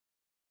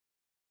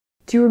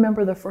Do you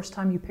remember the first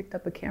time you picked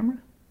up a camera?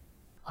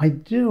 I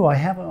do. I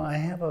have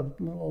a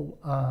little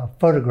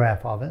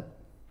photograph of it,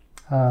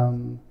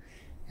 and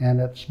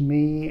it's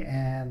me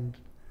and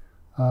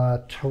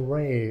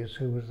Therese,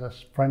 who was a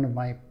friend of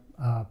my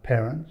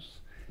parents.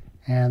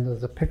 And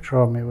there's a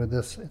picture of me with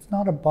this. It's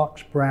not a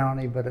box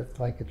brownie, but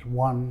it's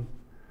one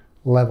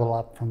level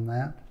up from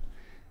that.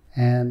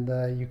 And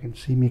you can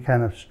see me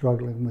kind of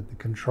struggling with the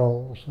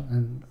controls.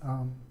 And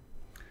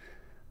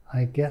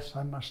I guess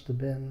I must have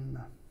been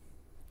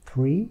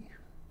 3,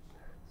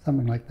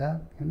 something like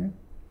that, you know.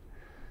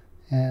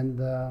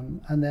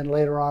 And then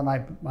later on,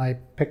 I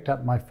picked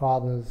up my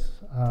father's.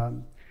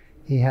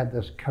 He had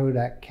this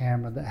Kodak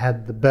camera that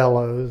had the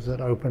bellows that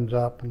opens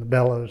up and the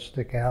bellows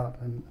stick out,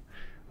 and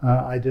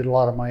I did a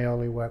lot of my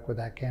early work with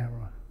that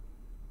camera.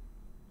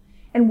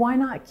 And why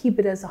not keep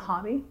it as a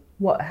hobby?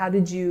 How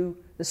did you?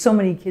 So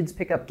many kids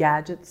pick up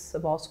gadgets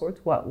of all sorts.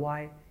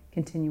 Why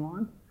continue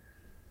on?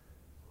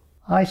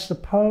 I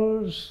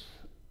suppose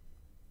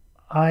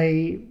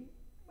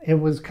it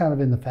was kind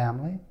of in the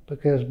family,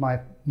 because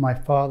my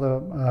father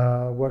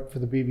worked for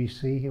the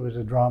BBC. He was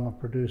a drama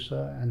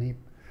producer, and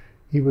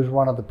he was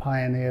one of the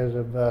pioneers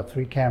of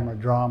 3-camera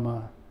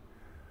drama,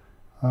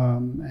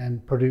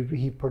 and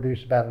he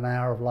produced about an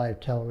hour of live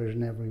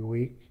television every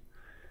week.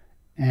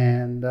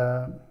 And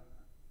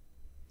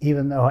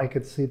even though I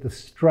could see the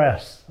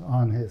stress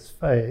on his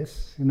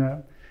face, you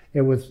know,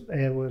 it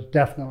was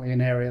definitely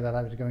an area that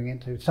I was going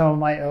into. Some of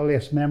my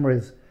earliest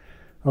memories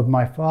of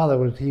my father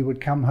was he would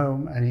come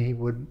home and he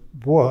would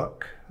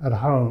work at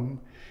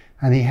home,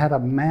 and he had a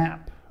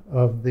map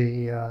of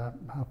a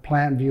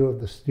plan view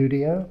of the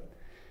studio.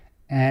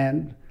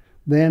 And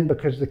then,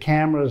 because the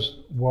cameras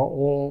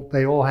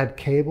they all had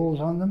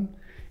cables on them,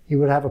 he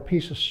would have a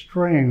piece of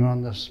string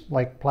on this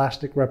like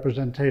plastic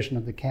representation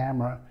of the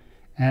camera,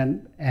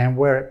 and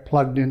where it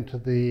plugged into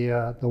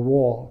the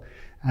wall.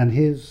 And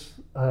his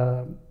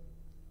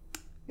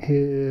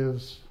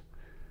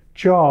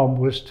job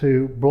was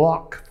to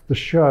block the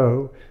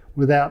show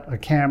without a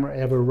camera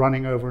ever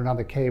running over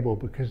another cable,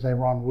 because they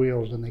were on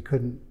wheels and they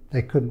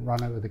couldn't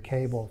run over the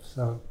cable.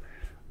 So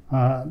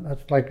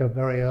that's like a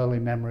very early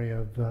memory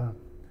of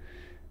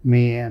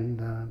me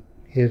and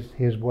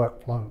his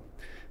workflow.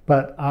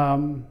 But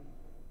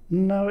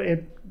no,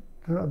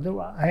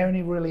 I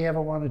only really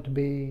ever wanted to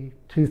be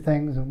 2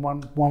 things, and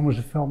one was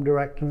a film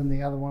director and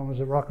the other one was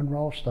a rock and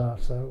roll star.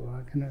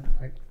 So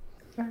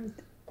Right.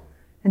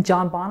 And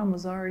John Bonham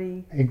was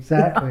already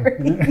exactly.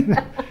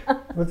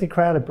 With a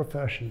crowded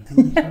profession.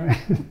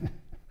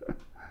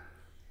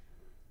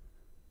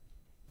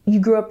 You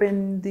grew up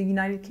in the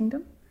United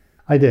Kingdom?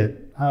 I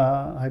did.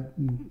 I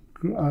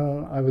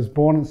was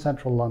born in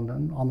central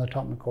London on the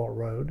Tottenham Court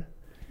Road,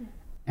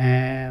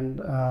 and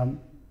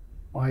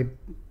I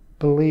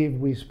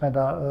believe we spent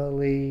our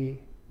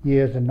early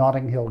years in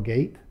Notting Hill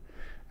Gate,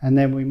 and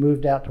then we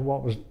moved out to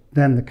what was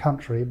then the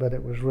country, but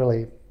it was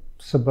really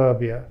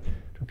suburbia,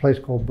 to a place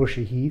called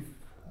Bushey Heath,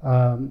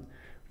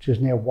 which is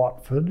near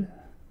Watford,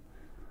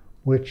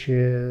 which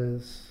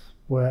is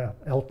where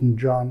Elton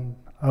John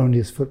owned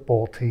his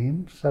football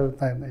team, so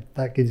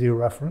that gives you a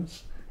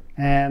reference.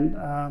 And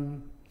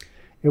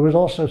it was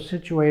also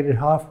situated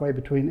halfway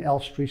between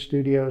Elstree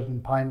Studios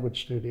and Pinewood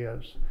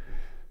Studios.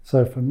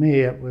 So for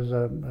me, it was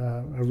a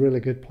really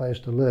good place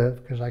to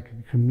live, because I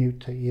could commute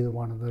to either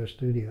one of those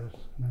studios.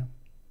 You know?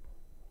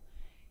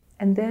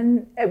 And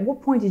then, at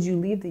what point did you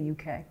leave the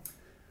UK?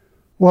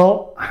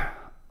 Well,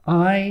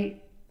 I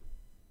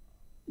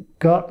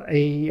got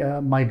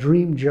my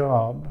dream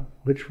job,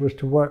 which was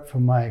to work for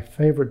my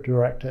favorite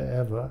director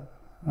ever,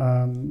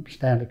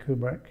 Stanley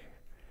Kubrick,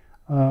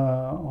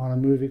 on a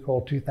movie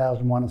called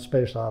 2001: A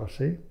Space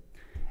Odyssey.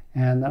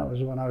 And that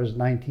was when I was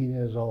 19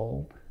 years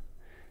old.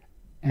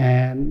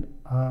 And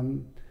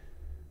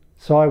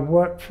so I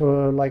worked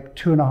for like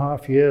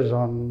 2.5 years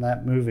on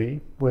that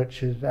movie,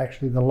 which is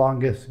actually the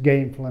longest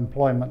gainful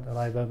employment that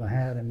I've ever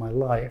had in my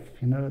life,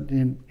 you know,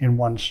 in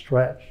one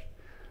stretch.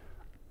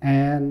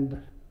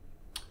 And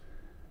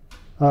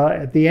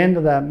at the end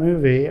of that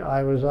movie,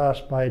 I was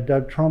asked by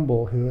Doug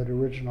Trumbull, who had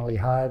originally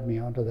hired me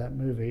onto that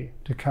movie,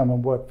 to come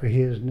and work for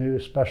his new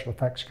special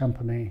effects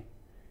company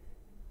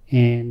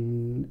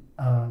in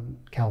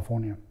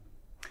California.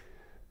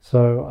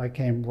 So I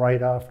came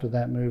right after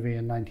that movie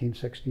in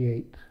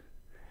 1968.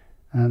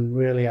 And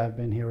really, I've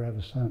been here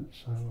ever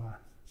since. So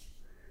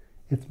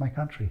it's my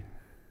country.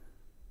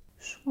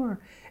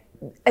 Sure.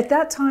 At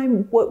that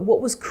time,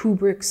 what was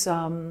Kubrick's,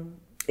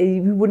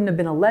 he wouldn't have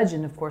been a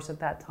legend, of course, at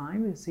that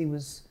time, as he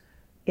was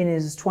in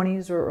his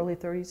 20s or early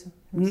 30s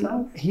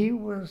himself? No, he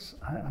was,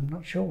 I'm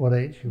not sure what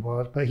age he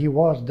was, but he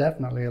was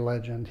definitely a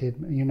legend.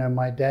 You know,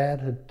 my dad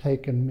had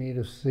taken me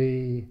to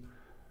see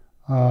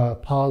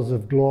Paths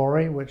of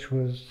Glory, which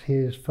was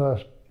his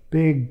first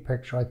big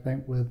picture, I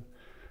think, with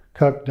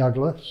Kirk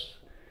Douglas.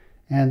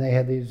 And they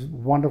had these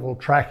wonderful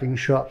tracking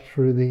shots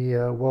through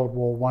the World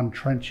War I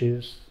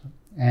trenches.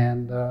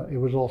 And it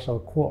was also a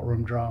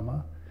courtroom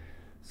drama.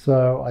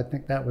 So I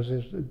think that was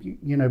his,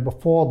 you know,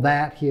 before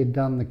that he had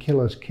done The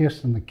Killer's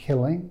Kiss and The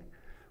Killing,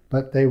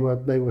 but they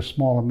were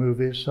smaller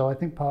movies. So I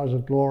think Powers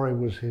of Glory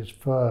was his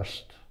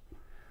first,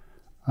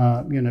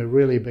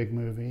 really big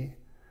movie.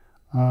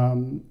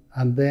 And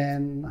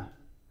then,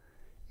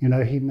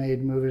 he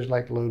made movies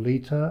like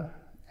Lolita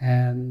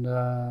and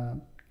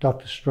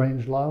Dr.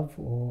 Strangelove,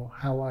 or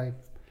How I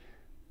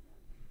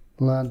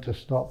Learned to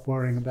Stop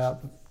Worrying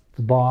About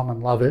the Bomb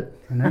and Love It.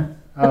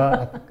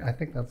 I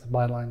think that's the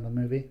byline of the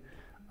movie.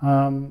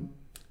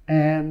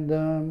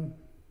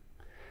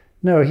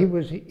 No,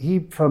 he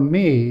for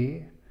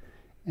me,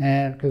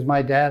 and because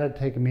my dad had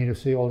taken me to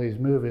see all these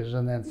movies,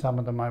 and then some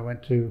of them I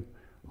went to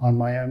on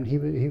my own. He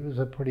was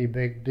a pretty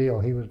big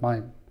deal. He was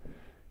my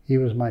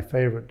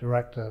favorite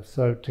director.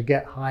 So to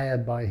get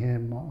hired by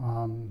him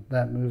on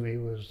that movie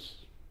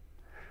was,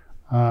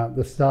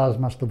 the stars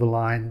must have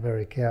aligned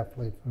very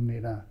carefully for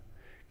me to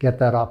get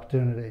that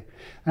opportunity.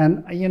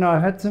 And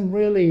I've had some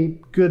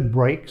really good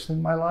breaks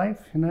in my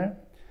life,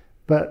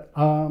 but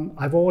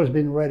I've always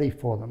been ready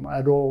for them.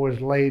 I'd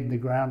always laid the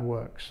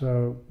groundwork.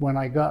 So when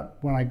I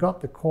got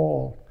the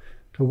call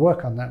to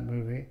work on that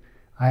movie,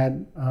 I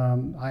had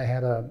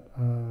a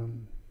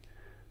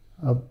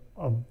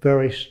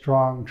very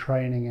strong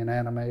training in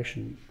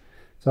animation.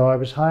 So I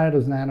was hired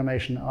as an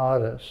animation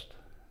artist,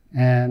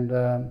 and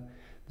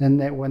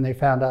then when they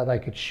found out I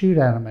could shoot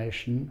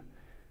animation,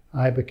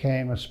 I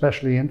became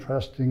especially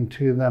interesting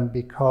to them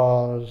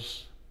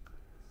because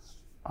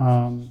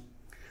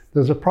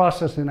there's a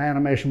process in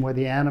animation where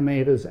the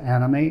animators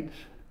animate,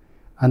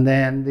 and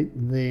then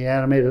the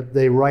animator,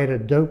 they write a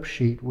dope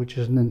sheet, which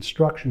is an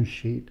instruction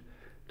sheet,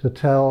 to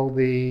tell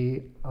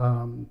the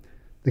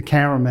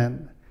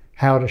cameraman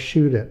how to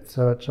shoot it.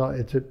 So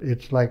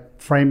it's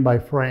like frame by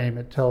frame.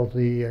 It tells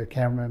the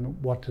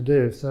cameraman what to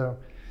do. So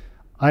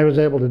I was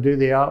able to do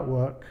the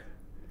artwork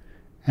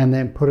and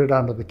then put it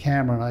onto the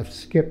camera, and I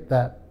skipped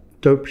that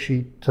dope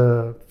sheet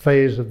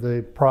phase of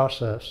the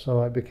process.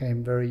 So I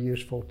became very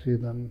useful to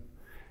them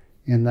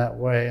in that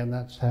way, and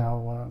that's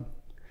how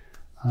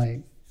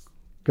I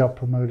got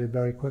promoted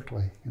very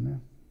quickly.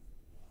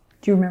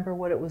 Do you remember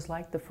what it was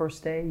like the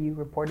first day you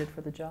reported for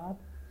the job?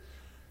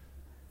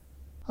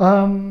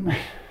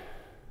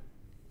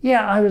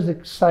 Yeah, I was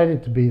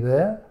excited to be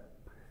there,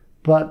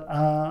 but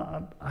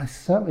I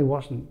certainly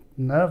wasn't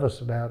nervous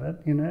about it.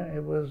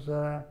 It was,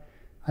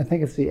 I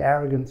think it's the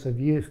arrogance of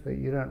youth that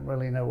you don't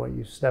really know what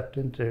you stepped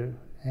into.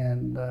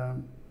 And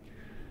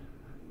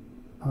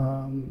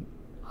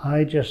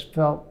I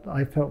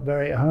felt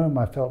very at home.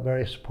 I felt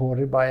very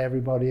supported by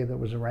everybody that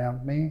was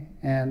around me.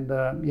 And,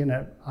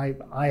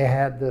 I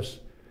had this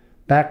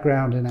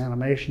background in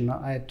animation.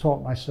 I had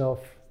taught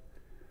myself,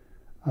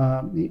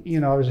 I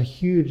was a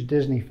huge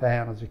Disney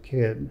fan as a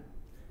kid.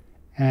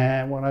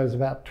 And when I was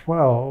about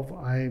 12,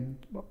 I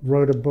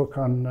wrote a book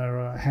on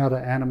how to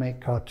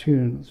animate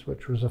cartoons,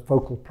 which was a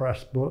Focal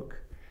Press book.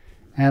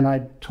 And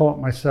I taught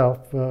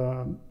myself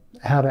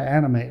how to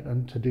animate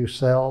and to do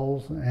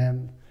cells.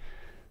 And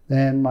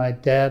then my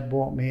dad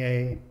bought me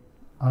a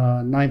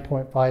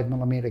 9.5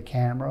 millimeter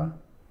camera,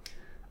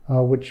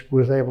 which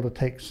was able to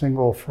take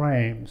single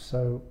frames.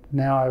 So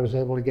now I was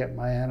able to get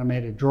my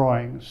animated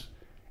drawings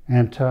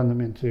and turn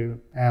them into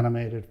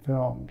animated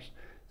films.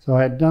 So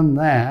I had done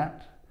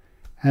that.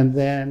 And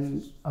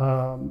then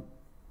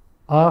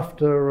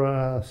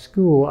after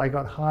school, I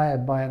got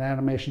hired by an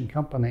animation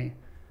company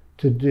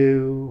to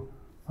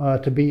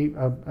be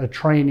a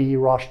trainee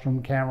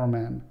rostrum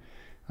cameraman.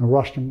 A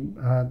rostrum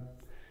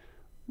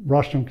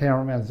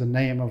cameraman is the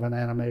name of an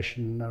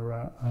animation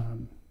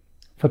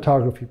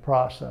photography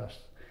process.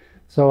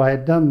 So I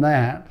had done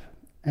that,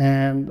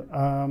 and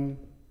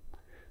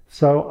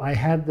so I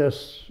had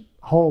this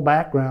whole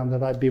background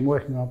that I'd been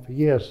working on for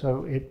years.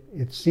 So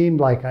it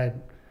seemed like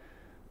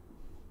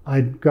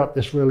I'd got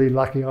this really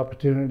lucky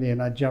opportunity,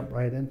 and I jumped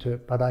right into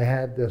it. But I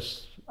had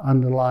this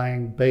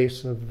underlying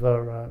base of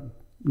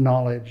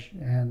knowledge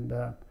and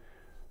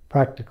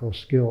practical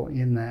skill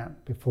in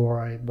that before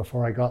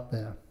I got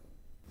there.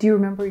 Do you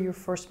remember your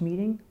first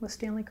meeting with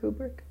Stanley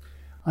Kubrick?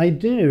 I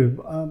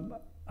do.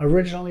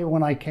 Originally,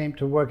 when I came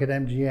to work at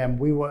MGM,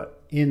 we were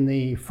in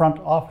the front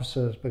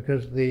offices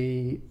because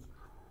the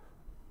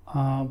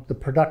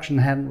production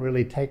hadn't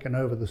really taken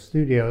over the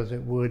studio as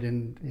it would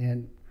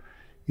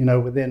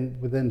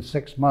within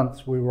 6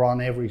 months we were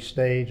on every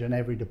stage and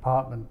every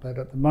department. But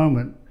at the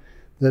moment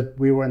that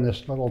we were in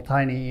this little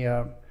tiny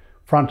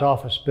front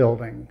office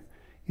building,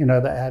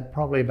 that had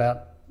probably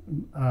about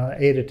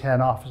 8 or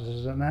 10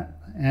 offices in it.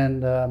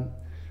 And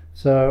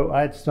so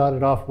I'd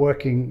started off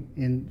working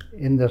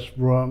in this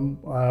room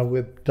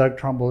with Doug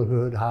Trumbull,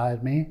 who had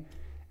hired me,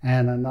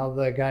 and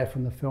another guy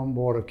from the Film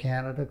Board of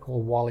Canada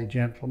called Wally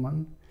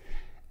Gentleman.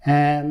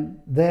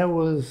 And there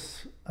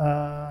was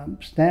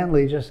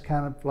Stanley just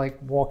kind of like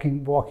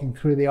walking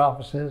through the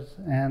offices,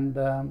 and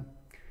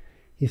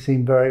he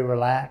seemed very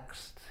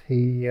relaxed.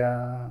 He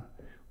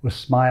was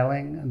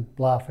smiling and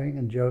laughing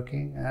and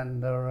joking,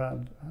 and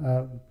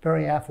a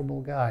very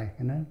affable guy,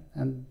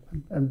 and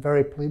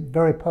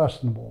very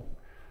personable.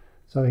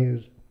 So he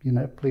was,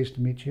 pleased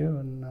to meet you,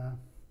 and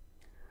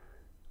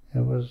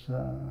it was.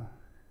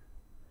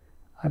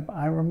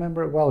 I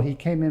remember it well. He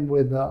came in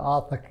with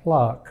Arthur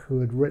Clarke, who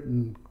had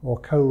written or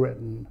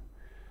co-written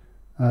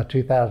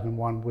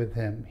 2001 with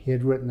him. He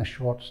had written a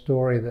short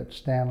story that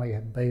Stanley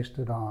had based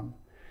it on.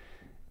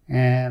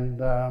 And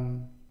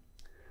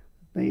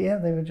yeah,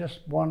 they were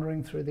just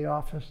wandering through the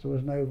office. There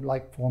was no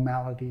like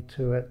formality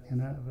to it, you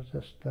know. It was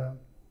just,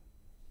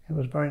 it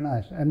was very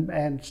nice.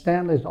 And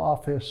Stanley's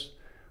office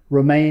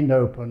remained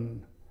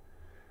open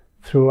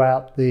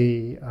throughout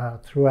the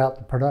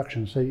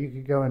production. So you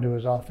could go into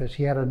his office.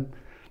 He had a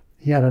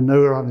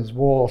note on his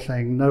wall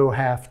saying "No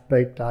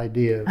half-baked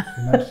ideas."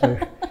 You know, so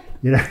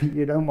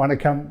you don't want to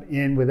come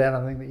in with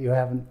anything that you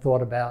haven't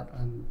thought about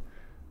and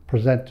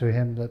present to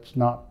him that's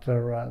not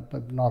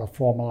a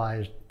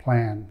formalized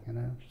plan. You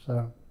know,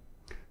 so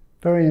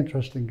very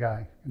interesting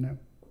guy. You know.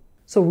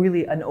 So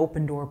really an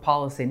open door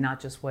policy,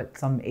 not just what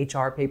some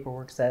HR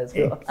paperwork says.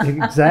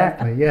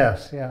 Exactly.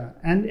 Yes. Yeah.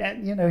 And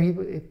you know he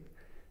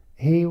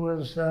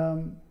was.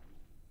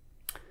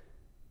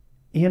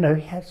 You know,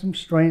 he had some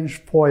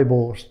strange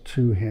foibles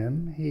to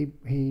him.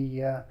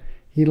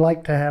 He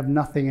liked to have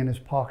nothing in his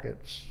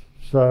pockets.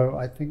 So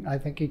I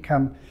think he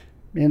come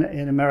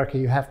in America.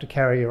 You have to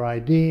carry your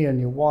ID and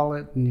your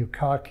wallet and your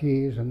car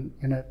keys, and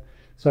you know.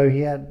 So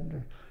he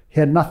had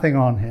nothing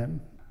on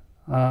him.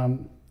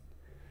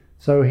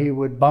 So he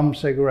would bum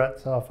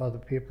cigarettes off other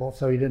people,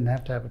 so he didn't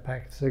have to have a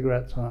pack of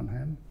cigarettes on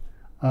him.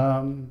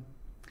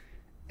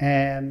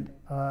 And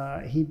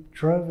he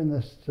drove in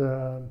this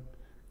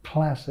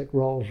classic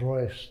Rolls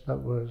Royce that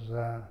was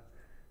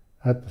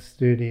at the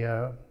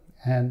studio,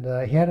 and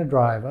he had a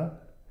driver,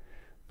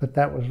 but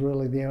that was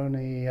really the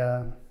only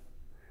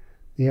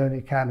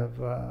kind of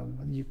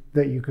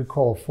that you could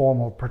call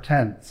formal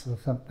pretense or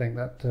something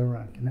that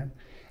you know.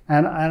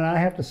 And I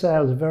have to say,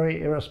 I was a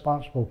very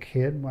irresponsible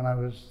kid when I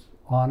was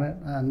on it,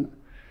 and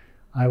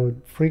I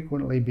would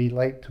frequently be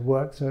late to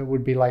work, so it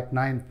would be like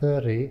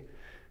 9:30.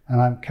 And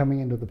I'm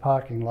coming into the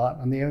parking lot,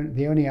 and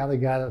the only other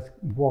guy that's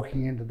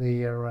walking into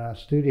the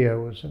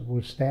studio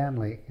was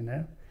Stanley, you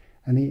know,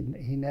 and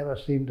he never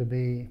seemed to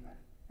be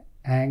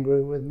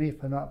angry with me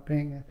for not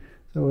being.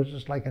 So it was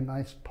just like a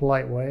nice,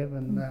 polite wave,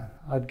 and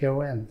I'd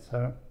go in.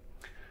 So,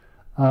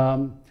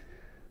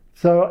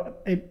 so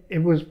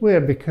it was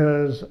weird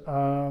because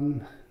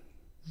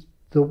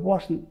there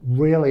wasn't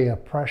really a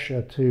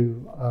pressure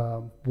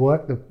to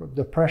work.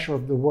 The pressure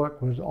of the work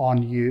was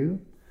on you,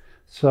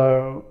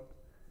 so.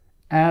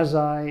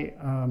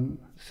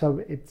 So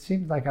it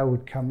seemed like I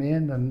would come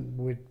in and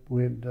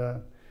we'd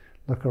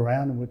look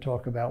around and we'd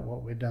talk about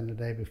what we'd done the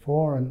day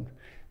before, and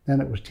then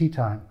it was tea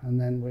time, and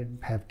then we'd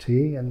have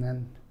tea, and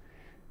then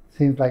it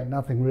seemed like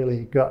nothing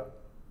really got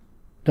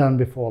done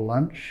before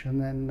lunch,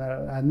 and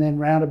then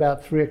round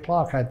about 3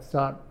 o'clock I'd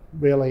start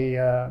really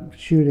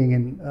shooting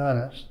in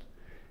earnest,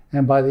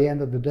 and by the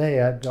end of the day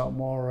I'd got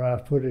more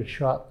footage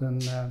shot than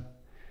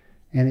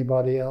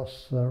anybody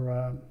else.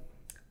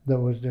 That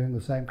was doing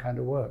the same kind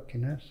of work, you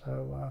know.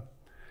 So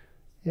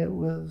it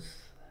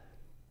was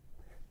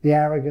the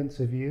arrogance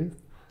of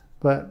youth,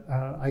 but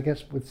I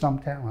guess with some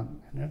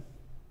talent, you know.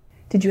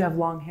 Did you have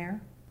long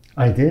hair?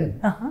 I did.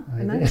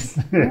 Nice.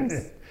 Did.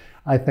 Nice.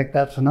 I think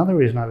that's another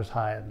reason I was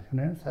hired. You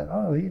know, said,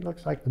 oh, he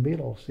looks like the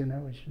Beatles. You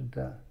know,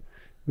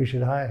 we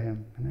should hire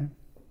him. You know.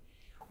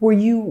 Were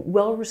you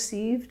well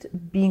received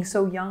being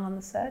so young on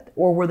the set,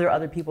 or were there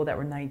other people that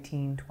were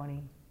 19,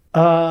 20?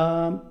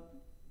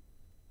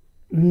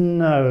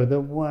 No, there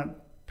weren't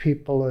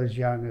people as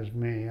young as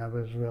me. I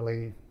was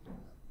really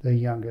the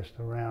youngest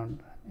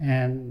around.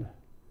 And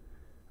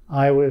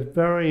I was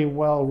very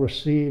well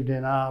received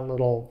in our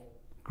little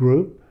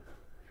group,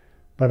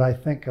 but I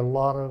think a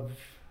lot of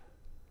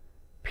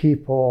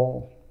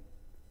people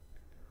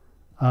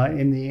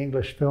in the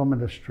English film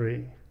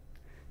industry,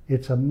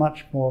 it's a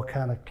much more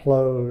kind of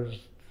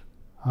closed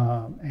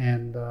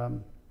and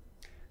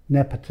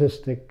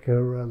nepotistic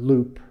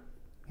loop,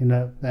 you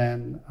know,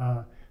 than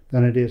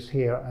it is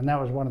here. And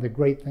that was one of the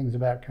great things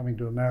about coming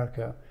to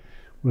America,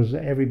 was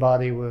that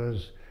everybody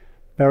was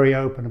very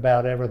open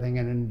about everything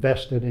and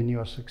invested in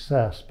your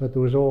success. But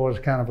there was always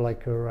kind of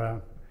like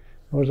there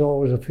was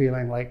always a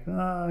feeling like,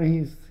 oh,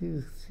 he's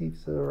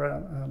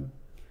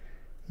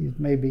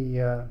maybe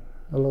a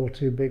little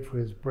too big for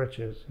his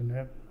britches, you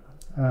know,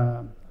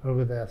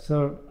 over there.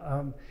 So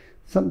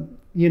some,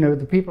 you know,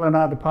 the people in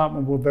our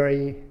department were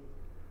very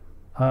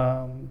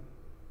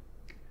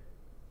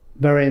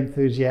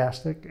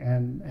enthusiastic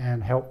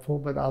and helpful,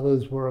 but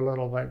others were a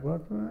little like,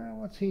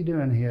 what's he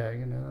doing here?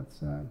 You know,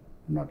 I'm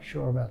not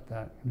sure about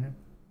that. You know.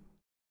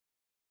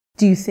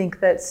 Do you think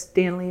that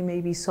Stanley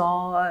maybe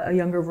saw a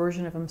younger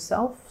version of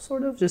himself,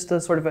 sort of, just a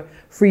sort of a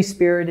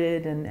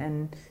free-spirited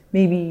and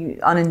maybe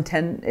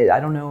unintended, I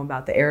don't know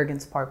about the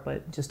arrogance part,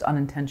 but just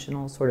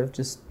unintentional, sort of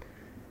just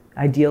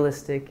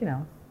idealistic, you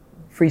know,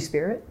 free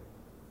spirit?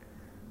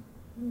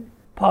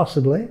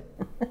 Possibly.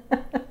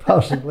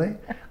 Possibly.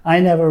 I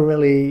never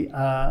really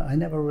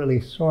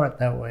saw it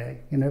that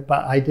way, you know,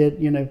 but I did,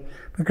 you know,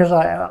 because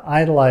I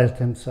idolized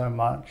him so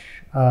much.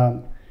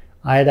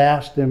 I had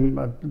asked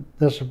him,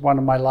 this was one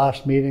of my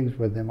last meetings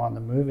with him on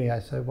the movie, I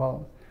said,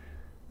 well,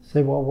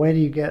 where do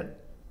you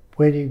get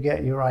where do you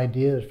get your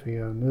ideas for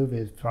your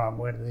movies from?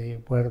 Where do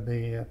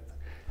the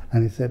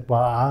and he said,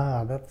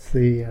 well,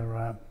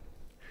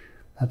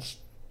 that's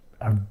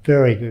a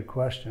very good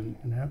question,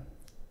 you know,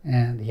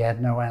 and he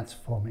had no answer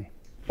for me.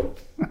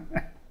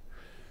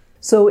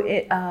 So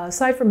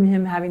aside from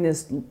him having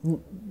this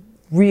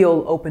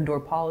real open door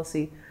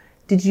policy,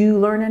 did you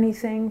learn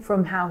anything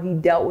from how he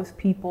dealt with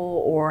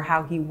people or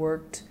how he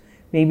worked?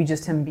 Maybe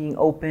just him being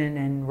open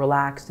and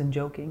relaxed and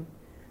joking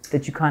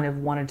that you kind of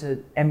wanted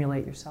to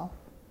emulate yourself?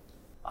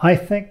 I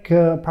think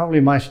probably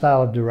my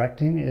style of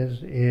directing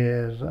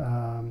is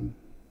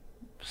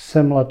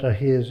similar to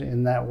his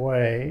in that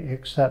way,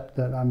 except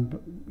that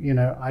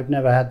I've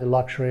never had the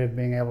luxury of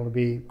being able to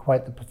be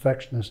quite the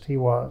perfectionist he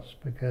was,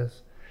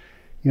 because,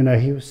 you know,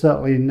 he was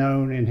certainly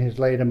known in his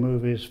later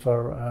movies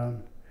for,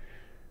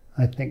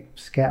 I think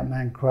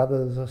Scatman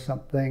Crothers or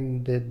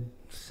something did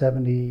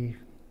 70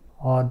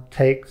 odd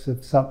takes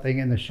of something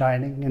in The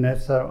Shining, you know,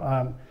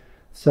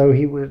 so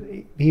he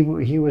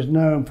was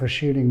known for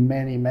shooting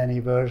many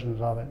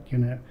versions of it, you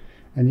know,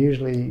 and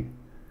usually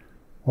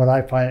what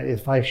I find,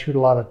 if I shoot a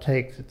lot of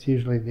takes, it's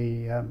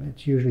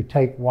usually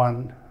take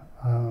one,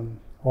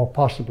 or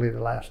possibly the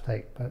last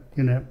take. But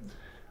you know,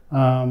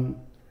 I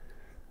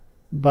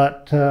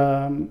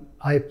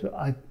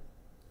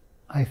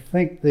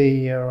think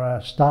the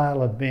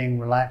style of being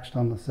relaxed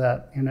on the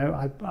set. You know,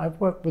 I've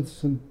worked with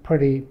some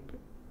pretty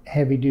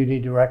heavy-duty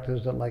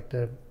directors that like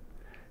to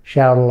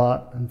shout a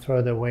lot and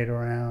throw their weight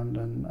around,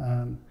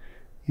 and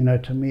you know,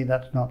 to me,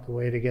 that's not the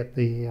way to get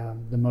the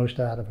most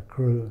out of a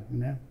crew. You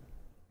know.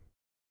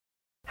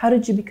 How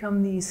did you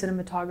become the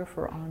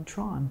cinematographer on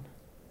Tron?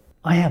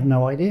 I have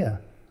no idea.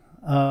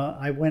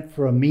 I went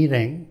for a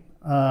meeting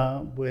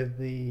with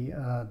the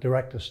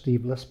director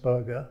Steve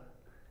Lisberger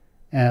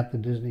at the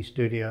Disney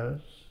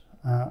Studios.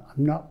 I'm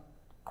not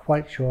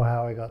quite sure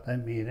how I got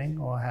that meeting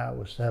or how it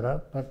was set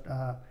up, but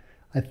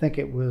I think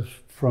it was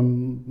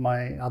from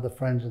my other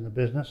friends in the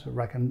business that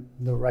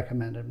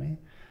recommended me.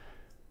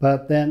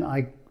 But then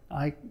I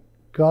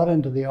got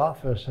into the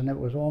office, and it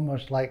was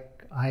almost like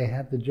I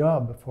had the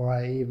job before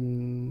I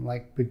even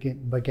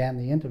began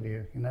the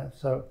interview, you know.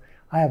 So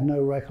I have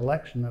no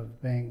recollection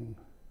of being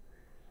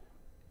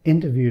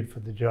interviewed for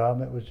the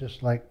job. It was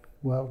just like,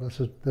 well, this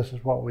is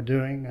what we're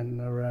doing,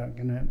 and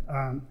you know,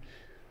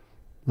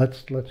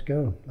 let's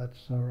go.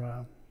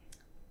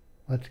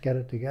 Let's get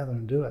it together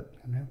and do it,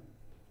 you know.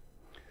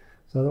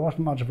 So there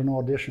wasn't much of an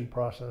audition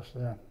process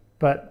there,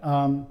 but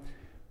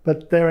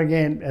there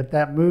again, at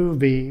that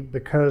movie,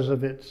 because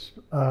of its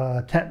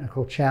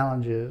technical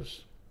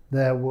challenges,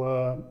 there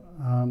were,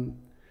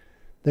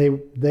 they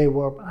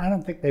were, I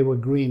don't think they were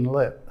green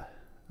lit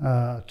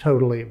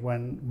totally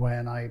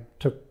when I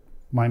took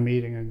my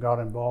meeting and got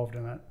involved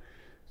in it.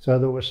 So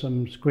there were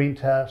some screen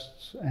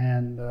tests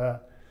and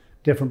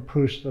different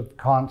proofs of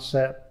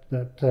concept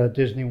that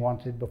Disney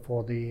wanted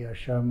before the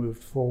show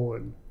moved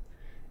forward.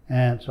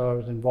 And so I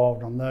was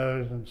involved on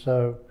those, and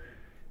so,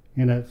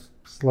 you know,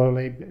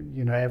 slowly,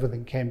 you know,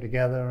 everything came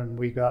together, and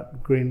we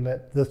got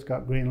greenlit. This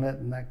got greenlit,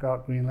 and that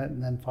got greenlit,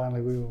 and then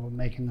finally we were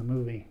making the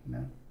movie. You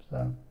know,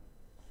 so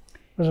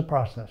it was a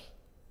process.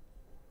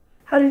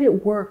 How did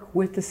it work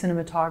with the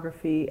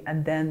cinematography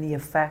and then the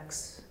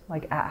effects?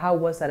 Like, how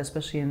was that,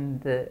 especially in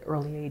the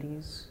early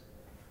 '80s?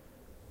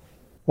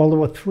 Well, there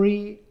were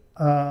three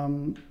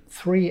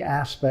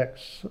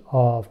aspects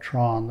of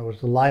Tron. There was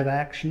the live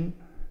action,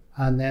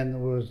 and then there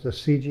was the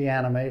CG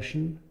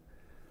animation.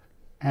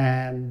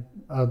 And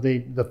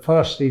the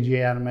first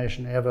CG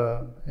animation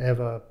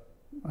ever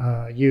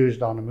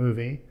used on a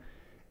movie.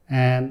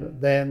 And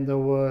then there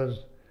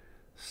was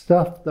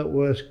stuff that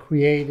was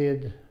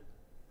created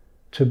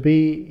to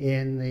be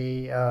in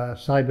the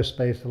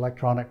cyberspace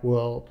electronic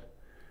world,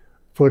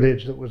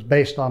 footage that was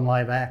based on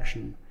live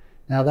action.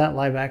 Now that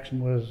live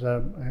action was,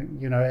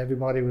 you know,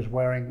 everybody was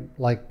wearing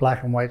like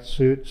black and white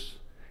suits,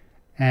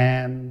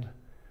 and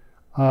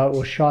it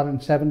was shot in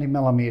 70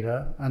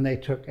 millimeter, and they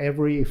took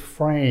every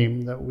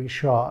frame that we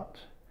shot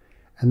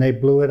and they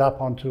blew it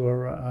up onto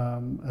a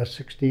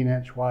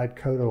 16-inch wide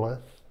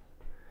Kodalith.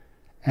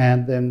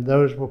 And then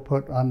those were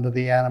put under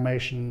the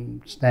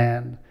animation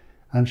stand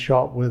and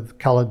shot with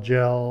colored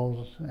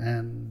gels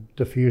and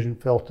diffusion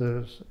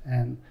filters.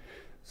 And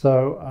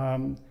so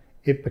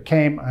it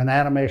became an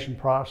animation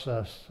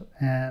process,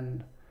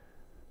 and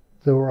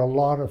there were a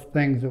lot of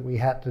things that we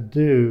had to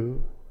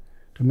do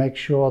to make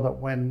sure that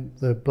when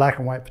the black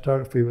and white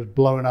photography was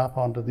blown up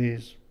onto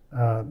these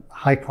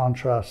high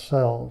contrast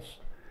cells,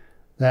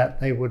 that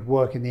they would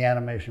work in the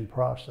animation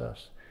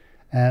process.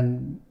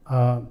 And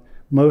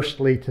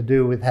mostly to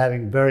do with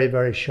having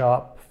very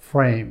sharp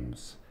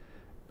frames,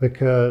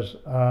 because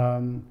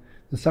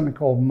there's something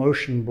called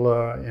motion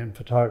blur in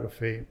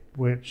photography,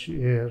 which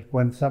is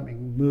when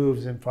something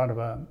moves in front of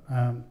a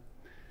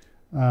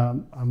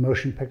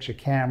motion picture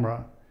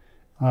camera,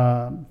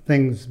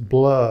 things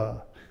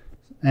blur.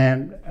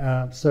 And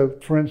so,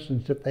 for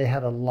instance, if they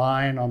had a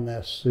line on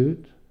their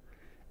suit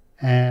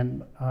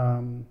and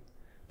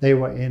they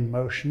were in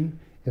motion,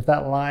 if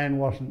that line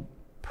wasn't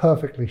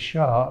perfectly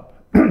sharp,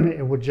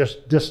 it would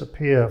just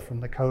disappear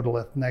from the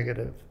Kodalith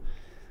negative.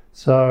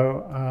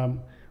 So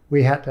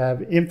we had to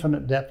have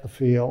infinite depth of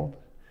field.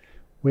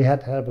 We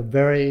had to have a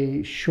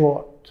very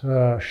short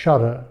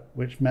shutter,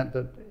 which meant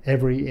that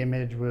every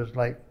image was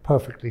like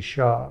perfectly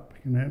sharp,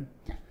 you know,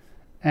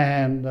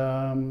 and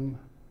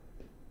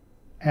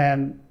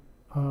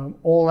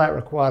all that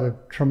required a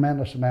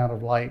tremendous amount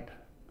of light,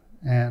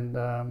 and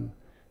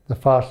the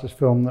fastest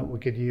film that we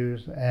could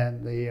use,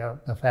 and the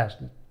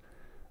fastest.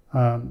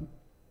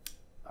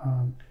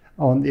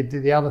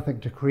 The other thing,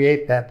 to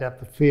create that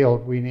depth of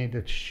field, we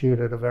needed to shoot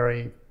at a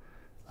very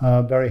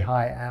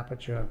high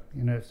aperture.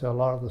 You know, so a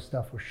lot of the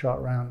stuff was shot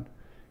around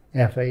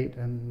f8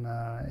 and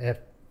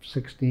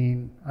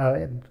f16,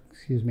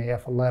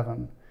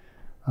 f11,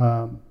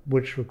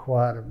 which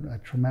required a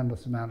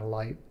tremendous amount of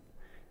light.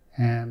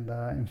 And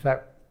in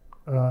fact,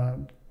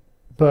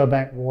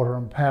 Burbank Water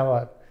and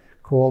Power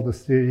called the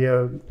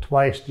studio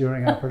twice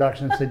during our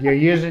production and said, "You're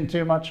using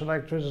too much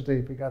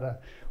electricity. We're going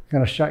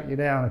to shut you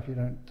down if you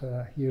don't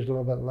use a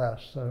little bit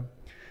less." So,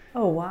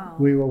 oh wow,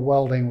 we were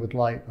welding with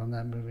light on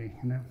that movie,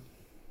 you know.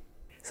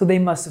 So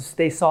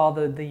they saw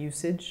the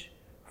usage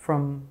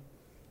from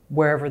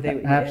wherever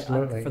they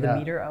absolutely for the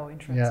meter. Oh,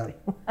 interesting.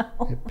 Yeah.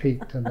 Wow. It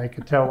peaked, and they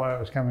could tell where it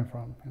was coming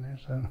from, you know.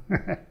 So.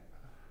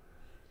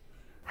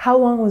 How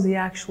long was the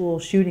actual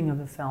shooting of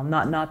the film?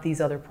 Not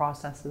these other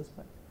processes,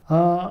 but.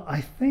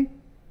 I think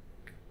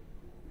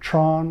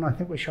Tron. I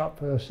think we shot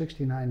for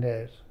 69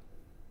 days,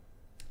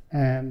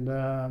 and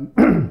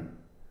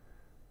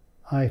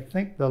I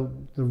think the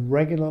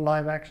regular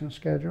live action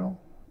schedule,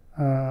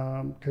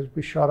 because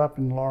we shot up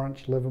in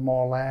Lawrence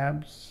Livermore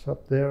Labs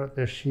up there at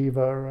the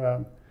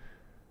Shiva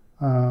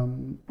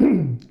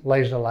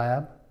laser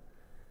lab,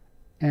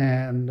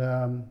 and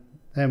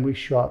then we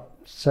shot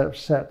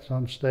sets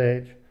on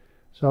stage.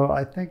 So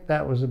I think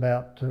that was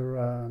about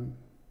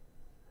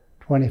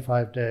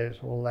 25 days,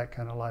 all that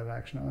kind of live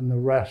action. And the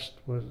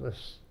rest was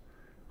this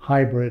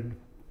hybrid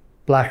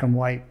black and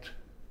white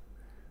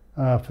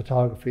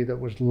photography that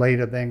was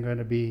later then going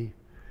to be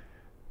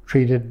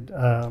treated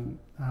on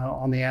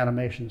the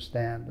animation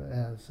stand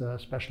as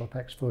special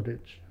effects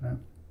footage. You know?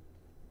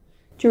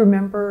 Do you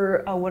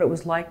remember what it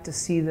was like to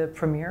see the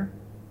premiere,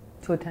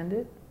 to attend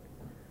it?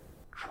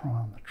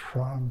 The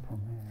Tron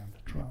premiere.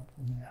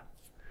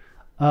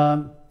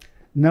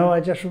 No, I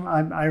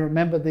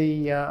remember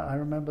they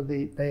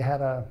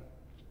had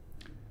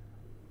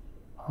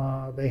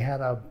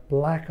a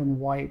black and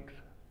white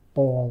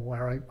ball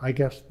where I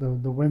guess the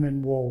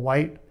women wore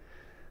white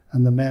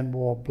and the men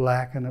wore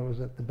black, and it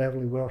was at the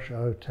Beverly Wilshire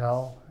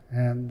Hotel,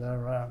 and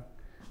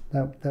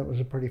that was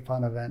a pretty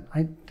fun event.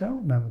 I don't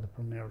remember the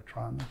premiere of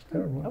Tron. That's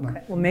terrible.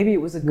 Okay, well maybe it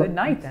was a good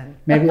night then.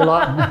 Maybe a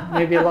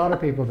lot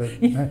of people did.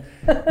 Yeah.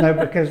 No,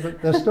 because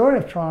the story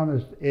of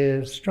Tron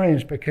is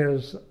strange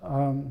because.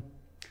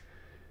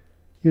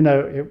 You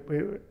know,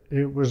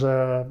 it was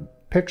a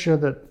picture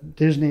that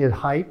Disney had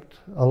hyped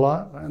a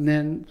lot, and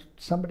then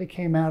somebody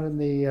came out in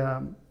the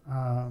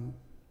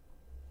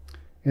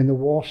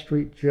Wall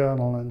Street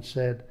Journal and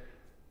said,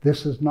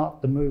 "This is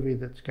not the movie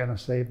that's going to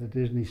save the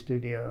Disney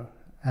studio,"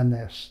 and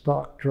their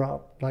stock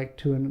dropped like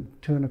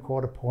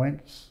 2.25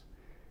 points,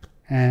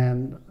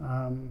 and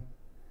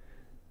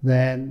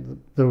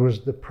then there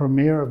was the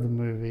premiere of the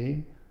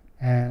movie,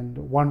 and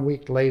 1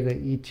 week later,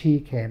 E.T.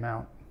 came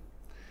out.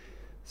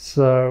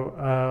 So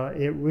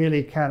it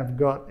really kind of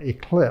got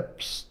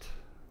eclipsed.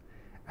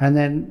 And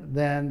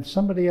then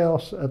somebody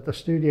else at the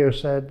studio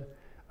said,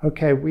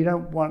 "Okay, we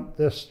don't want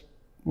this,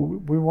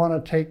 we want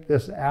to take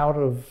this out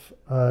of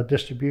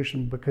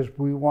distribution because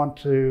we want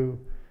to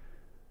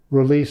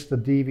release the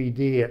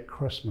DVD at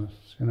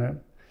Christmas," you know.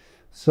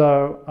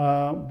 So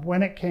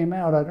when it came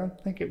out, I don't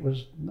think it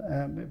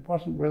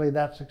wasn't really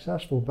that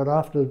successful, but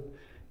after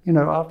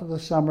the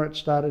summer, it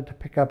started to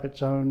pick up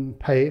its own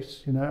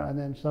pace, you know, and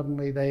then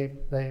suddenly they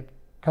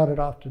cut it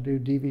off to do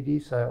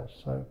DVD sales.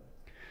 So,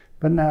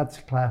 but now it's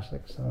a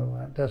classic, so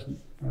it doesn't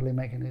really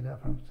make any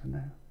difference in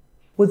there.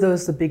 Were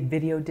those the big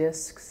video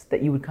discs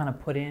that you would kind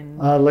of put in?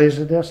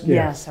 Laserdisc,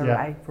 yes. Yeah.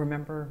 I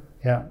remember.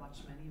 Yeah.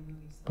 Watched many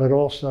movies. But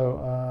also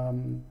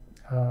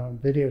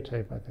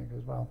videotape, I think,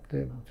 as well.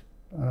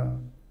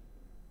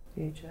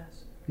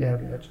 VHS. Yeah,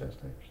 VHS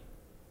tapes.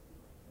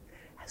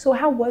 So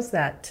how was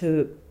that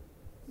to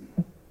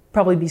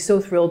probably be so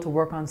thrilled to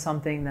work on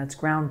something that's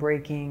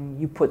groundbreaking?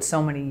 You put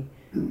so many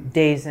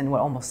days in,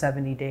 almost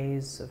 70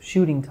 days of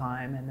shooting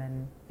time, and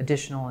then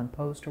additional in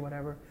post or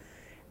whatever.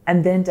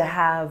 And then to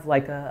have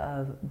like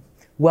a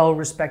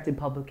well-respected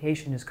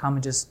publication just come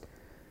and just,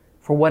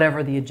 for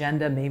whatever the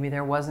agenda, maybe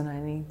there wasn't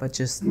any, but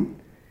just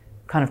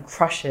kind of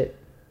crush it.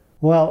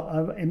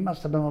 Well, it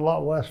must have been a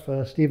lot worse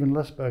for Steven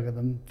Lisberger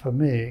than for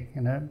me,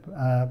 you know,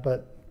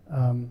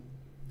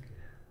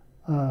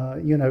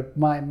 you know,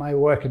 my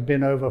work had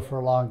been over for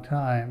a long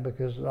time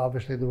because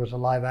obviously there was a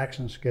live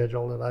action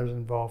schedule that I was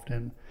involved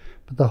in,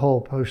 but the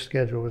whole post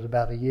schedule was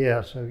about a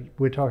year. So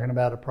we're talking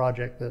about a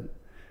project that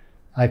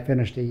I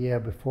finished a year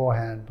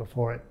beforehand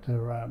before it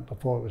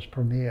was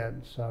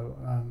premiered. So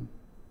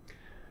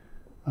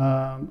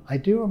I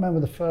do remember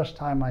the first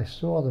time I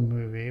saw the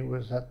movie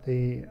was at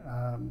the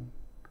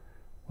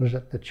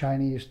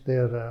Chinese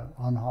Theater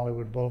on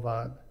Hollywood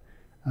Boulevard,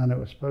 and it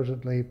was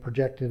supposedly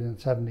projected in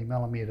 70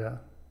 millimeter,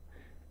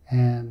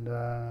 and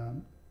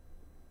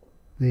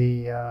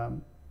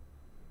the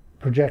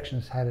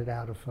projections had it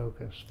out of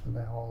focus for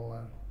the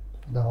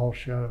whole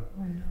show.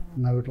 Oh, no.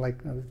 And I was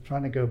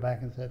trying to go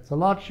back and say, it's a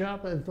lot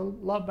sharper, it's a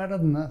lot better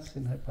than this,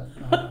 you know. But,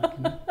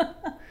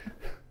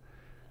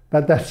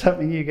 but that's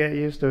something you get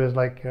used to, is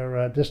like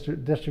your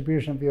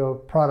distribution of your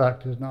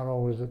product is not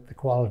always at the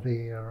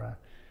quality or,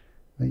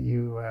 that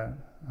you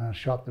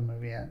shot the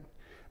movie at.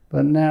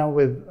 But now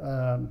with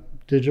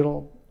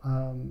digital,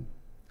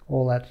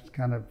 all that's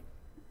kind of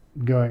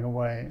going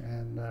away,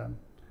 and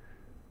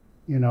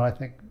you know, I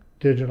think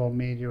digital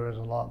media is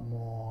a lot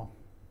more.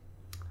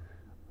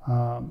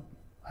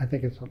 I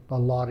think it's a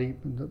lot.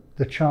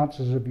 The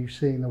chances of you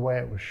seeing the way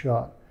it was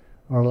shot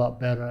are a lot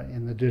better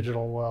in the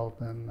digital world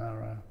than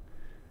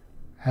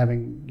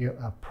having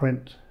a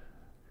print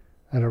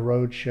at a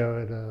road show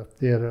at a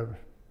theater,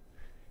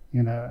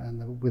 you know,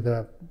 and with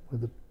a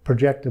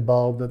projector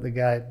bulb that the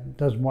guy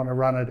doesn't want to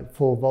run it at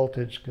full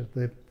voltage because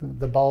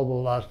the bulb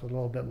will last a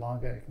little bit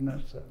longer, you know.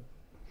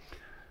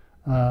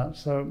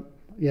 So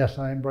yes,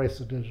 I embrace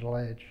the digital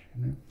age.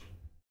 You know.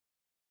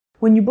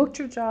 When you booked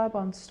your job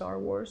on Star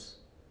Wars,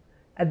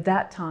 at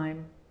that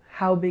time,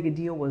 how big a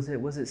deal was it?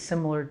 Was it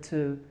similar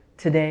to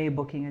today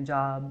booking a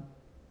job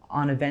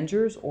on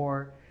Avengers,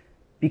 or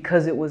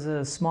because it was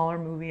a smaller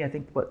movie, I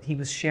think what he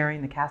was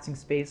sharing the casting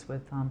space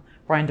with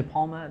Brian De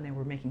Palma, and they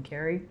were making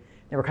Carrie.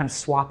 They were kind of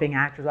swapping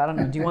actors. I don't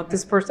know. Do you want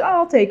this person? Oh,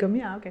 I'll take him.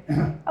 Yeah, okay.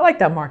 I like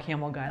that Mark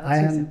Hamill guy. I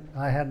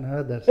hadn't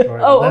heard that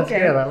story. Oh, that's okay.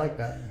 Good. I like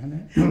that.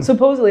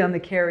 Supposedly on the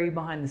Carrie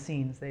behind the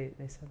scenes, they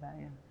said that.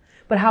 Yeah.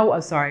 But how?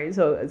 Sorry.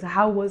 So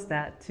how was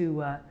that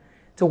to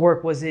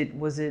work? Was it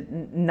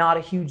not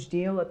a huge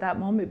deal at that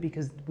moment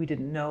because we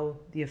didn't know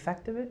the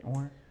effect of it,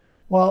 or?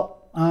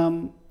 Well,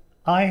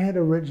 I had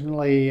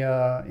originally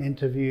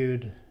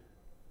interviewed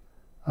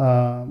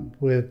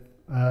with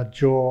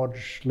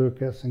George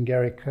Lucas and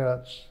Gary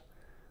Kurtz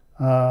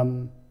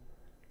to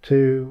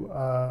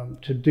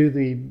do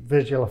the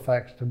visual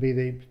effects, to be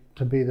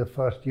the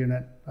first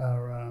unit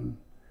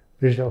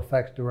visual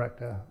effects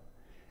director,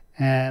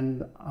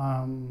 and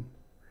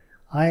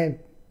I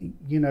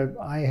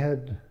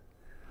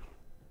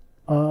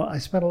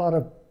spent a lot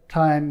of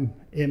time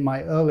in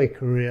my early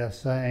career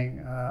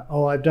saying,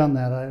 "Oh, I've done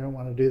that. I don't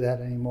want to do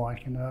that anymore.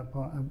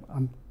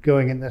 I'm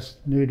going in this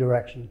new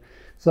direction."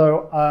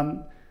 So,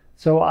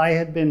 so I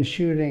had been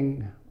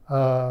shooting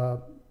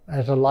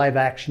as a live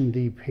action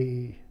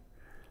DP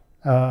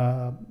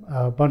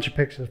a bunch of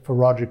pictures for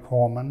Roger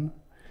Corman,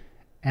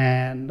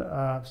 and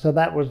so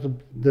that was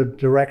the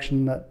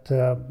direction that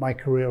my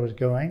career was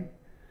going.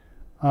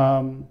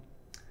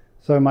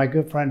 So my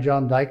good friend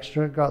John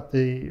Dykstra got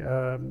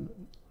the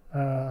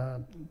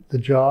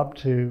job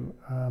to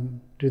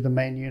do the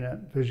main unit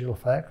visual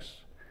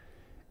effects,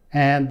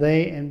 and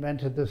they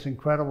invented this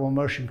incredible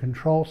motion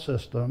control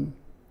system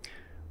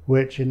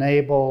which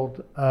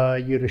enabled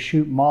you to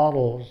shoot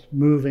models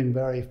moving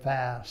very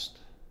fast.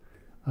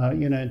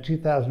 You know, in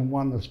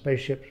 2001 the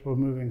spaceships were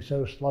moving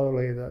so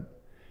slowly that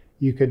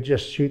you could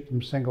just shoot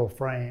them single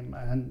frame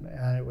and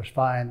it was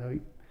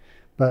fine.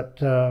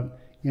 But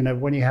you know,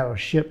 when you have a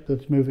ship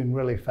that's moving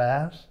really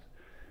fast,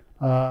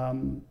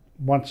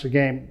 once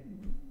again,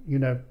 you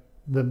know,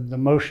 the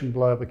motion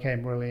blur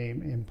became really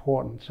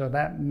important. So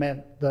that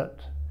meant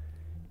that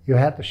you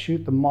had to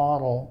shoot the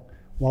model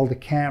while the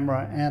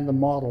camera and the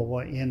model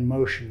were in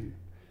motion.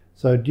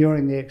 So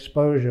during the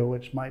exposure,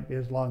 which might be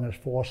as long as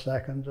 4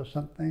 seconds or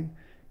something,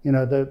 you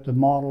know, the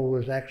model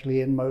was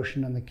actually in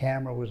motion and the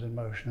camera was in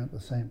motion at the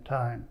same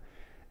time.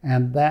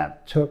 And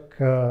that took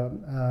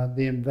the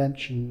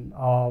invention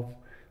of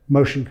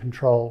motion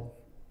control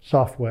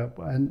software,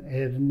 and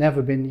it had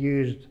never been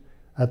used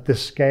at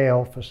this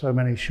scale for so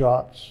many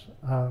shots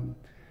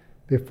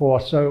before.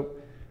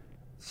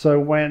 So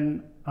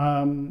when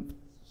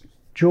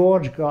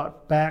George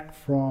got back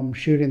from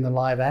shooting the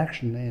live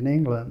action in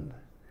England,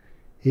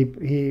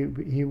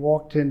 he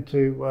walked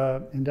into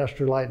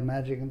Industrial Light and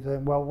Magic and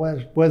said, "Well,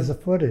 where's the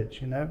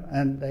footage?" You know,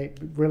 and they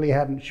really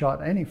hadn't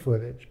shot any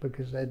footage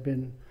because they'd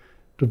been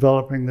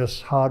developing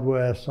this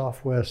hardware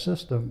software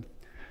system,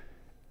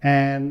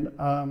 and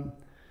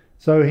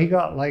so he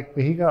got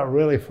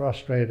really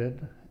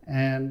frustrated,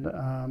 and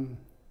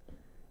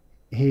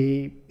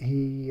he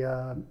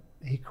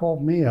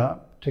called me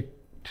up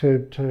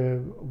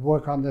to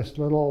work on this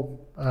little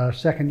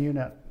second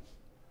unit.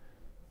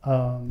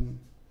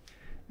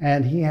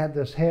 And he had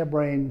this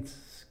harebrained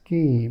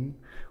scheme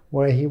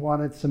where he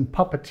wanted some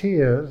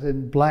puppeteers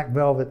in black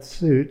velvet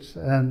suits,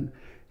 and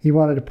he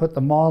wanted to put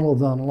the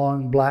models on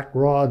long black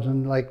rods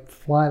and like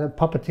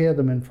puppeteer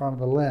them in front of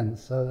the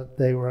lens so that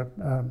they were,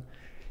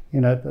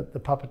 you know, that the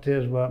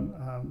puppeteers were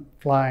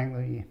flying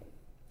the.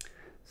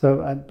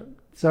 So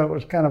it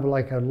was kind of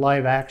like a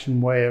live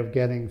action way of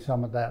getting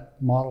some of that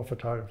model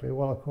photography.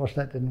 Well, of course,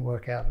 that didn't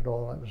work out at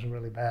all. That was a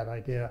really bad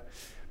idea.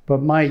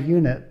 But my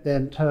unit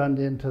then turned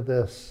into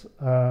this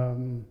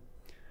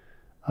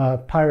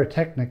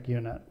pyrotechnic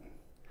unit.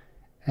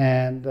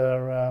 And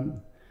there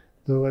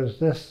was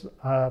this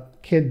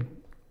kid,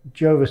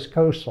 Joe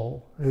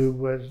Viscoso,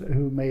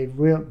 who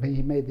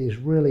made these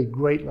really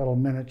great little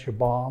miniature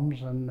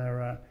bombs, and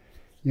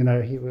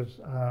he was.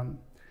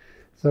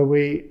 So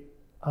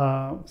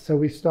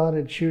we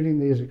started shooting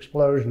these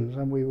explosions,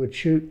 and we would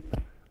shoot.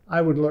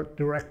 I would look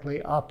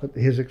directly up at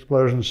his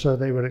explosions, so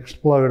they would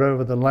explode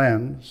over the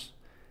lens,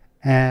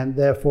 and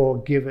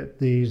therefore give it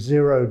the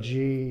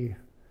zero-G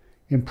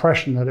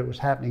impression that it was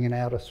happening in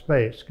outer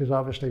space. Because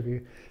obviously,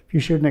 if you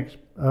shoot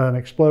an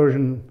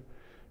explosion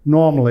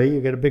normally,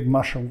 you get a big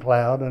mushroom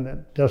cloud, and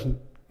it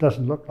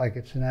doesn't look like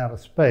it's in outer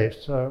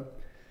space. So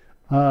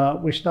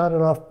we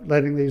started off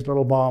letting these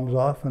little bombs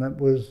off, and it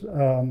was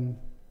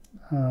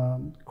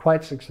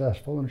quite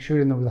successful, and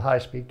shooting them with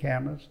high-speed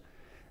cameras.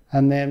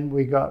 And then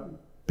we got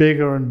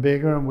bigger and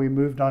bigger, and we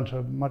moved on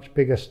to much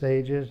bigger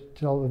stages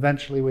till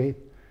eventually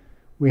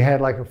we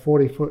had like a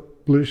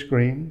 40-foot blue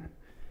screen,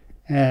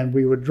 and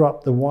we would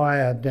drop the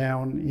wire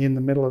down in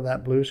the middle of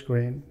that blue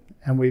screen,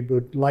 and we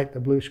would light the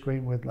blue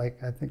screen with,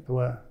 like, I think there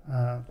were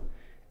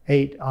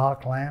 8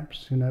 arc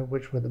lamps,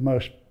 which were the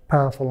most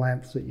powerful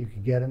lamps that you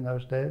could get in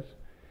those days,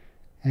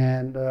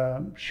 and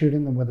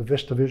shooting them with a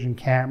VistaVision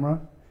camera.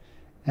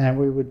 And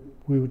we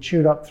would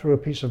shoot up through a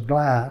piece of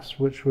glass,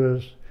 which were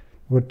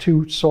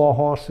 2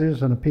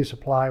 sawhorses and a piece of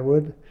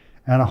plywood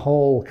and a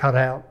hole cut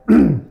out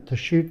to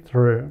shoot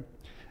through.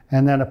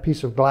 And then a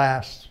piece of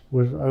glass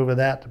was over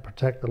that to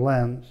protect the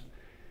lens.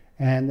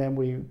 And then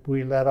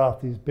we let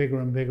off these bigger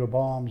and bigger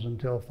bombs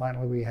until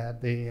finally we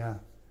had the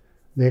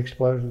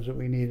explosions that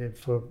we needed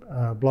for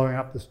blowing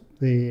up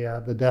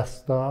the Death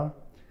Star,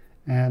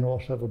 and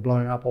also for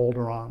blowing up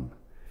Alderaan.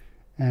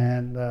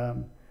 And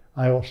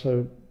I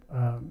also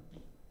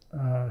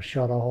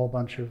shot a whole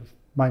bunch of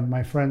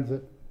my friends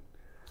at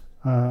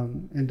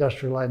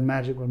Industrial Light and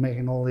Magic were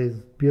making all these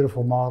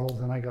beautiful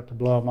models, and I got to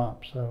blow them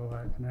up. So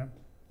it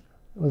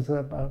was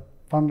a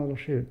fun little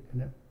shoot.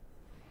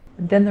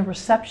 Then the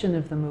reception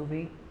of the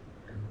movie,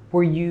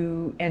 were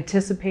you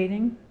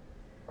anticipating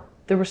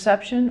the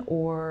reception,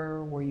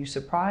 or were you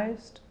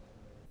surprised?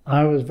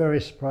 I was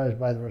very surprised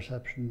by the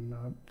reception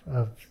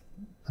of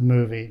the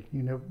movie.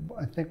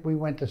 I think we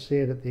went to see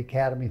it at the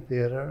Academy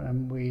Theater,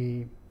 and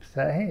we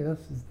said, hey,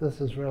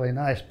 this is really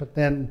nice. But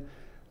then,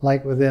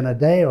 like within a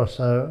day or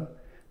so,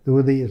 there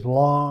were these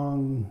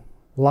long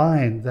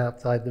lines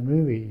outside the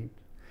movie.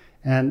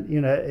 And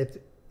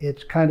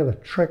it's kind of a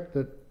trick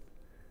that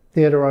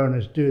theater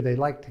owners do. They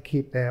like to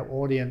keep their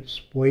audience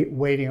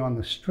waiting on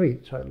the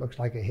street, so it looks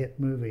like a hit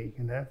movie,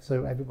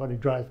 So everybody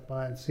drives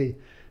by and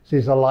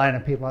sees a line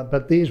of people.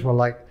 But these were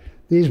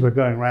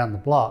going around the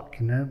block,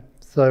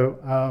 So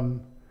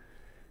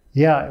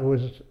it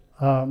was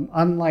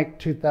unlike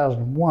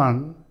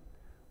 2001,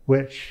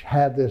 which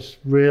had this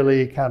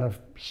really kind of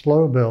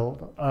slow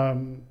build.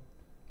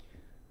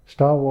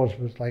 Star Wars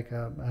was like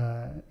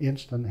a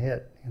instant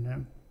hit,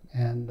 and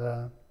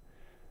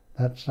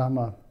that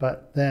summer.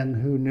 But then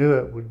who knew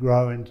it would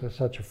grow into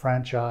such a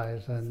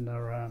franchise, and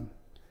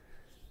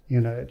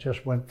it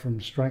just went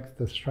from strength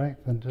to strength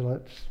until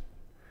it's,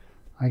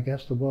 I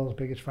guess, the world's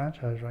biggest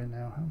franchise right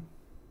now.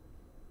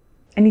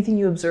 Anything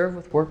you observe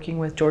with working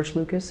with George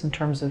Lucas in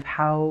terms of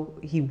how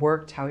he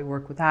worked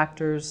with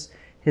actors,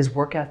 his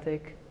work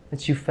ethic,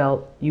 that you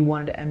felt you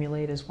wanted to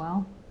emulate as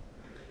well?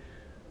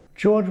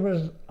 George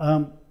was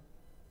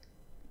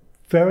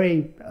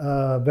very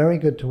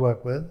good to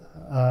work with.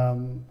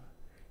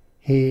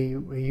 He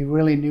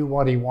really knew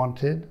what he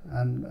wanted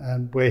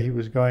and where he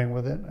was going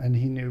with it, and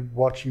he knew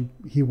what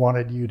he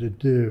wanted you to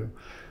do.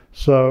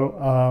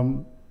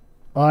 So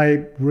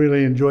I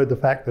really enjoyed the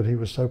fact that he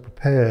was so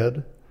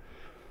prepared.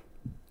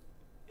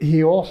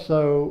 He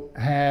also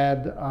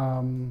had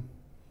a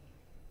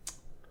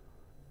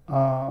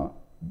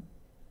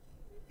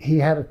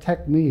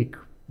technique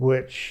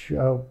which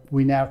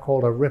we now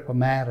call a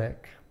rip-o-matic.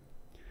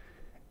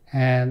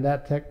 And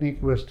that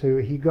technique was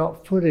he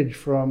got footage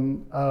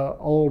from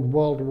old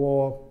World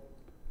War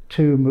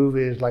II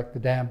movies like The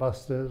Dam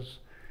Busters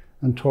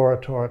and Tora,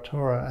 Tora,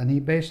 Tora, and he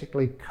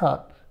basically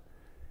cut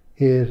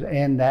his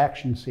end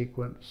action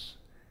sequence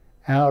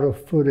out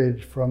of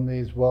footage from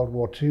these World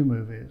War II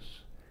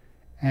movies.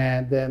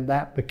 And then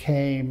that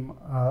became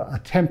a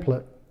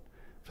template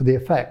for the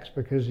effects,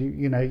 because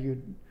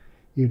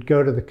you'd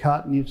go to the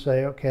cut and you'd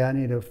say, okay, I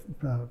need a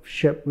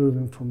ship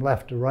moving from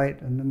left to right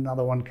and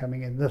another one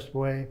coming in this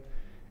way,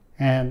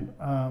 and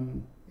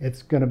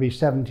it's going to be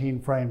 17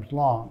 frames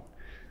long.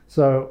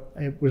 So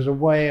it was a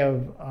way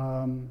of,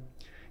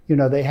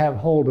 they have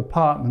whole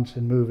departments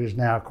in movies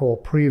now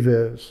called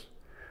previs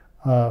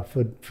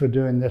for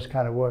doing this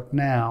kind of work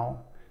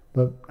now,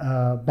 but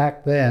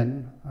back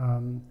then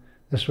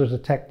this was a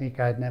technique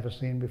I'd never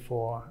seen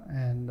before,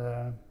 and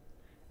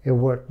it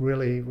worked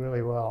really,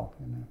 really well.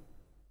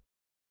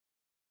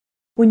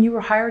 When you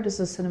were hired as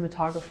a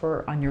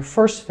cinematographer on your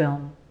first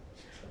film,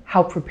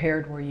 how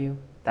prepared were you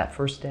that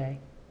first day?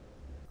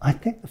 I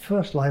think the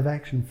first live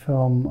action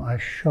film I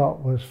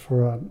shot was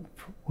for a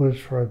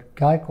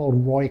guy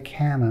called Roy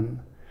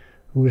Cannon,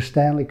 who was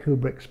Stanley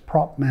Kubrick's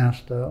prop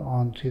master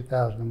on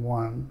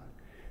 2001.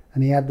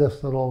 And he had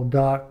this little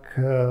dark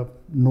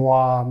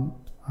noir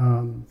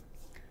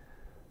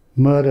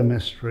murder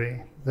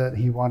mystery that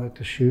he wanted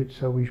to shoot.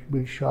 So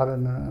we shot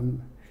in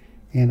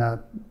a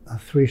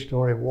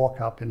 3-story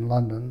walk-up in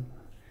London.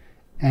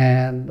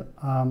 And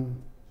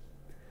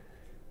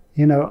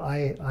you know,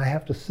 I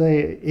have to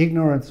say,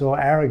 ignorance or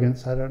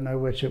arrogance, I don't know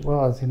which it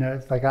was. You know,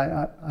 it's like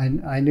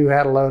I knew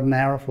how to load an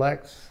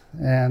Arriflex,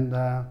 and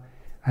I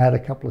had a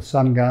couple of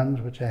sun guns,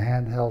 which are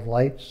handheld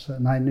lights,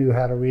 and I knew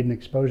how to read an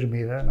exposure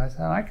meter, and I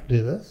said, I can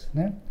do this.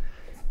 You know?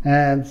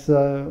 And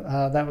so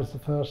that was the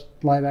first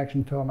live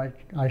action film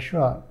I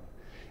shot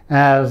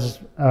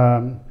as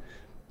a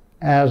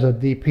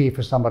DP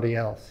for somebody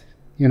else.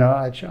 You know,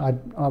 I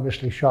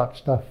obviously shot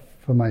stuff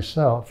for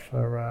myself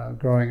for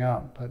growing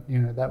up, but you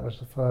know, that was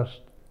the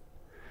first.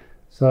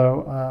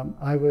 So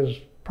I was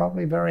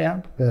probably very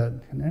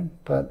unprepared, you know,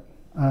 but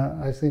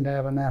I seem to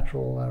have a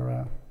natural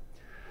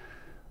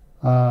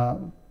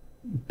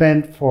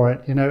bent for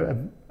it, you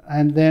know.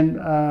 And then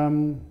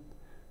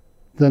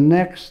the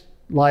next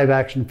live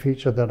action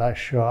feature that I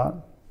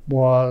shot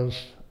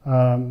was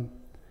for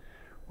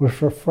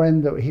a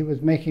friend that he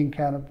was making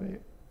kind of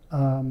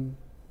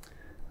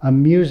a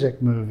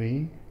music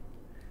movie.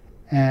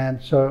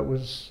 And so it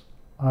was,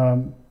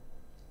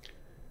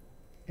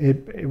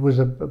 it was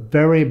a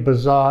very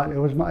bizarre, it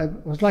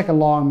was like a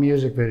long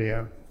music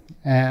video.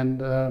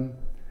 And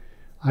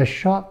I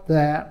shot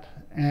that,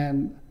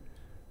 and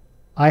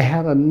I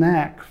had a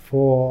knack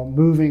for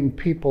moving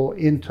people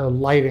into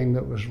lighting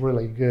that was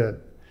really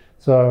good.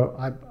 So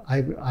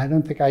I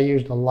don't think I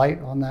used a light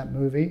on that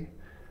movie,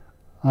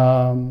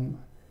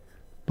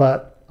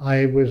 but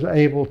I was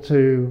able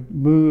to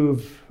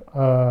move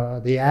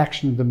the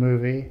action of the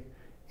movie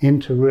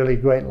into really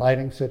great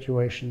lighting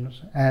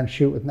situations and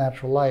shoot with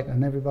natural light.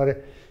 And everybody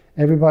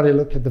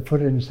looked at the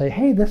footage and say,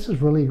 hey, this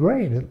is really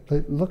great.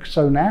 It looks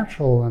so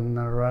natural and,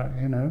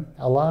 you know,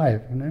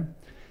 alive, you know.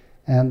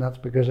 And that's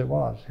because it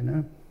was, you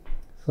know.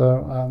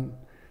 So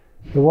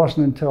it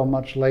wasn't until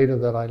much later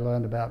that I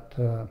learned about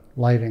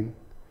lighting.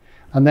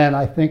 And then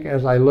I think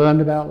as I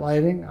learned about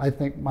lighting, I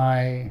think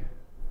my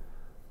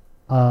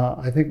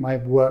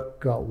work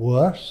got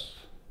worse.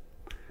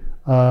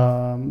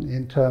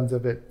 In terms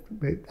of it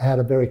had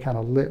a very kind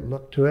of lit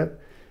look to it.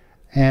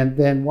 And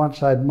then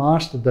once I'd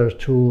mastered those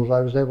tools,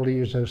 I was able to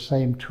use those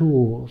same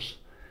tools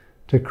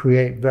to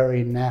create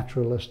very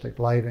naturalistic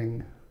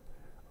lighting,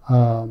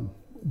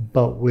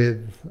 but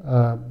with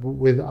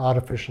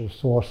artificial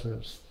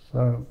sources.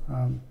 So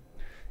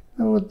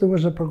there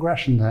was a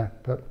progression there,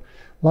 but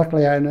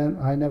luckily I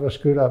never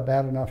screwed up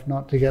bad enough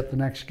not to get the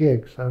next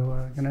gig.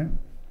 So you know.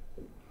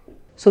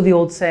 So the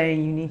old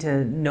saying, you need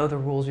to know the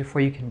rules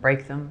before you can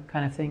break them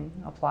kind of thing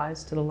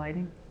applies to the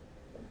lighting?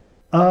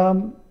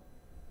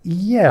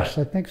 Yes,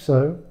 I think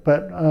so.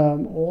 But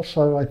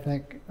also I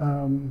think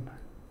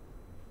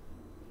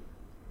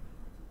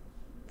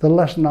the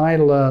lesson I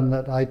learned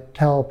that I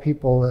tell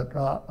people that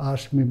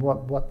ask me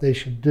what they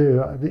should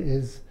do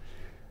is,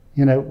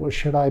 you know,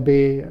 should I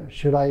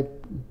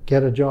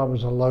get a job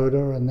as a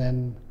loader and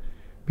then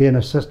be an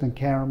assistant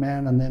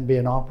cameraman and then be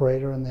an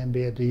operator and then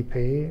be a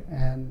DP?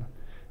 And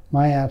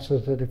my answer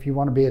is that if you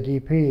want to be a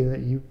DP, that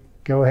you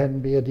go ahead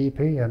and be a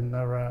DP and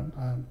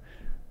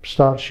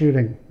start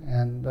shooting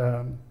and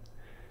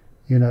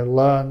you know,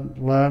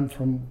 learn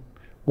from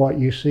what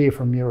you see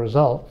from your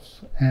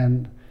results,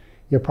 and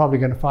you're probably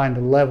going to find a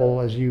level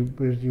as you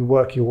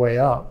work your way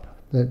up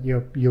that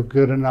you're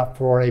good enough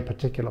for a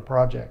particular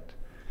project,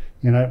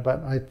 you know.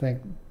 But I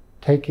think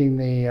taking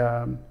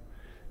the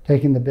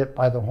bit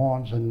by the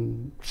horns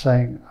and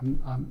saying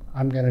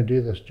I'm going to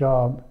do this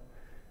job,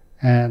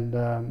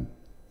 and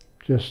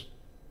just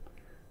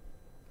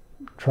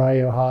try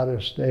your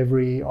hardest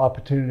every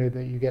opportunity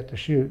that you get to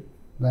shoot,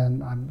 then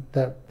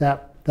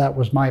that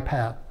was my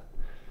path,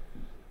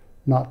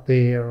 not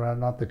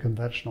the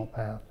conventional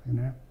path, you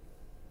know.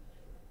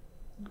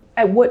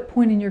 At what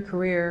point in your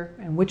career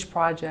and which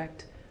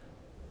project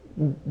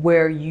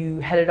where you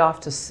headed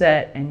off to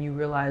set and you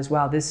realized,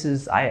 wow, this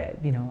is, I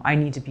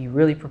need to be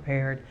really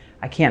prepared,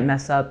 I can't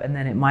mess up, and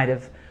then it might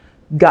have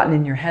gotten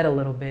in your head a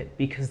little bit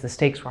because the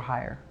stakes were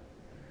higher?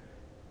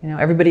 You know,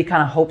 everybody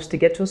kind of hopes to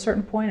get to a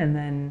certain point, and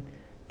then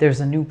there's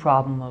a new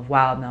problem of,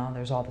 wow, no,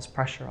 there's all this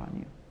pressure on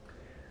you.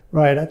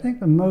 Right. I think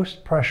the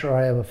most pressure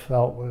I ever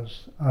felt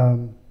was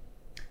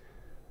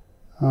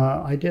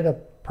I did a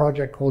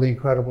project called The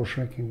Incredible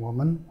Shrinking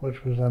Woman,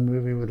 which was a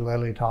movie with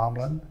Lily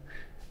Tomlin,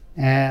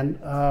 and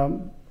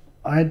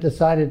I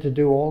decided to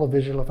do all the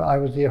visual effects. I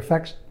was the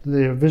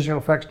visual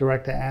effects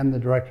director and the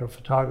director of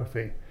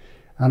photography,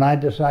 and I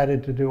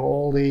decided to do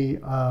all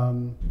the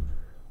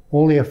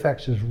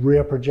effects as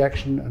rear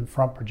projection and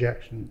front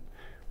projection,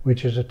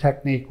 which is a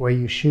technique where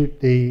you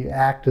shoot the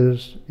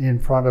actors in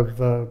front of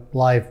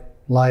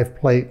live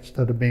plates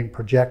that are being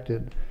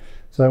projected.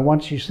 So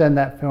once you send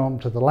that film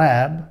to the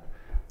lab,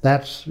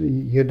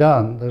 you're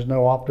done. There's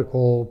no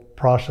optical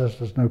process,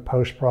 there's no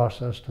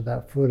post-process to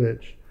that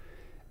footage.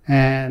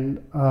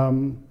 And I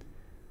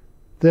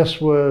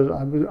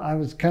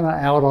was kind of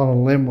out on a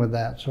limb with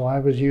that. So I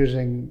was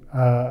using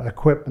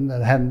equipment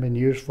that hadn't been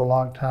used for a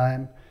long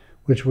time,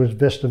 which was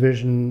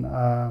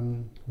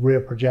VistaVision rear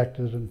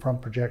projectors and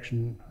front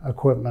projection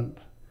equipment.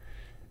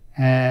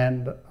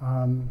 And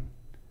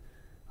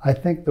I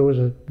think there was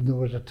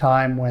a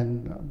time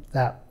when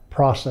that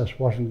process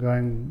wasn't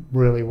going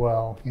really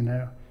well, you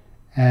know,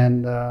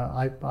 and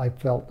I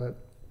felt that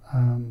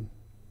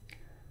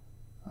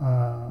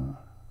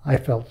I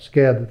felt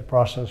scared that the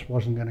process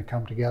wasn't going to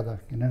come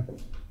together, you know,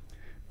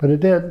 but it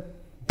did.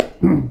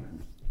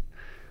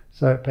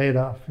 So it paid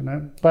off, you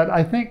know. But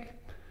I think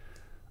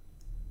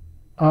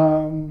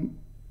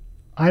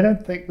I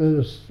don't think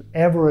there's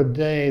ever a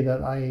day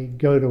that I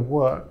go to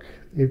work.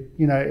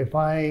 If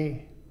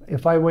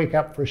I wake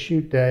up for a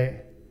shoot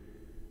day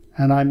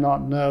and I'm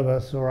not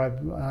nervous, or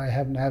I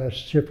haven't had a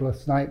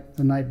shiftless night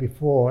the night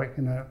before,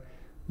 you know,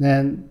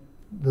 then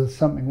there's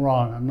something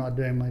wrong. I'm not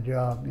doing my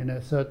job, you know.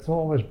 So it's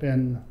always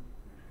been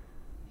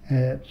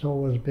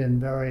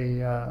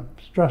very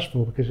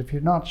stressful, because if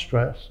you're not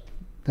stressed,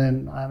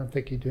 then I don't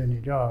think you're doing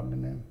your job, you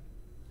know.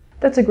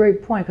 That's a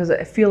great point, because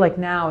I feel like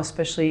now,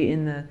 especially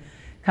in the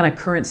kind of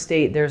current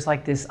state, there's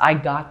like this "I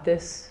got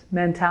this"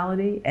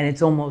 mentality, and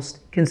it's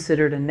almost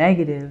considered a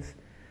negative,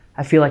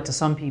 I feel like, to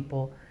some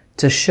people,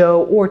 to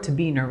show or to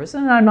be nervous.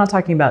 And I'm not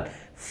talking about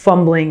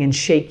fumbling and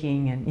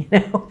shaking and, you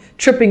know,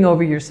 tripping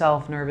over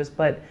yourself nervous,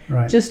 but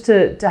right. Just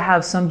to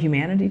have some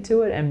humanity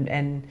to it.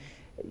 And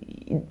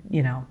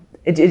you know,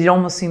 it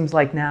almost seems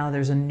like now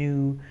there's a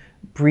new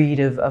breed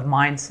of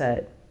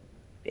mindset,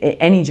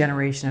 any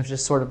generation, of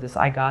just sort of this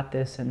 "I got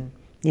this" and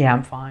yeah,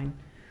 I'm fine.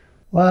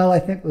 Well, I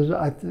think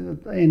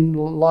in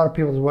a lot of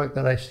people's work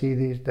that I see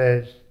these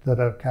days that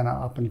are kind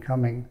of up and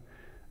coming,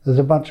 there's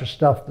a bunch of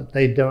stuff that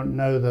they don't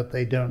know that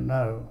they don't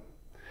know.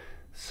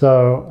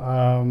 So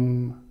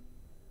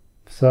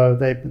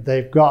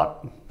they've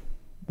got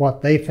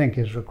what they think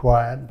is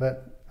required,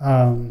 but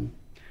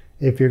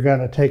if you're going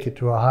to take it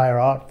to a higher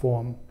art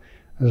form,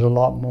 there's a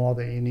lot more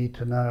that you need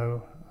to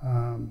know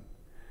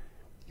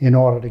in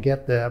order to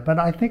get there. But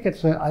I think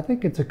it's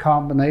a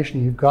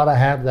combination. You've got to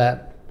have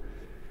that.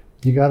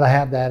 You got to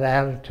have that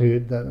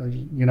attitude that,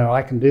 you know,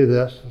 I can do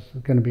this. It's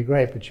going to be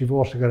great. But you've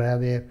also got to have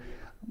the,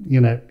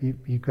 you know,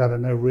 you've got to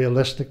know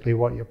realistically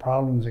what your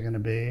problems are going to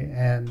be,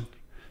 and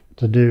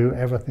to do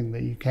everything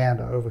that you can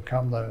to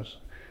overcome those.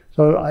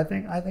 So I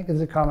think it's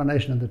a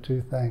combination of the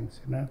two things,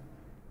 you know.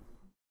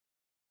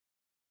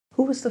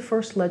 Who was the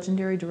first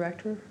legendary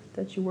director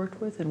that you worked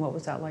with, and what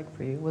was that like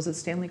for you? Was it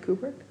Stanley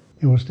Kubrick?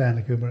 It was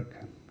Stanley Kubrick,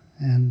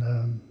 and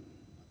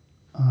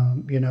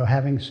you know,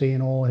 having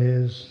seen all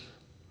his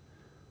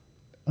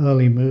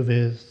early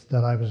movies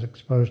that I was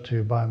exposed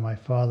to by my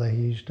father, he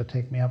used to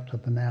take me up to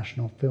the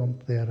National Film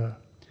Theatre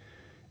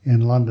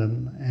in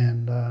London,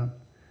 and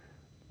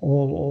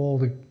all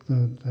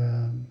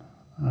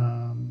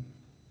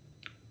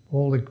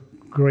the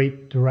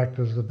great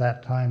directors of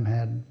that time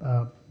had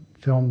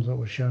films that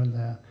were shown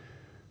there.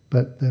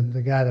 But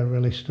the guy that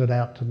really stood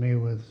out to me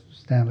was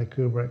Stanley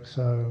Kubrick.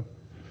 So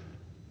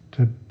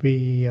to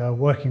be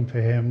working for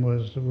him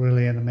was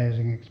really an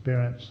amazing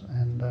experience.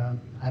 And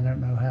I don't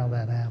know how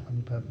that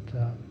happened, but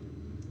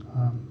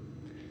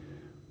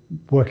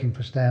working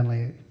for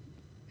Stanley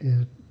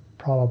is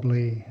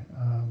probably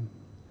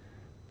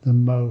the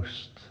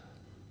most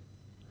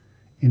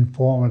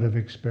informative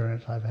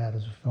experience I've had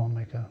as a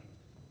filmmaker.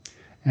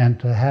 And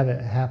to have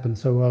it happen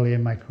so early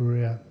in my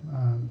career,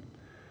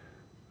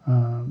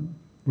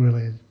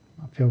 really,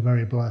 I feel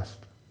very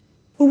blessed.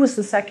 Who was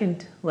the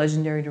second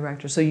legendary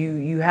director? So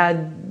you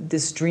had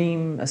this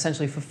dream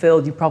essentially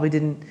fulfilled. You probably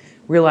didn't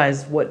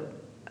realize what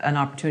an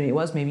opportunity it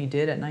was. Maybe you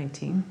did at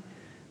 19.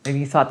 Maybe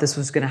you thought this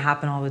was going to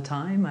happen all the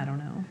time. I don't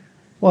know.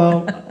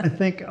 Well, I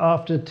think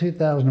after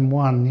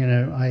 2001, you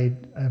know,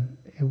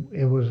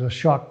 it was a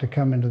shock to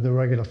come into the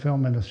regular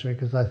film industry,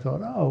 because I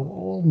thought, oh,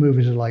 all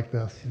movies are like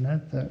this, you know,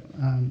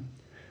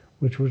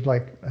 which was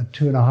like a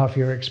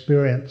 2.5-year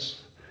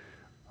experience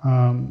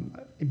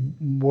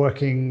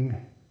working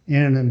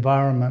in an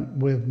environment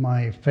with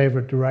my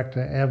favorite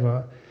director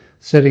ever,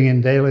 sitting in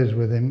dailies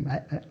with him,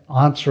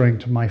 answering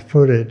to my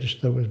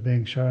footage that was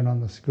being shown on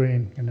the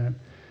screen, you know.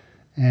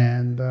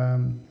 And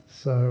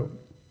so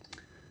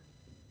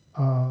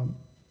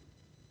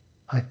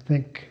I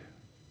think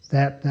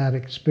that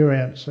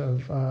experience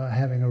of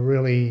having a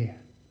really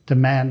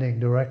demanding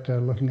director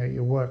looking at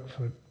your work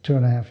for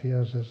 2.5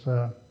 years is,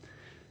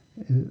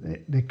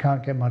 it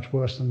can't get much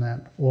worse than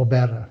that, or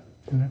better,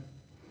 you know.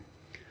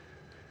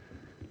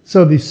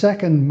 So the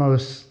second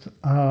most,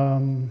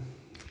 I'm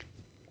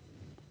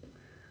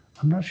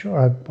not sure,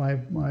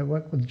 I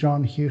worked with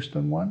John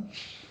Huston once,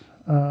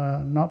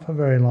 not for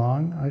very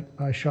long.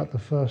 I shot the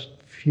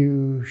first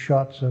few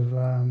shots of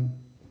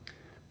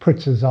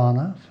Pritz's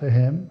Honor for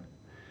him,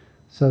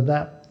 so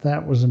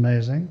that was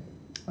amazing.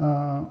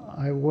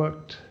 I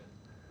worked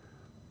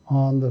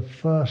on the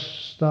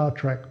first Star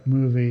Trek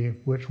movie,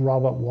 which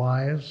Robert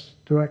Wise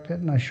directed,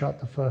 and I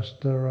shot the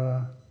first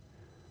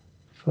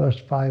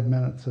 5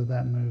 minutes of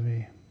that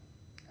movie.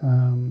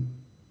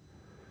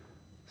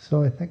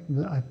 So I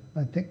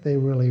think they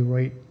really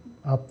rate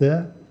up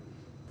there.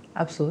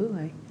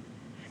 Absolutely.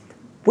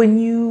 When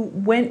you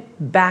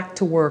went back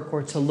to work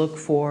or to look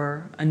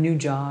for a new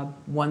job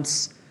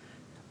once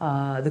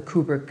the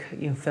Kubrick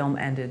film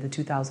ended, the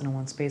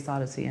 2001 Space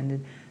Odyssey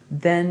ended,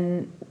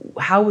 then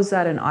how was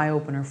that an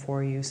eye-opener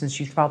for you, since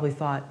you probably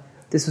thought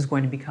this was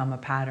going to become a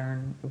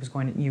pattern,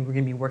 you were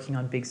going to be working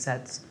on big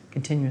sets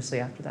continuously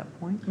after that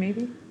point,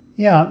 maybe?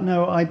 Yeah,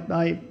 no,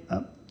 I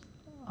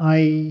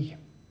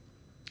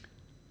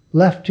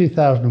left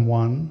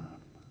 2001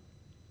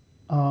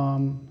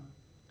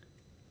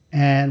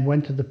 and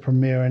went to the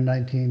premiere in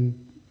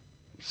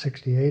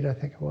 1968, I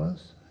think it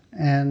was,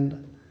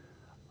 and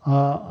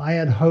I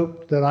had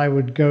hoped that I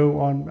would go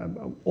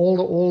on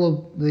all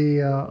of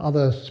the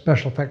other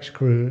special effects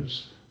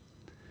crews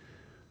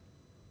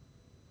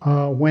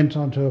went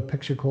onto a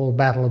picture called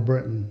Battle of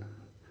Britain,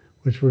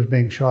 which was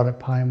being shot at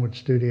Pinewood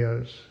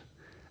Studios,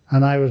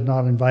 and I was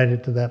not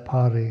invited to that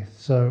party.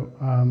 So,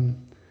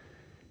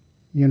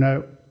 you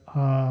know,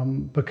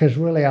 because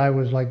really I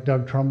was like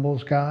Doug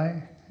Trumbull's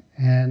guy,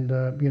 and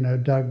you know,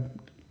 Doug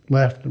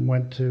left and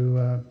went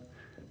to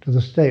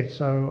the States.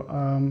 So.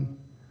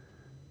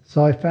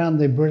 So I found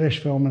the British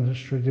film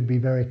industry to be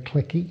very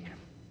cliquey,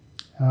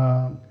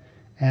 and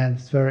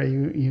it's very,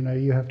 you know,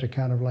 you have to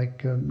kind of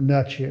like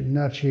nurture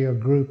your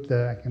group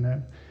there, you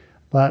know.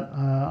 But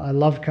I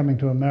loved coming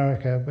to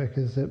America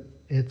because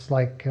it's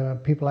like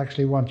people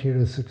actually want you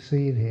to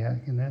succeed here,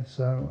 you know.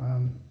 So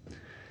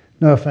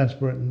no offense,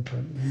 Britain,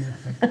 but you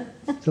know,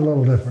 it's a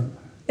little different.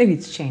 Maybe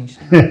it's changed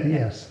now.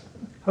 Yes,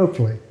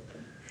 hopefully.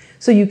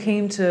 So you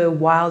came to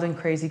Wild and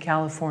Crazy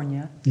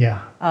California.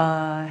 Yeah.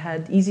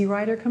 Had Easy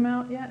Rider come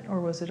out yet,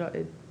 or was it?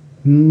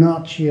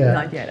 Not yet.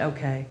 Not yet.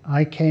 Okay.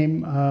 I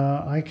came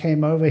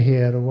over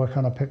here to work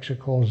on a picture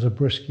called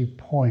Zabriskie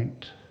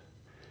Point,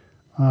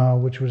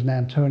 which was an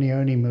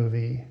Antonioni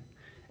movie,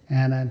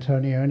 and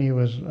Antonioni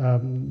was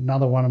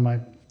another one of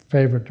my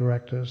favorite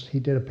directors. He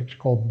did a picture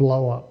called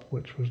Blow Up,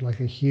 which was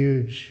like a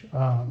huge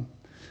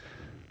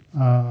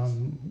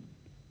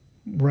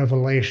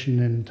revelation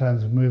in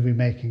terms of movie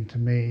making to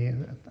me,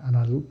 and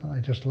I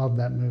just love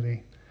that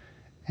movie.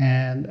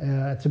 And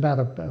it's about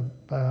a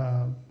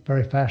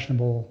very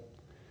fashionable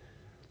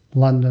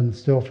London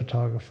still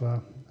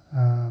photographer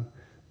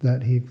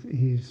that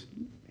he's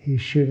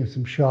shooting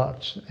some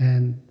shots,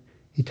 and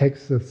he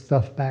takes the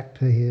stuff back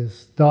to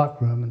his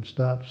darkroom and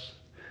starts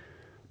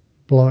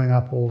blowing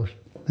up all the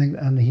things,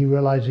 and he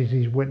realizes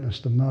he's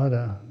witnessed a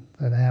murder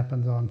that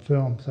happens on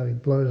film, so he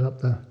blows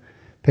up the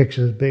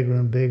pictures bigger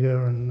and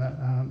bigger, and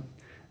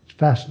it's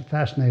a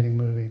fascinating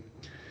movie.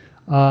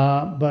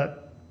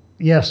 But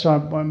yes, so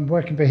I'm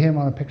working for him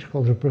on a picture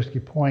called Zabriskie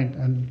Point,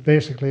 and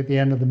basically at the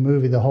end of the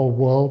movie, the whole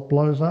world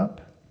blows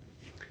up.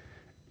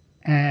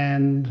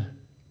 And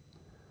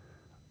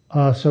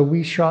so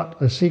we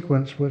shot a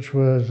sequence which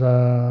was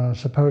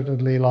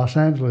supposedly Los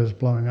Angeles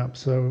blowing up.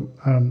 So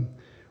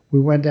we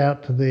went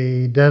out to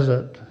the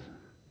desert,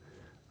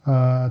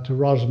 to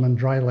Rosamond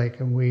Dry Lake,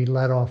 and we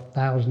let off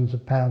thousands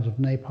of pounds of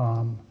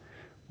napalm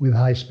with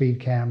high-speed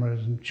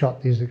cameras and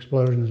shot these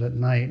explosions at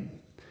night.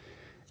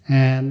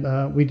 And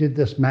we did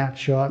this matte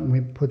shot, and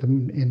we put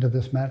them into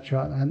this matte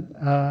shot, and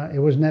it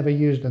was never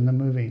used in the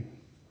movie.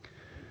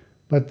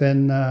 But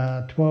then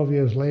 12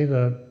 years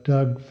later,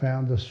 Doug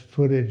found this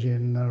footage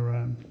in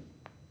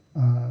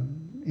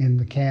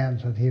the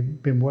cans that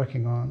he'd been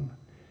working on,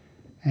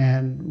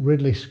 and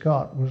Ridley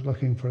Scott was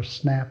looking for a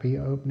snappy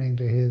opening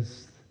to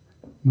his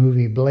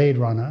movie Blade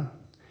Runner,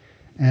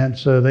 and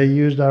so they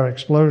used our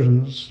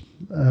explosions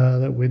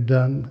that we'd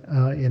done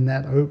in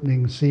that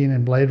opening scene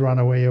in Blade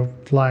Runner, where you're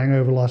flying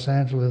over Los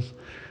Angeles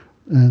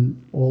and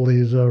all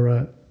these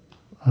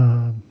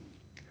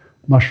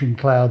mushroom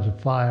clouds of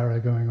fire are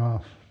going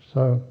off.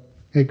 So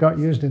it got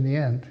used in the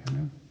end. You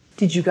know?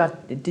 Did you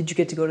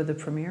get to go to the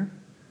premiere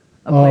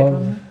of Blade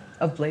Runner?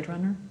 Of Blade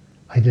Runner?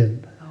 I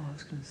didn't. I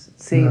was going to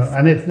see. No,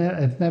 and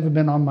it's never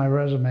been on my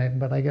resume,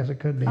 but I guess it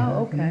could be.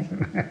 Oh, okay.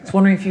 I was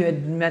wondering if you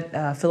had met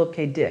Philip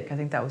K. Dick. I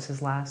think that was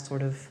his last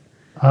sort of.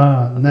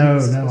 No,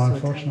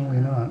 unfortunately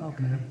not.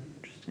 Okay, Yeah.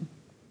 interesting.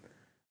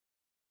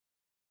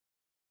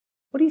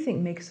 What do you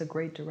think makes a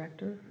great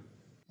director?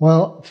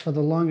 Well, for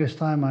the longest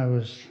time, I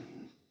was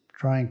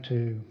trying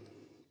to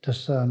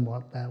discern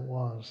what that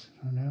was.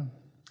 You know,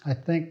 I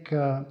think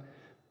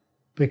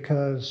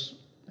because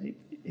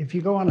if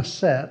you go on a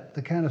set,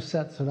 the kind of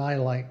sets that I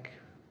like,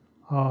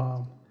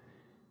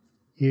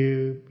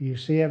 you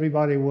see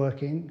everybody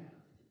working,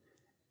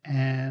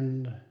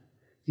 and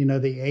you know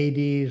the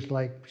AD's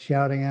like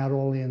shouting out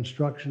all the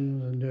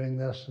instructions and doing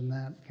this and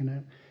that, you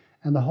know,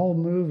 and the whole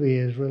movie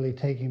is really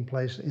taking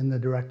place in the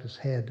director's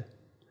head.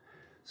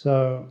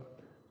 So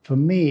for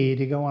me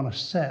to go on a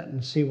set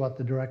and see what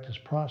the director's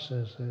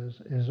process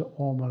is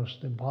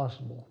almost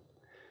impossible,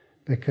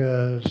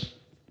 because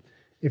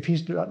if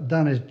he's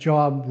done his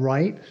job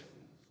right,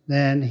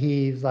 then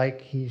he's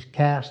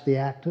cast the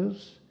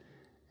actors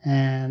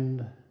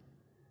and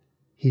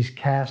he's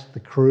cast the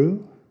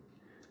crew.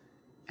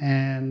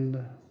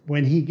 And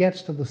when he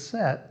gets to the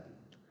set,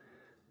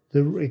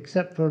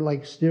 except for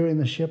like steering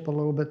the ship a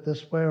little bit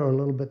this way or a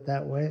little bit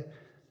that way, there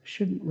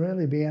shouldn't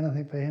really be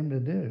anything for him to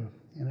do,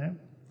 you know?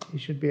 He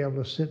should be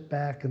able to sit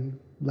back and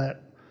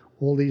let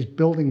all these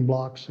building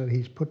blocks that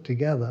he's put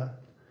together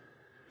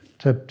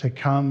to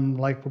come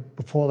like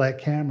before that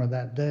camera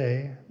that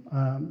day,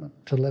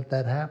 to let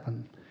that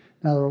happen.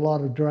 Now, there are a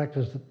lot of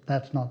directors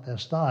that's not their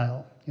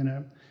style, you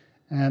know?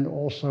 And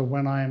also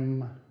when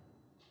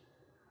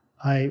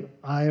I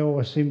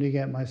always seem to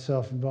get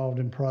myself involved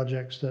in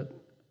projects that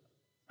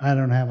I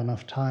don't have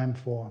enough time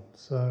for.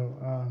 So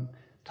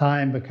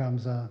time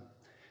becomes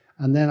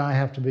and then I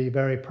have to be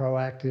very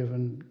proactive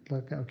and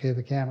look, okay,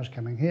 the camera's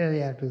coming here,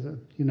 the actors,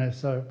 you know,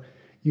 so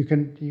you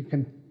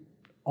can,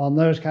 on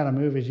those kind of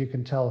movies, you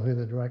can tell who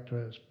the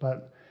director is.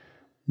 But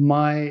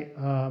my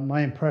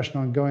impression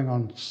on going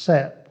on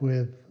set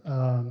with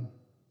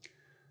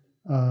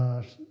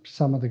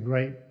some of the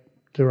great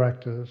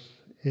directors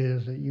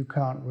is that you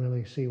can't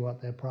really see what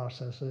their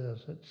process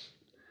is. It's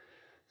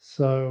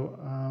so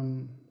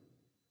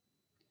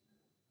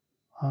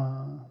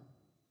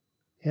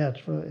yeah,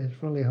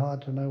 it's really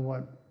hard to know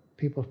what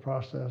people's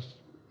process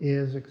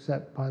is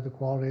except by the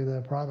quality of their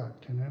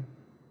product, you know.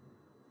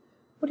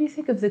 What do you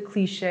think of the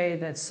cliche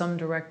that some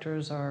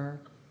directors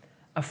are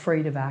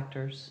afraid of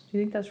actors? Do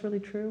you think that's really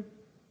true?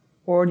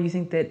 Or do you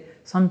think that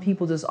some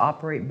people just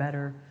operate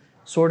better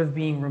sort of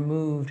being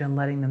removed and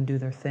letting them do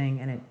their thing,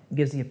 and it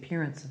gives the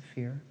appearance of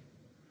fear?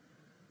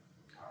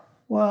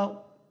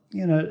 Well,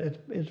 you know,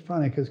 it's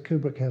funny because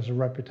Kubrick has a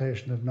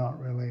reputation of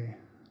not really.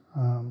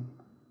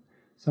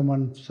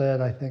 Someone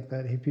said, I think,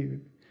 that if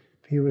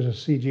he was a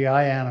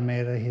CGI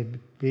animator, he'd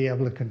be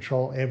able to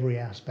control every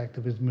aspect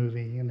of his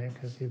movie, you know,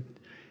 because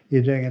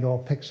you're doing it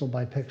all pixel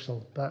by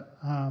pixel. But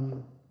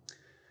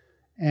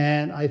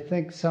and I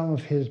think some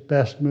of his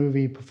best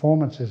movie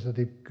performances that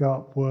he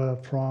got were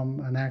from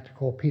an actor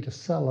called Peter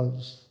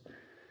Sellers,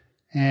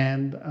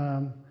 and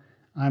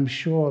I'm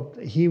sure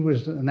he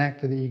was an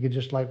actor that you could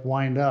just like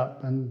wind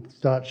up and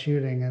start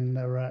shooting, and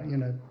there are, you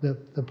know,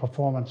 the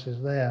performance is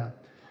there.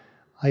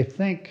 I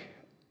think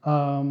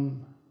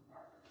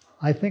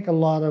a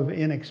lot of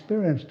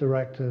inexperienced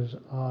directors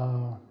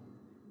are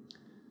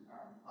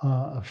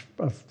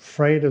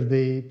afraid of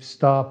the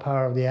star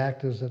power of the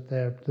actors that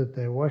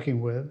they're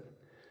working with,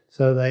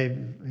 so they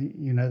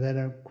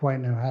don't quite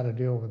know how to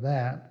deal with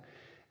that.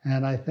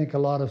 And I think a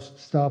lot of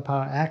star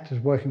power actors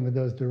working with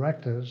those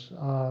directors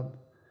are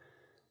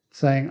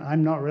saying,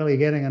 "I'm not really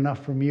getting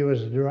enough from you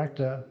as a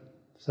director,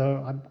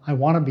 so I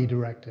want to be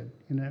directed,"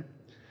 you know.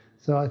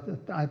 So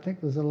I think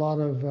there's a lot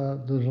of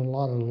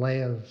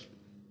layers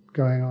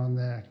going on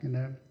there, you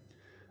know.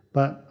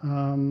 But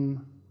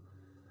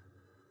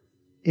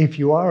if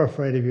you are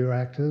afraid of your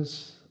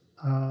actors,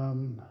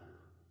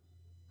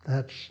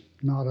 that's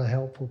not a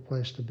helpful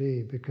place to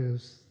be,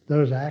 because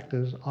those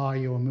actors are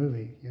your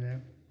movie, you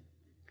know.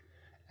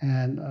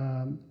 And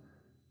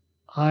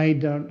I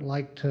don't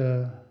like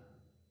to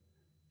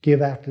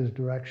give actors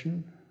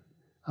direction.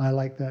 I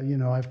like that, you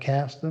know, I've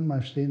cast them,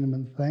 I've seen them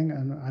in the thing,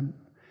 and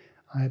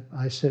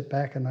I sit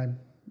back and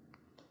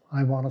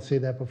I want to see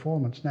their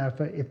performance. Now,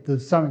 if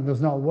there's something that's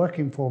not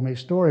working for me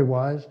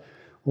story-wise,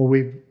 or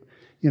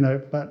you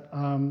know, but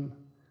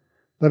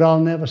I'll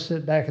never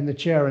sit back in the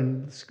chair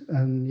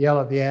and yell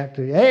at the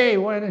actor, "Hey,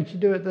 why don't you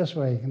do it this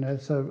way?" You know,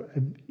 so,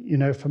 you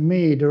know, for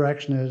me,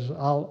 direction is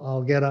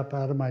I'll get up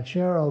out of my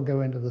chair, I'll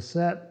go into the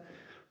set,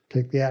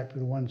 take the actor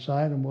to one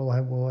side, and we'll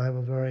have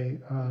a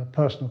very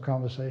personal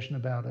conversation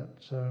about it.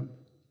 So,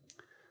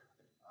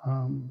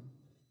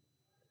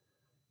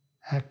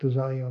 actors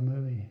are your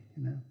movie,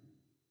 you know.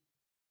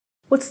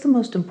 What's the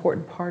most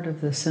important part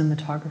of the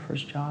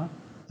cinematographer's job?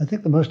 I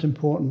think the most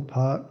important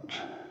part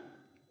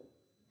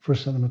for a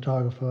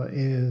cinematographer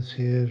is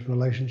his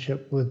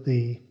relationship with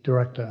the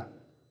director.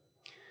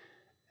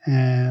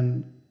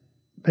 And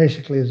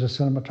basically, as a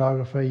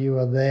cinematographer, you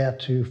are there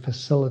to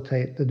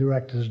facilitate the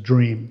director's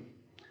dream.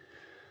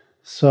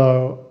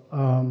 So,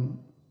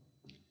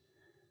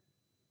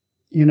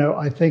 you know,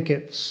 I think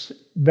it's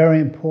very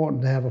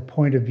important to have a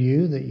point of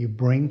view that you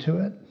bring to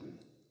it.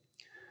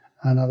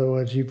 In other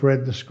words, you've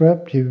read the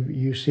script,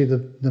 you see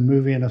the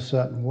movie in a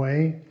certain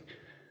way.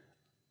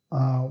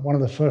 One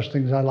of the first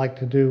things I like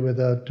to do with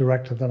a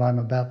director that I'm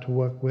about to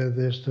work with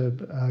is to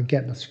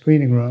get in a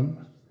screening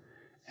room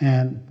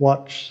and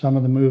watch some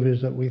of the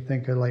movies that we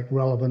think are like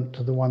relevant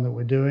to the one that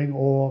we're doing,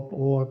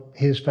 or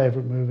his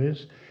favorite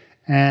movies.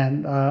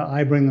 And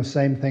I bring the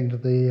same thing to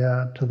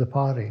the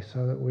party,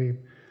 so that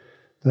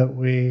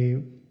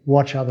we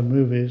watch other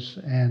movies,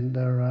 and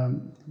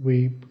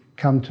we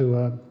come to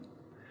a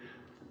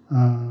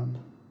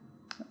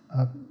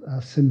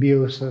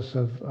symbiosis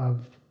of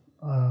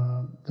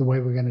the way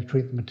we're going to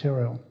treat the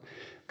material.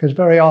 Because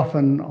very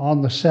often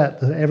on the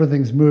set,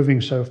 everything's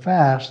moving so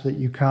fast that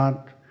you can't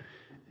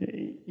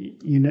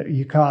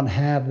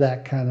have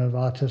that kind of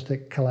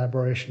artistic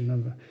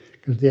collaboration.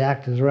 because the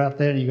actors are out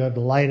there and you got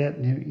to light it,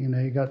 and you know,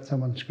 you got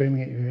someone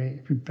screaming at you,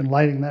 you've been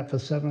lighting that for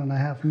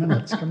 7.5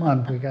 minutes, come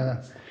on,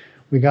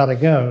 we gotta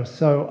go.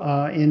 So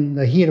in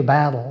the heat of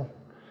battle,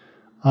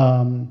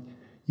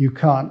 you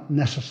can't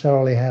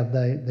necessarily have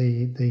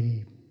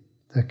the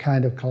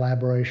kind of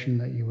collaboration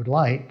that you would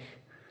like,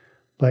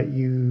 but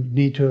you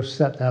need to have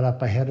set that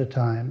up ahead of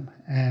time,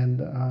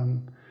 and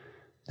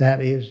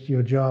that is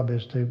your job,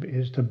 is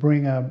to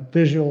bring a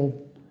visual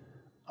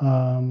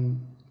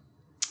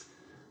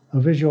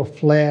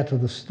flair to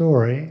the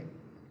story,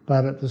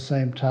 but at the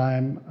same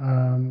time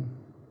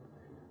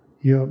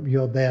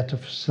you're there to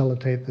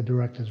facilitate the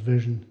director's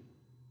vision.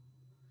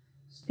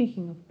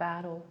 Speaking of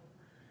battle,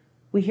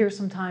 we hear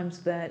sometimes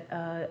that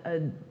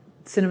a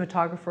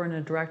cinematographer and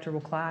a director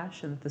will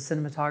clash, and the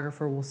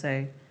cinematographer will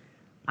say,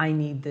 I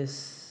need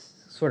this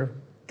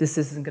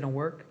isn't going to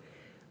work.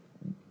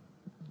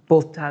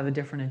 Both have a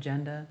different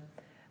agenda.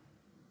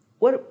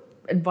 What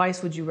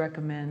advice would you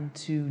recommend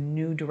to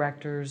new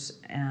directors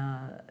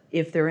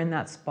if they're in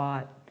that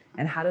spot,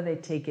 and how do they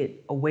take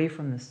it away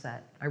from the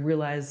set? I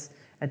realize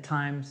at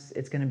times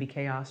it's going to be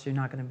chaos, you're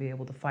not going to be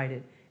able to fight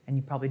it, and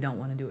you probably don't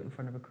want to do it in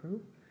front of a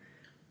crew.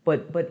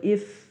 But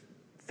if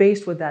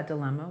faced with that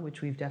dilemma,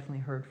 which we've definitely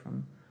heard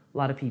from a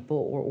lot of people,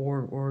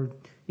 or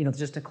you know,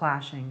 just a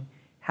clashing,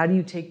 how do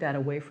you take that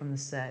away from the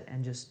set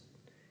and just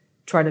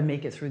try to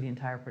make it through the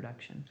entire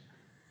production?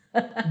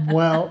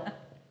 Well,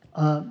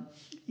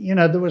 you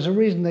know, there was a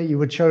reason that you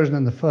were chosen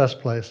in the first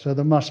place. So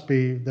there must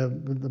be,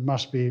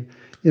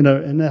 you know,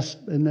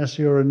 unless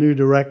you're a new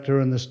director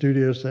and the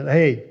studio said,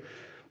 hey,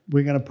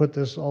 we're going to put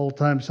this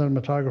old-time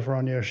cinematographer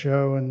on your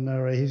show, and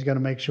he's going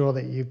to make sure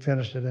that you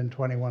finished it in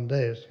 21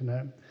 days, you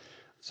know.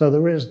 So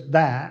there is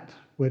that,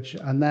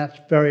 and that's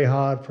very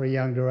hard for a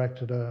young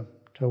director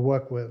to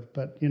work with.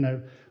 But, you know,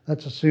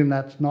 let's assume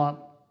that's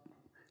not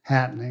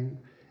happening,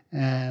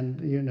 and,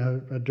 you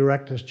know, a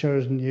director's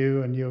chosen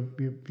you, and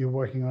you're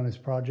working on his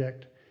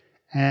project,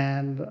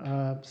 and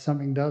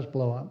something does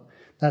blow up.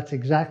 That's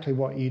exactly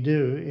what you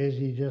do, is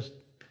you just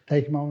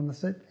take a moment and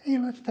say, hey,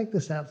 let's take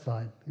this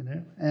outside, you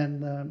know,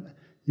 and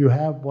you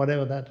have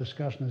whatever that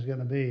discussion is going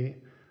to be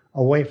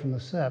away from the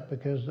set,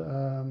 because,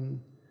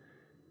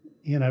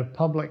 you know,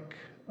 public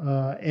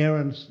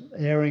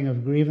airing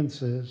of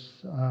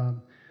grievances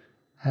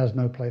has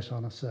no place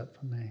on a set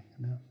for me,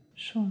 you know.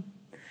 Sure.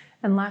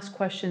 And last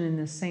question in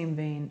the same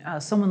vein,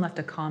 someone left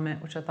a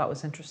comment which I thought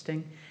was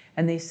interesting,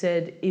 and they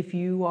said, if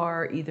you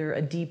are either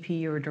a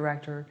DP or a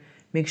director,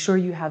 make sure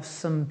you have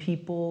some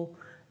people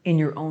in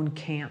your own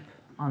camp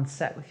on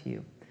set with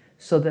you,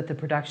 so that the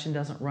production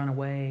doesn't run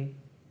away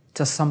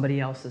to somebody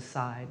else's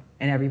side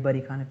and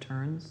everybody kind of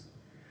turns.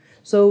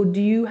 So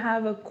do you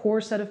have a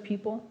core set of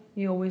people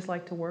you always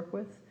like to work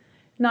with?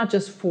 Not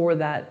just for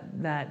that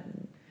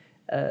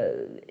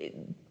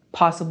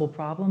possible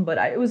problem, but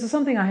it was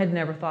something I had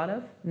never thought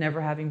of,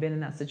 never having been in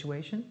that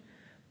situation.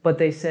 But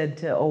they said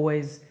to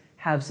always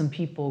have some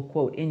people,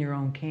 quote, in your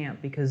own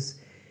camp,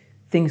 because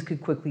things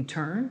could quickly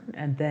turn,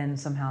 and then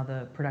somehow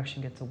the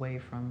production gets away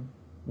from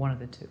one of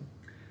the two.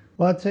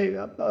 Well, I'd say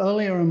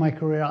earlier in my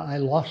career, I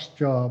lost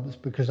jobs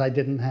because I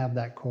didn't have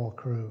that core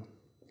crew.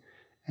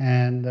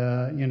 And,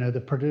 you know,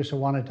 the producer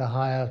wanted to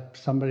hire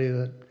somebody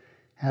that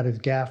had his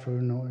gaffer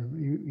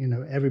and, you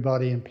know,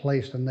 everybody in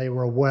place, and they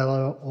were a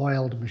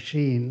well-oiled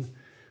machine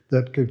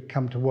that could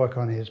come to work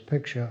on his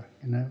picture,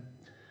 you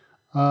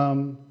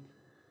know.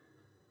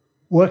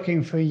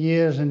 Working for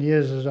years and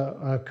years as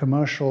a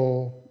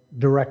commercial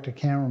director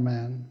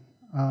cameraman,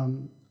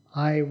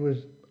 I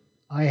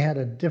had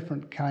a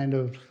different kind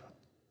of,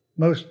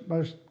 most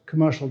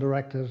commercial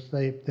directors,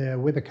 they're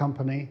with a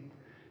company,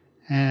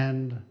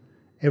 and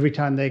every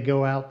time they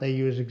go out, they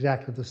use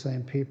exactly the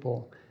same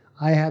people.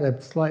 I had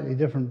a slightly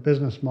different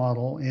business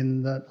model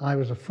in that I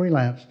was a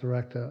freelance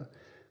director.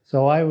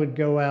 So I would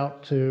go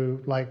out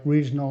to like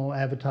regional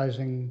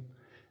advertising,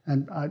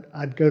 and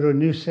I'd go to a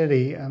new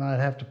city and I'd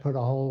have to put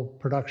a whole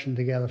production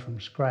together from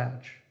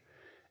scratch.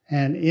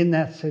 And in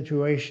that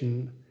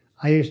situation,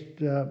 I used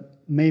to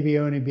maybe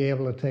only be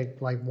able to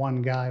take like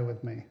one guy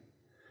with me.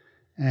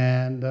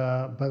 And,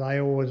 but I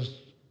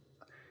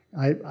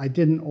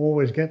didn't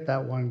always get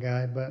that one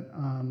guy, but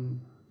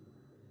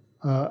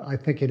I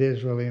think it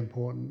is really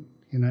important,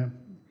 you know.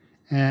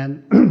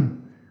 And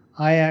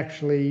I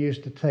actually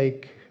used to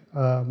take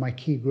my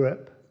key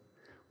grip,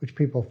 which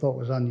people thought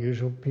was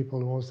unusual. People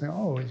would always think,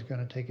 oh, he's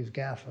going to take his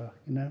gaffer,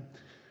 you know,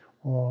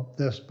 or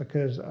this,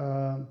 because,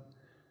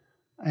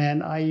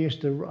 and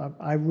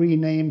I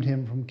renamed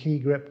him from key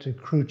grip to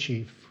crew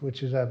chief,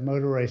 which is a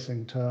motor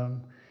racing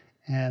term.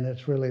 And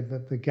it's really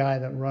the guy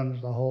that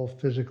runs the whole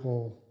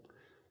physical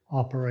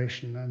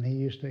operation. And he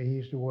used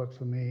to work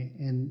for me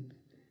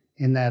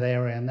in that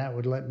area, and that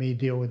would let me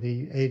deal with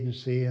the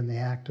agency and the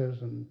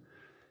actors and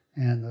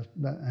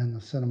the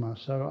cinema.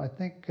 So I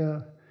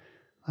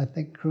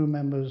think crew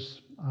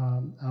members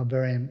are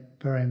very,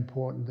 very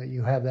important, that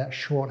you have that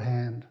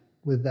shorthand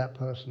with that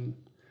person,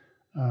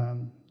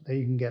 that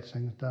you can get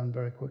things done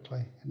very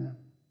quickly, you know.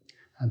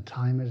 And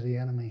time is the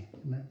enemy,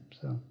 you know.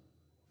 So.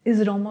 Is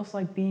it almost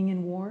like being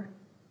in war?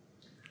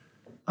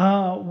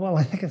 Well,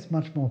 I think it's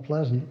much more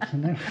pleasant, you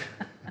know.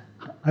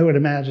 I would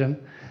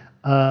imagine.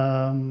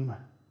 Um,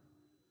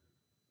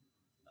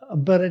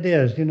 but it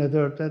is, you know,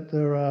 there's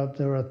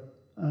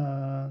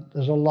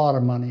a lot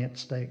of money at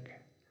stake.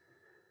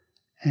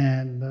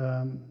 And,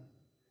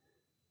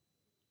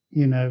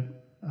 you know,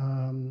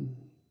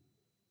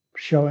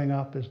 showing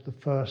up is the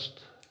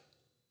first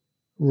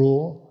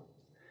rule.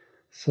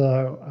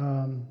 So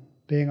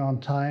being on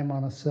time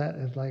on a set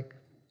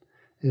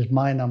is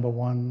my number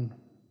one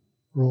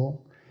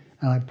rule.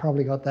 And I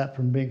probably got that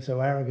from being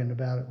so arrogant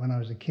about it when I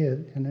was a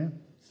kid, you know.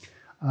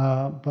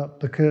 But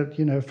because,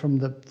 you know, from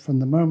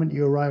the moment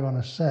you arrive on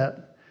a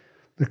set,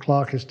 the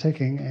clock is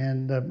ticking,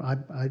 and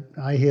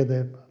I hear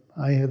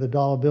the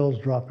dollar bills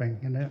dropping,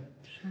 you know.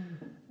 Sure.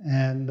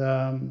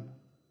 And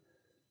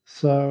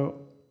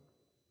so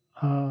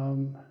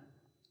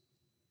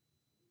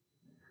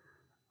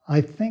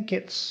I think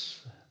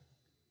it's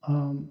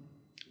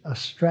a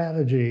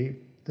strategy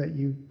that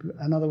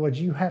in other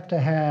words, you have to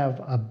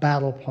have a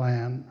battle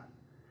plan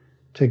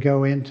to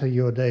go into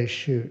your day's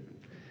shoot.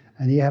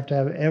 And you have to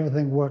have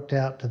everything worked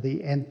out to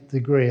the nth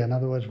degree. In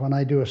other words, when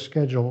I do a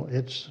schedule,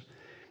 it's,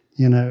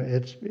 you know,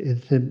 it's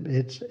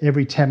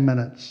every 10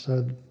 minutes.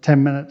 So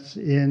 10 minutes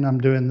in,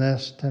 I'm doing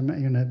this, 10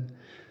 minutes, you know.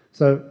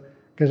 So,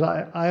 because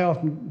I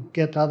often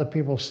get to other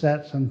people's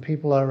sets and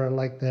people are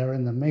like they're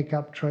in the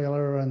makeup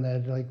trailer and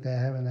they're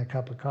having their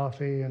cup of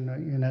coffee and,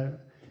 you know,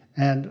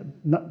 and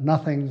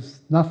nothing's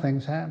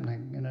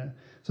happening, you know.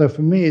 So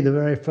for me, the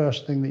very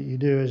first thing that you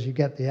do is you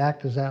get the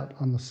actors out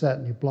on the set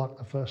and you block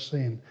the first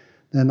scene.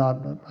 They're not,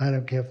 I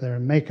don't care if they're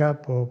in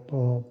makeup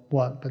or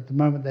what, but the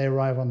moment they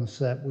arrive on the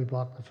set, we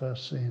block the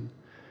first scene.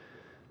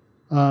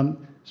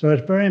 So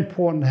it's very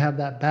important to have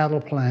that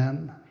battle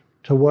plan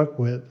to work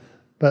with,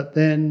 but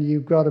then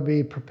you've got to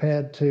be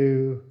prepared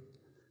to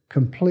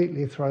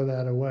completely throw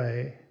that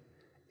away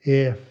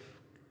if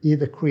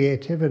either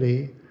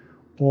creativity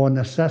or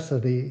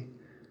necessity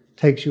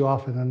takes you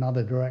off in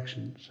another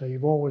direction. So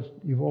you've always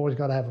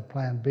got to have a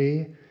plan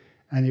B,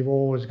 and you've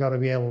always got to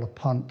be able to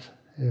punt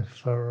if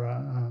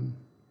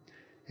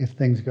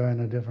things go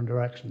in a different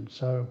direction.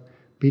 So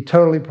be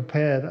totally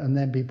prepared, and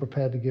then be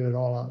prepared to give it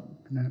all up,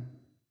 you know.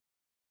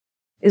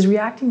 Is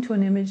reacting to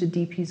an image a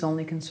DP's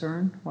only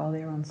concern while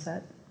they're on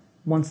set,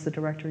 once the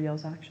director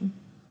yells action?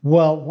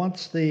 Well,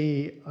 once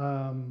the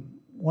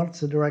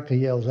director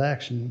yells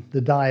action,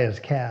 the die is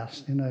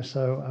cast, you know,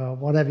 so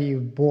whatever you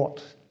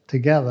brought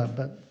together,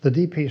 but the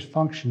DP's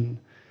function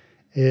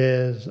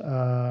is,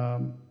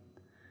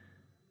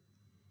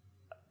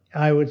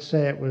 I would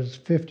say it was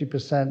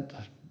 50%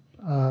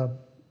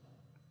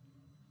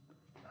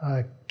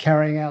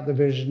 carrying out the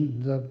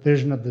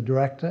vision of the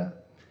director,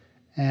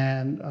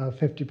 and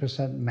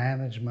 50%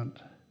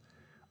 management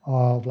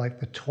of like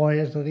the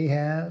toys that he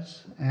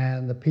has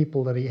and the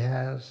people that he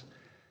has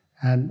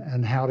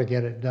and how to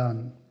get it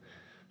done.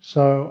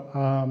 So,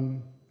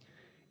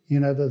 you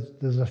know,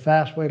 there's a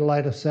fast way to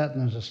light a set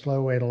and there's a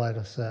slow way to light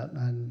a set.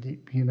 And,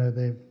 you know,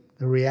 the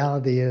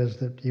reality is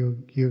that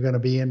you're going to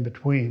be in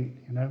between,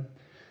 you know.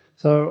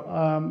 So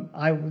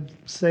I would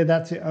say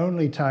that's the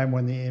only time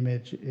when the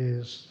image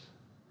is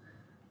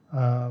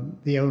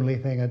the only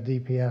thing a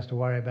DP has to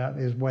worry about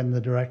is when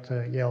the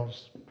director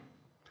yells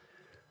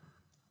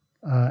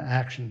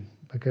action,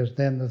 because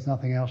then there's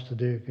nothing else to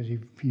do, because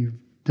you've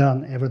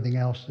done everything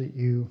else that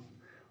you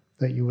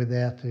were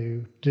there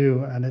to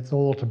do, and it's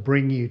all to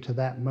bring you to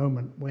that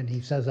moment when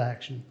he says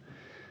action.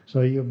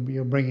 So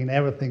you're bringing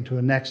everything to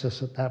a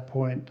nexus at that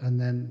point, and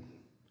then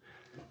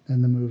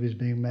the movie's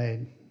being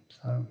made.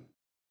 So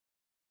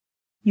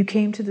You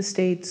came to the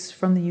States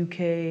from the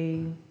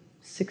UK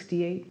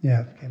 68?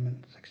 yeah, it came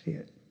in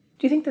 68. Do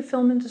you think the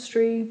film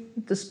industry,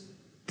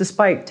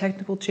 despite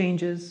technical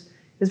changes,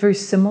 is very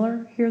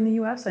similar here in the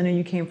US? I know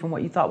you came from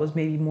what you thought was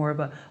maybe more of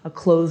a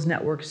closed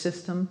network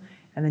system,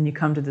 and then you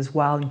come to this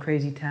wild and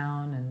crazy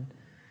town, and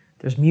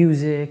there's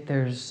music,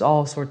 there's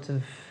all sorts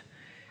of,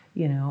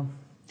 you know,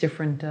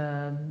 different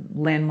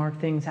landmark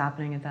things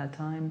happening at that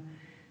time.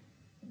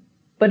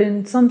 But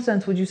in some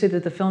sense, would you say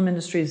that the film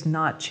industry has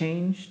not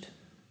changed,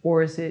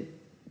 or is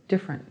it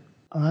different?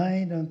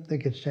 I don't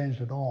think it's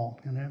changed at all,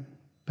 you know,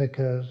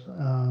 because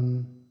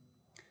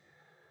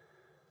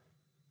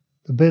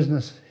the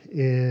business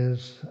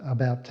is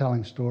about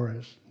telling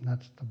stories.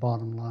 That's the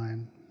bottom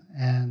line.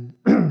 And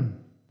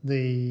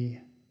the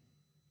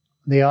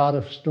art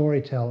of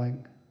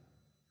storytelling,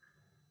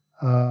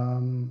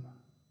 I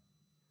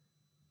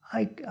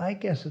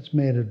guess it's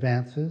made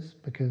advances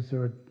because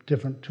there are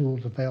different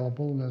tools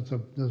available.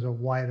 There's a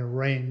wider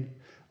range,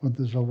 or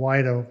there's a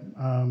wider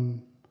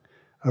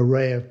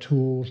array of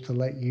tools to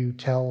let you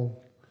tell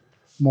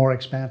more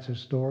expansive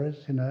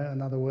stories. You know,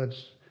 in other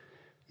words,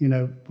 you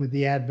know, with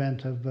the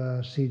advent of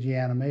CG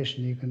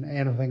animation, you can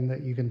anything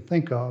that you can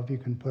think of, you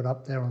can put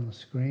up there on the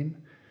screen.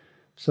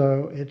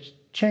 So it's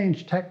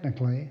changed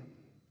technically,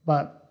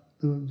 but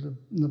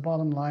the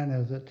bottom line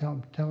is that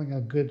telling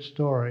a good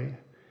story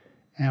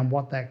and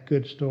what that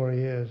good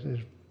story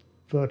is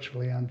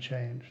virtually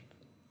unchanged.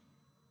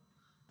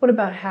 What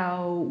about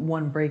how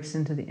one breaks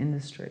into the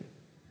industry?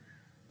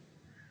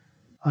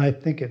 I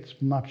think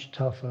it's much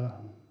tougher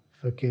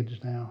for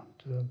kids now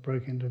to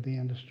break into the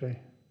industry.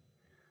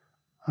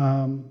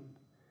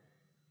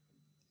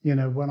 You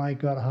know, when I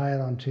got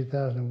hired on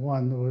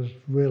 2001, there was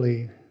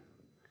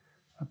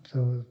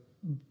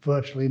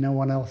virtually no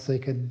one else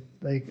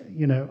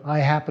you know, I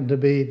happened to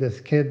be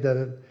this kid that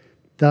had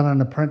done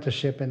an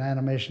apprenticeship in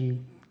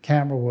animation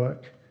camera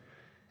work,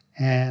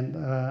 and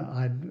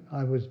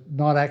I was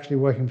not actually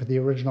working for the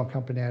original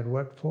company I'd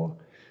worked for,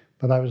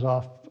 but I was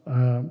off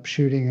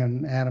shooting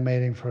and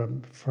animating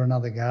for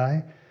another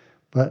guy.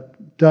 But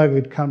Doug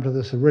had come to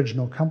this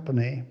original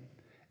company,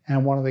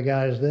 and one of the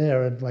guys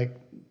there had like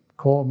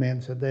called me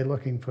and said they're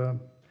looking for,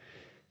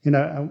 you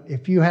know,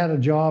 if you had a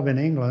job in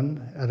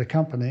England at a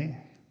company,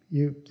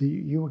 you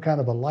were kind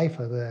of a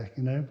lifer there,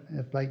 you know.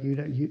 It's like you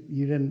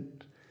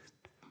didn't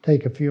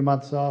take a few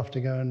months off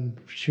to go and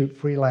shoot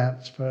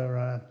freelance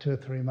for 2 or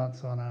 3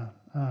 months on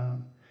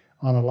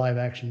a live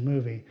action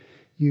movie.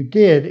 You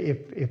did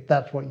if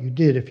that's what you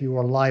did. If you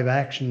were a live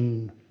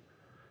action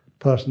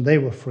person, they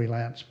were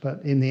freelance.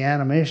 But in the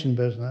animation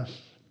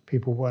business,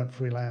 people weren't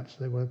freelance.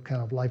 They were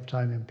kind of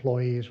lifetime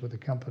employees with the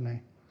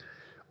company.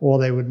 Or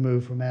they would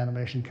move from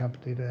animation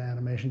company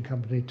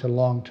to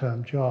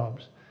long-term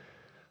jobs.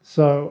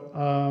 So,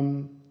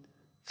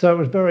 so it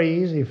was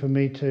very easy for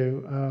me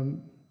to,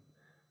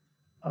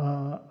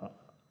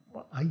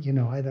 you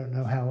know, I don't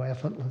know how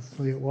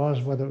effortlessly it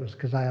was, whether it was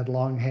because I had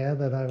long hair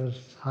that I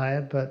was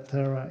hired, but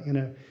you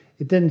know,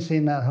 it didn't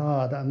seem that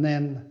hard. And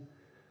then,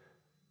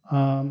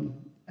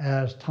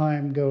 as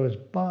time goes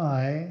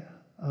by,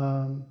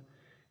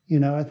 you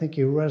know, I think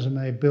your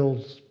resume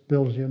builds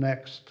your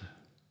next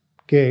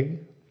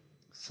gig.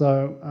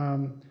 So,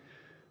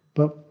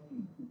 but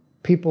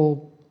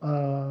people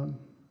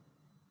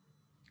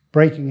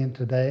breaking in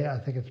today, I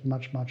think it's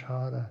much, much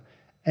harder.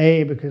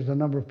 Because the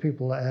number of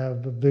people that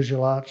have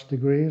visual arts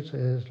degrees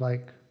is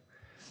like,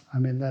 I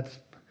mean, that's,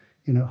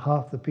 you know,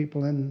 half the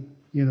people in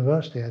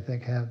university, I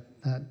think, have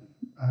that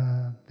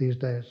these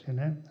days, you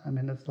know. I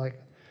mean, it's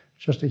like,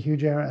 it's just a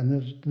huge area,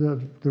 and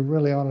there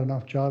really aren't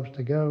enough jobs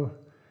to go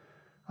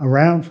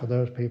around for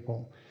those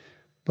people.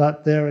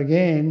 But there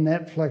again,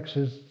 Netflix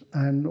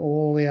and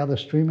all the other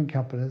streaming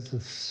companies,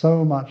 there's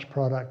so much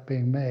product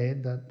being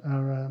made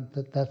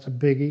that's a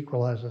big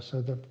equalizer.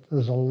 So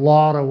there's a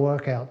lot of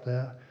work out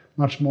there,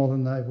 much more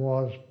than there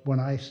was when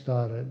I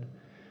started.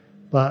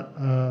 But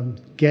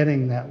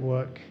getting that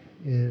work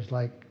is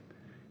like,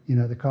 you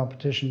know, the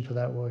competition for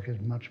that work is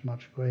much,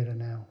 much greater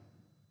now.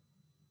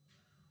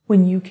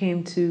 When you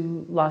came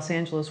to Los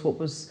Angeles, what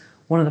was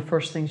one of the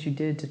first things you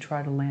did to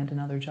try to land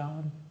another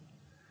job?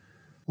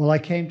 Well, I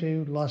came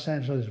to Los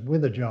Angeles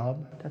with a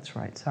job. That's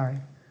right. Sorry,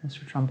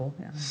 Mr. Trumbull.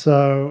 Yeah.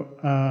 So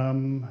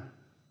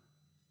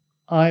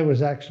I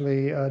was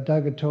actually,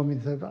 Doug had told me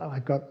that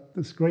I've got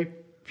this great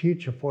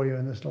future for you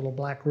in this little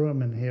black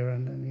room in here.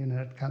 And you know,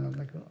 it kind of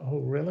like, oh,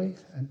 really?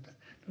 I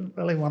don't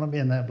really want to be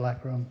in that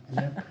black room. You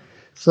know?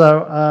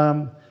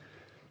 So,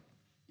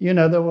 you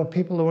know, there were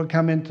people that would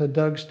come into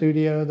Doug's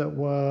studio that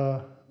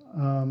were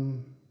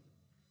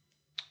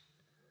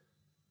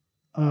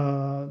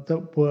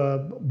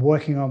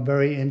working on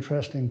very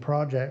interesting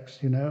projects,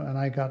 you know, and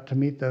I got to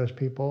meet those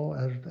people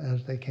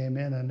as they came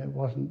in, and it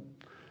wasn't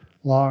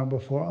long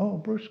before, oh,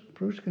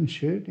 Bruce can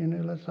shoot, you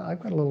know, I've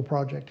got a little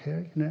project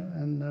here, you know,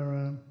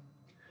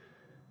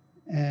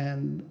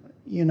 and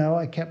you know,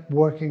 I kept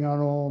working on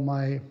all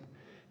my,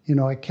 you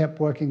know, I kept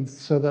working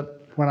so that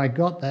when I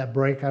got that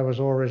break, I was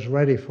always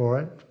ready for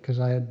it because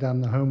I had done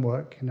the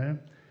homework, you know,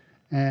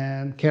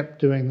 and kept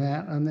doing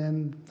that, and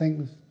then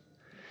things,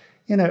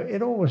 you know,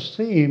 it always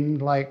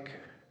seemed like,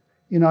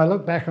 you know, I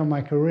look back on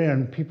my career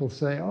and people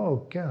say,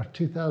 oh, God,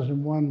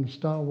 2001,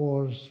 Star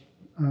Wars,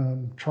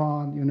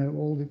 Tron, you know,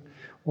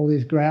 all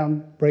these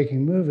groundbreaking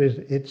movies.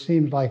 It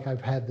seems like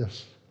I've had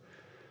this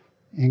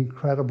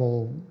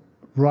incredible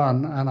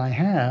run, and I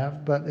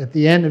have, but at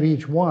the end of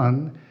each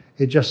one,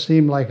 it just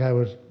seemed like I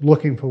was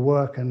looking for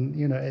work, and,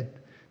 you know, it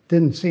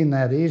didn't seem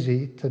that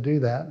easy to do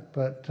that,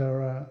 but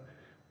the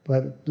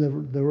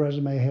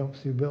resume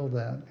helps you build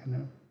that, you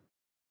know.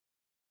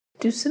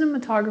 Do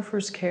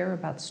cinematographers care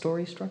about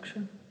story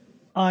structure?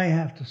 I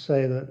have to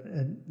say that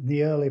in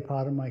the early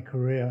part of my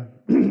career,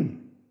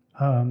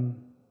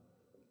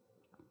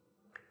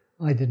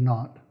 I did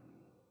not.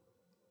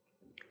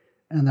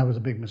 And that was a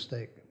big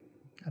mistake.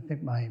 I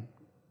think my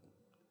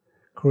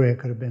career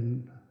could have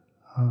been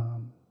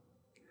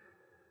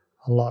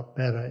a lot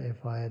better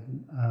if I had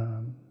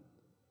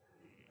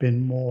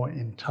been more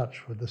in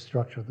touch with the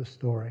structure of the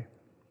story.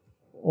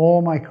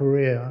 All my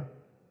career,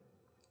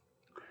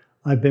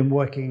 I've been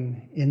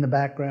working in the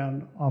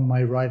background on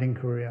my writing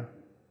career.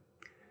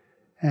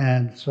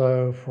 And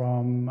so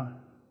from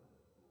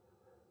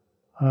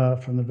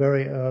the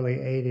very early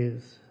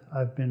 80s,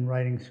 I've been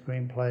writing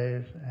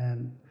screenplays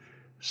and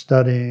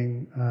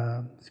studying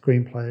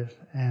screenplays,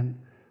 and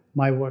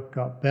my work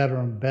got better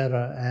and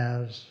better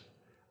as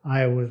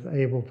I was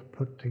able to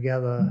put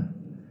together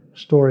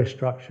story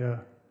structure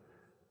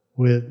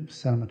with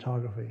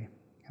cinematography,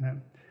 you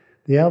know.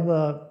 The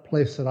other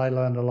place that I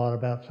learned a lot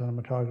about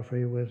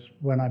cinematography was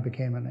when I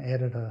became an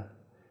editor,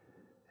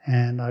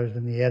 and I was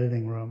in the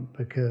editing room,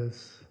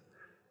 because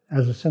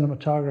as a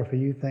cinematographer,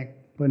 you think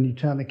when you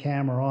turn the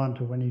camera on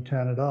to when you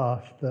turn it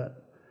off, that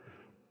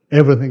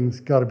everything's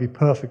got to be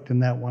perfect in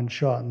that one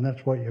shot, and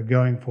that's what you're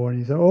going for. And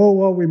you say, oh,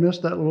 well, we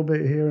missed that little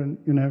bit here, and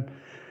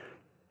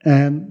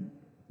and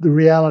the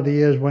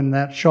reality is when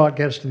that shot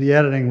gets to the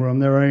editing room,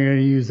 they're only going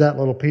to use that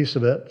little piece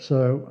of it.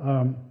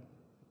 So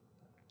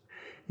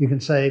you can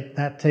say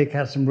that take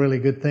has some really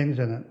good things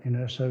in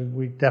it, so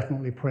we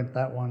definitely print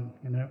that one,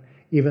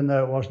 even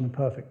though it wasn't a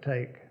perfect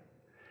take.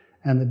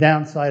 And the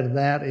downside of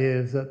that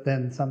is that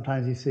then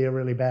sometimes you see a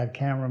really bad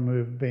camera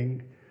move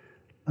being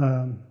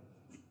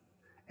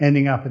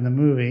ending up in the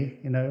movie,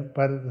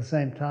 but at the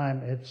same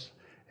time,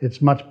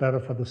 it's much better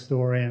for the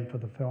story and for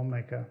the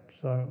filmmaker.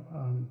 So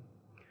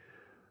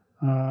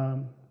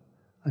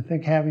I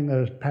think having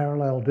those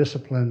parallel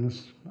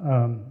disciplines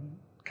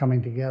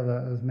coming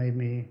together has made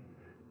me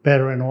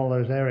better in all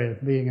those areas.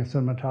 Being a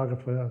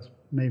cinematographer has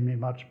made me a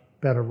much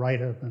better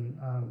writer than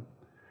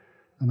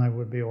I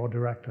would be, or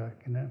director,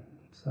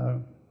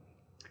 So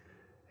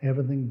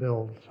everything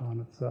builds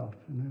on itself,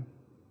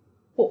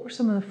 What were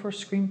some of the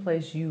first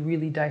screenplays you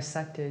really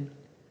dissected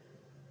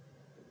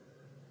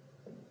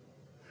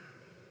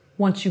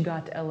once you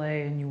got to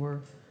LA and you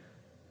were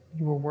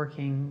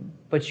working,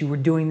 but you were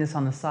doing this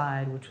on the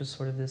side, which was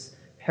sort of this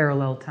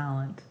parallel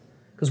talent?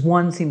 Because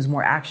one seems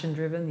more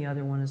action-driven, the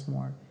other one is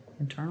more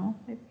internal,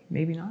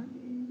 maybe not?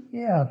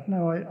 Yeah,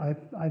 no,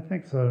 I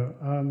think so.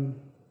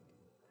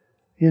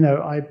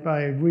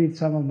 I read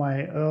some of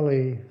my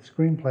early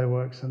screenplay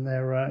works, and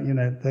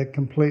they're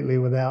completely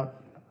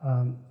without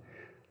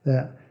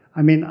that.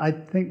 I mean, I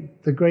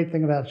think the great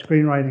thing about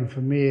screenwriting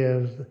for me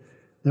is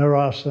there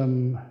are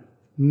some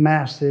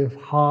massive,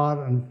 hard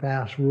and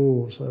fast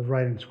rules of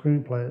writing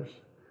screenplays.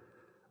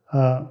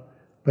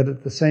 But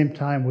at the same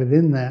time,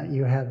 within that,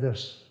 you have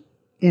this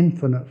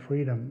infinite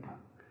freedom.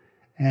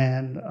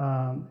 And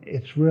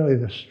it's really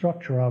the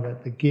structure of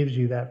it that gives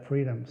you that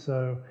freedom.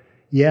 So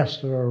yes,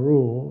 there are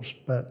rules,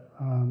 but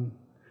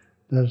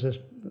there's this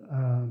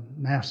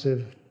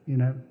massive, you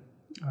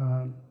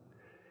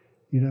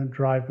don't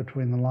drive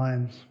between the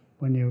lines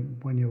when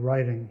you're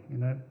writing,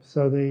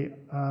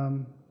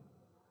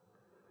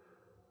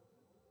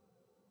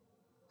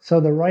 So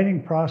the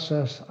writing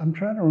process, I'm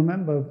trying to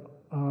remember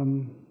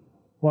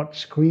what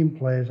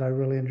screenplays I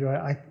really enjoy.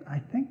 I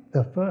think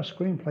the first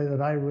screenplay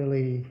that I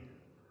really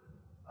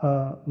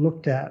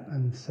looked at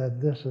and said,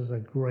 this is a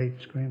great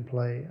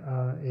screenplay,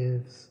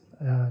 is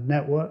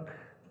Network,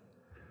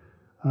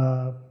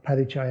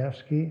 Paddy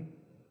Chayefsky,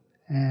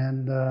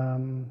 and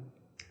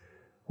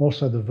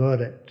also The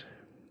Verdict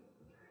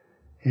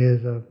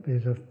is a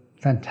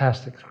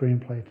fantastic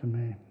screenplay to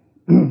me.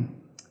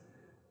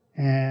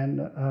 And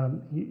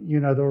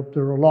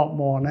there are a lot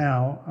more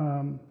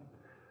now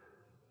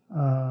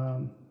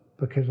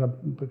because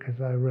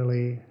I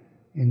really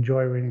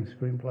enjoy reading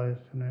screenplays,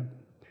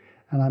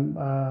 And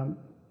I'm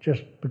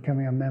just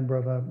becoming a member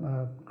of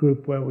a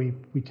group where we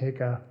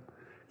take a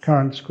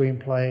current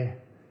screenplay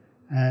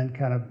and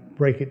kind of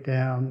break it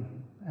down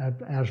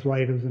as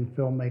writers and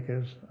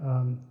filmmakers.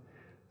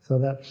 So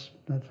that's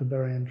a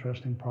very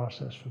interesting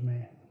process for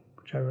me,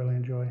 which I really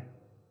enjoy.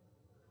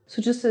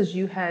 So just as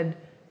you had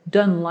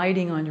done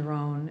lighting on your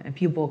own and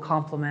people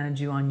complimented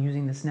you on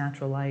using this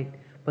natural light,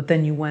 but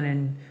then you went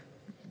and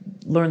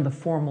learned the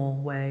formal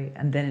way,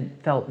 and then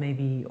it felt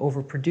maybe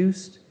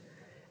overproduced,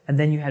 and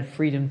then you had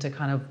freedom to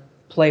kind of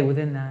play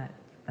within that.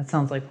 That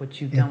sounds like what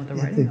you've done with the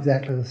writing. It's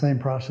exactly the same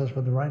process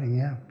with the writing,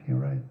 yeah, you're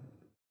right.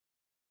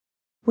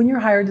 When you're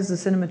hired as a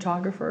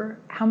cinematographer,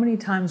 how many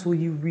times will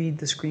you read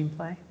the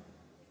screenplay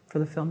for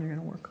the film you're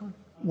going to work on?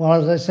 Well,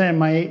 as I say, in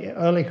my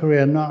early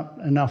career, not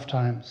enough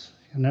times,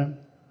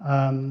 Now,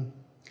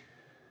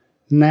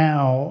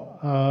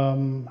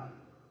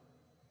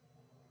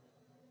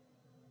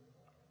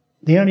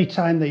 the only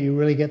time that you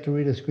really get to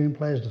read a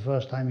screenplay is the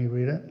first time you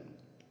read it.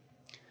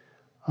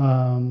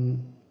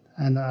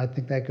 And I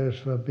think that goes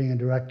for being a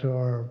director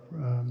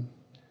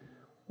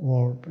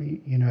or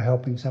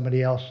helping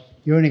somebody else.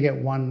 You only get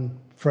one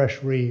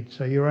fresh read,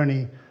 so you're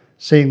only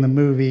seeing the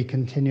movie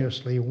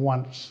continuously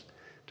once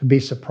to be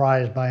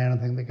surprised by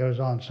anything that goes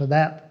on. So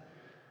that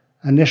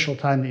initial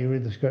time that you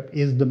read the script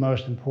is the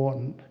most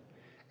important,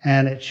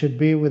 and it should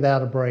be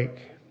without a break.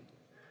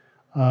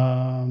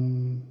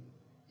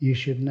 You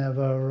should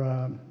never,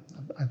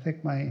 I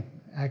think my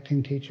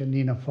acting teacher,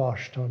 Nina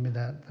Foch, told me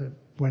that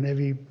whenever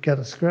you get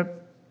a script,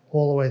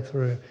 all the way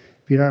through,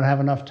 if you don't have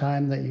enough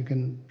time that you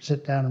can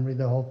sit down and read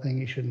the whole thing,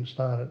 you shouldn't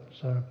start it.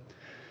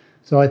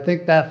 So I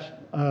think that's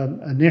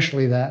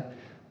initially that.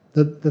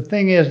 The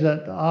thing is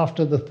that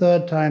after the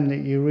third time that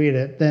you read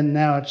it, then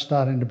now it's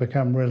starting to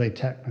become really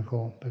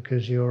technical,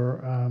 because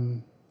you're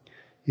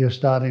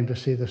starting to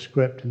see the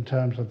script in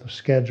terms of the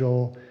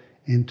schedule,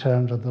 in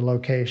terms of the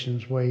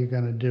locations where you're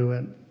going to do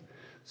it.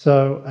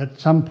 So at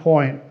some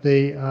point,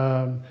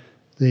 the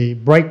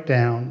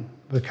breakdown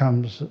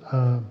becomes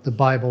the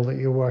Bible that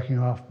you're working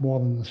off more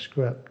than the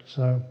script.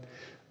 So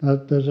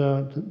There's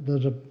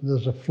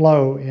a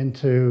flow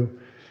into,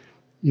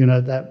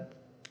 that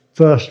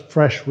first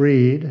fresh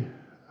read,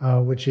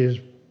 which is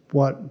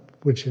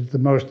the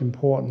most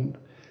important,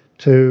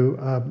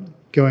 to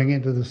going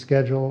into the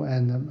schedule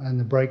and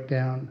the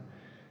breakdown,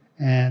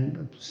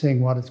 and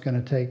seeing what it's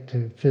going to take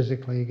to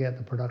physically get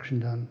the production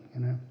done.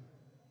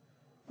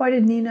 Why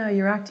did Nina,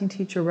 your acting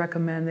teacher,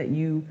 recommend that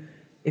you,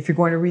 if you're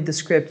going to read the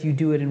script, you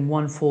do it in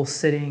one full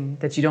sitting,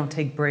 that you don't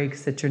take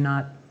breaks, that you're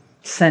not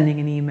sending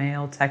an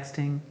email,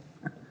 texting?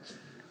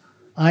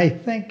 I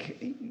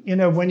think,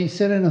 when you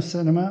sit in a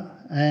cinema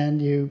and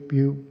you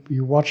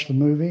watch the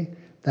movie,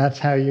 that's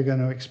how you're going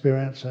to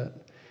experience it.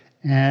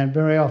 And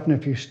very often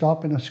if you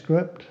stop in a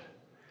script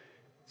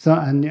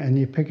and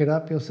you pick it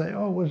up, you'll say,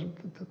 oh,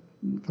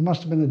 there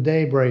must have been a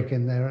day break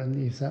in there.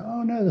 And you say,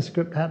 oh no, the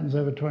script happens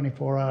over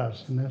 24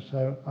 hours.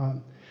 So,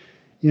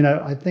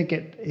 I think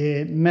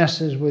it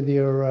messes with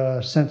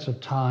your sense of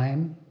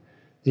time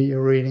that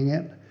you're reading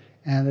it.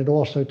 And it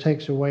also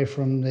takes away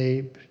from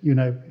the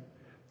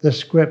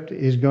script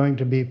is going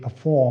to be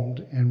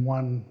performed in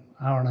 1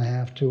 hour and a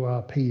half, 2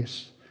 hour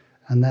piece.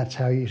 And that's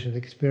how you should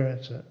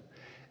experience it.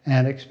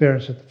 And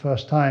experience it the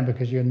first time,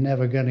 because you're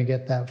never going to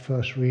get that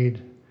first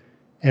read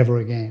ever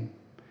again.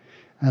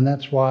 And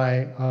that's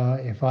why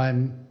if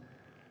I'm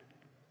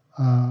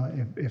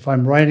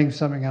writing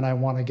something and I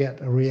want to get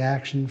a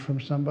reaction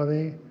from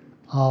somebody,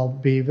 I'll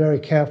be very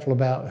careful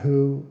about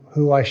who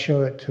I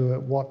show it to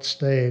at what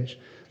stage.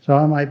 So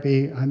I might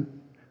be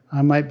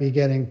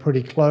getting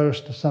pretty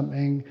close to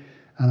something,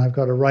 and I've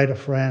got a writer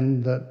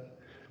friend that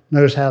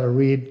knows how to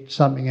read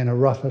something in a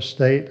rougher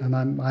state, and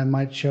I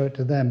might show it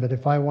to them. But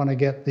if I want to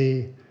get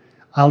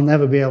I'll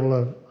never be able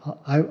to,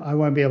 I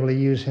won't be able to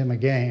use him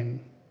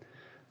again,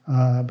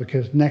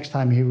 because next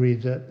time he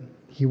reads it,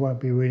 he won't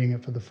be reading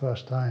it for the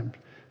first time.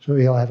 So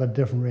he'll have a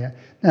different reaction.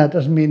 Now, it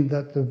doesn't mean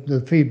that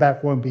the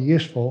feedback won't be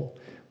useful,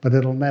 but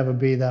it'll never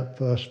be that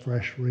first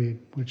fresh read,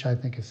 which I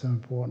think is so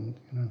important.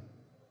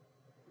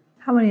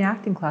 How many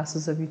acting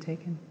classes have you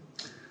taken?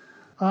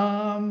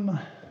 I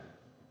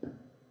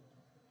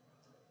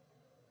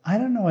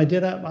don't know. I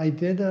did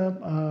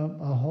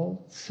a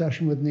whole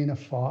session with Nina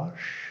Foch.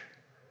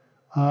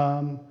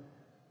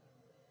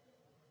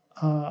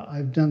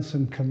 I've done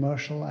some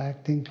commercial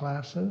acting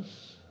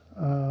classes,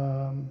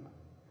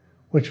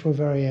 which were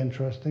very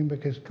interesting,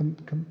 because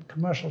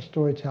commercial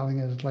storytelling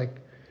is like,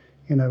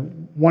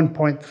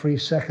 1.3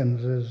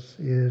 seconds is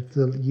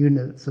the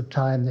units of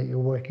time that you're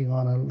working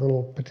on a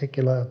little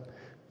particular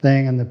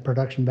thing, and the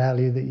production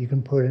value that you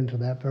can put into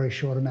that very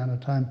short amount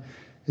of time.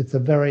 It's a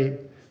very,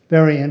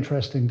 very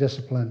interesting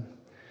discipline.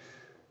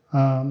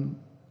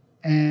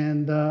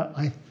 And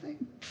I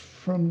think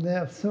from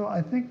there, so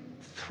I think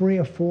 3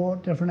 or 4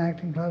 different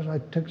acting classes. I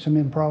took some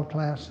improv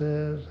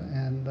classes,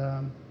 and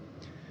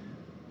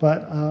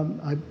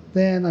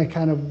then I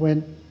kind of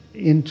went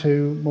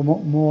into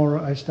more.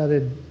 I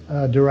started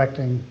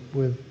directing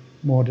with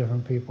more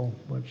different people,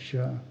 which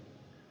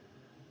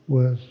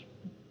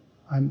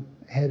I'm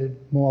headed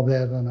more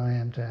there than I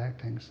am to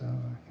acting. So.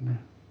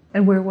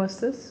 And where was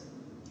this?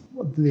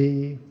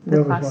 The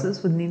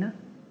classes with Nina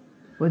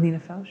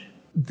Foch?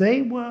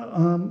 They were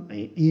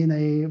in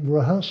a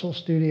rehearsal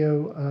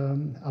studio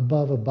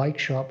above a bike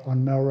shop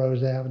on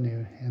Melrose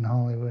Avenue in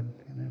Hollywood.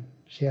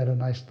 She had a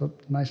nice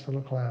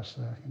little class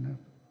there.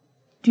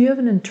 Do you have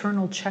an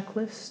internal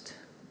checklist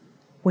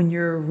when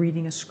you're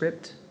reading a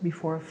script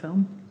before a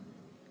film?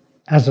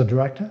 As a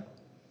director?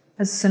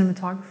 As a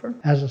cinematographer?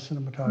 As a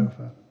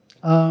cinematographer.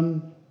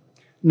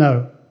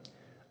 No.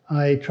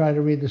 I try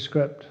to read the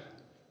script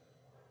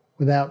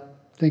without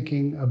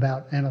thinking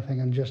about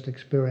anything and just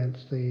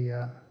experience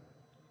the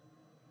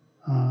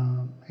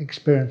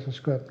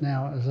script.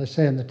 Now, as I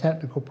say, in the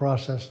technical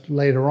process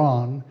later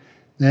on,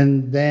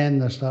 then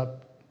the stuff.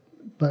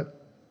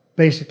 But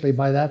basically,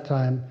 by that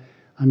time,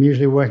 I'm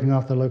usually working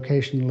off the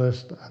location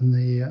list and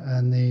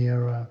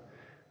the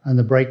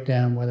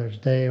breakdown, whether it's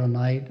day or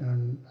night,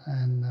 and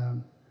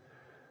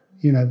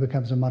it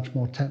becomes a much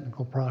more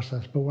technical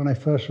process. But when I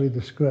first read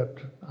the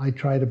script, I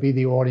try to be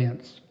the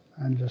audience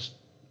and just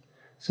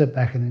sit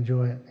back and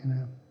enjoy it.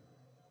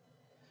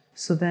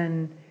 So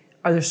then,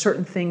 are there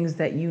certain things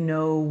that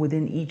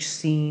within each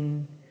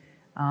scene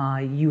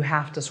you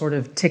have to sort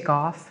of tick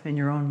off in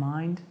your own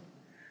mind?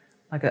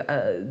 Like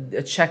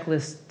a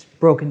checklist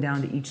broken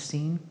down to each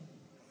scene?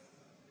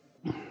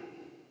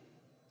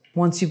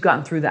 Once you've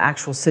gotten through the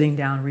actual sitting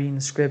down, reading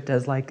the script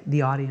as like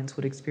the audience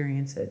would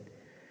experience it,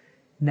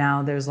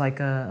 now there's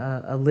like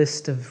a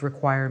list of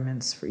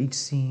requirements for each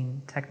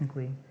scene,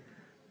 technically,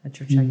 that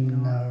you're checking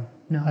off?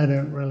 No, I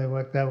don't really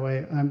work that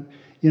way.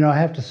 I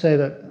have to say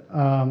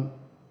that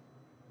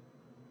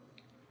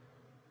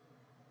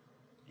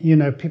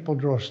people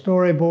draw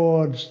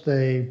storyboards,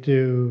 they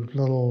do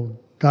little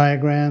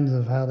diagrams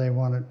of how they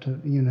want it to,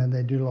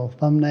 they do little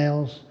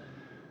thumbnails,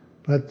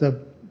 but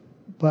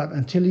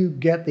until you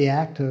get the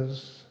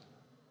actors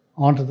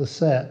onto the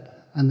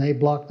set and they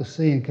block the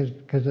scene,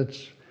 because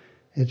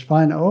it's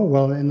fine. Oh,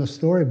 well, in the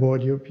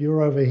storyboard,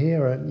 you're over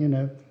here at,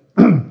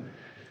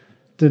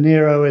 De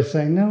Niro is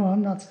saying, "No,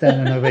 I'm not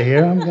standing over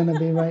here. I'm going to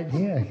be right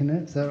here." You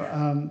know,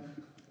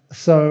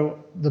 so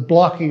the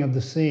blocking of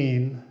the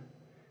scene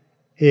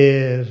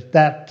is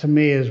that to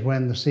me is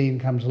when the scene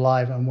comes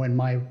alive and when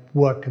my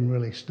work can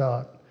really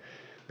start,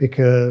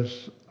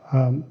 because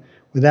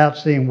without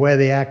seeing where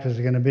the actors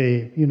are going to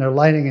be, you know,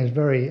 lighting is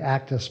very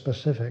actor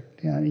specific.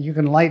 You know, you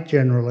can light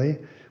generally,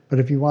 but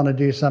if you want to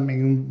do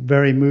something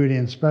very moody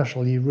and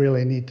special, you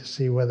really need to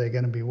see where they're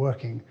going to be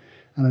working.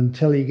 And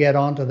until you get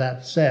onto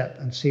that set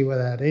and see where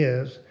that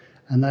is,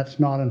 and that's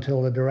not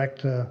until the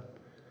director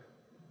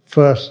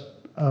first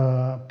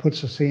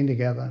puts a scene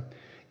together,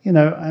 you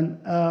know, and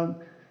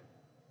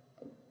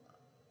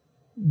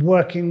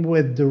working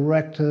with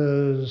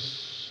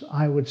directors,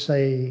 I would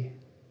say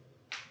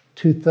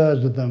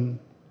 2/3 of them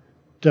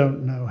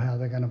don't know how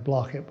they're going to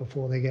block it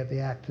before they get the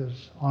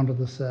actors onto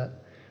the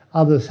set.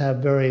 Others have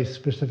very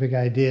specific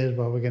ideas,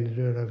 well, we're going to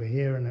do it over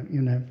here, and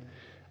you know,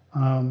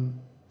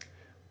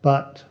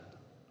 but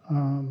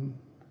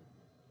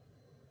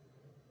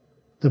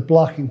the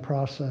blocking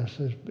process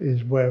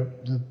is where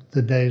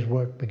the day's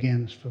work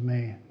begins for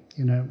me,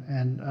 you know,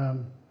 and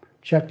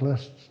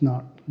checklists,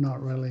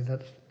 not really,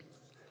 that's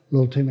a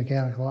little too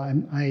mechanical.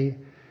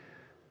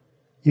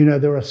 You know,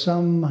 there are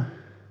some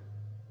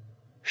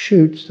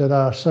shoots that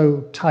are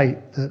so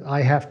tight that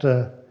I have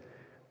to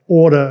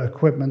order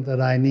equipment that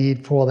I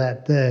need for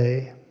that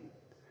day,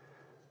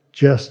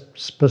 just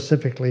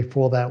specifically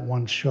for that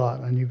one shot,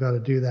 and you've got to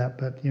do that.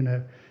 But you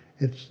know,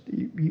 it's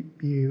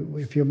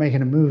if you're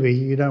making a movie,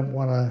 you don't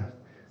want to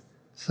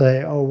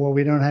say, oh well,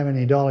 we don't have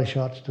any dolly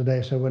shots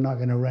today, so we're not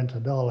going to rent a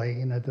dolly.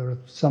 You know, there are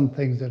some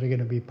things that are going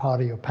to be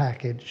part of your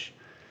package,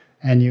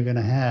 and you're going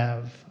to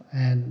have,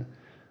 and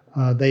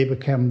they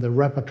become the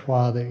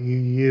repertoire that you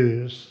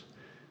use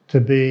to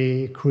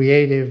be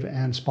creative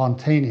and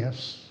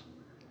spontaneous.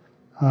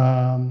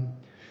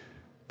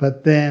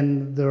 But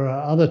then there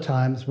are other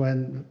times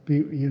when,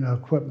 you know,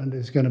 equipment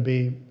is going to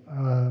be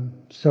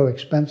so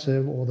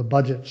expensive or the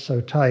budget's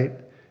so tight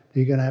that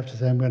you're going to have to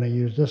say, I'm going to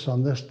use this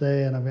on this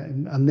day,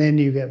 and then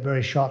you get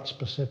very shot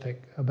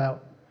specific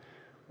about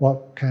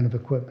what kind of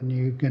equipment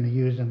you're going to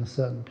use in a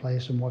certain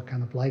place and what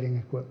kind of lighting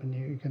equipment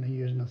you're going to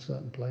use in a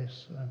certain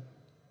place.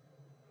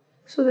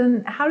 So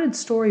then how did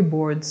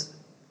storyboards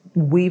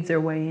weave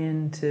their way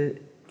into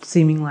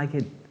seeming like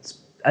it's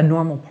a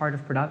normal part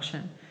of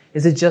production?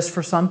 Is it just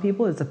for some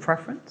people? Is it a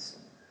preference?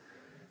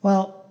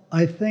 Well,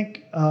 I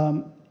think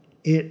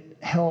it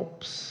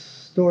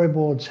helps,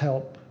 storyboards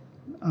help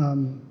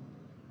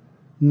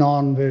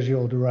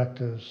non-visual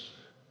directors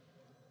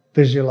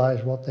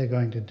visualize what they're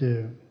going to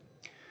do.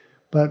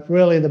 But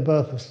really the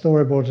birth of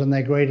storyboards and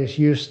their greatest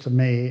use to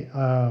me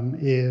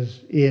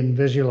is in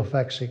visual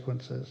effects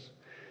sequences,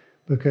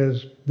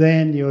 because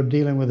then you're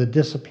dealing with a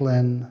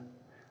discipline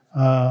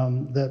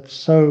that's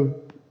so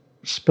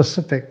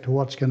specific to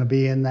what's going to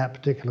be in that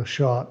particular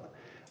shot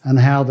and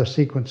how the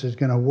sequence is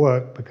going to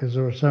work, because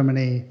there are so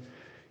many,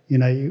 you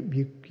know,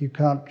 you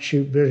can't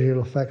shoot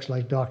visual effects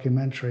like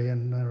documentary,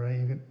 and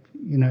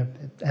you know,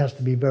 it has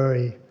to be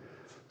very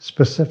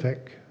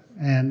specific.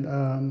 And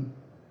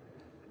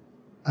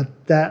at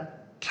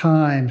that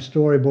time,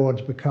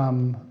 storyboards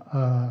become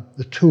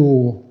the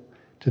tool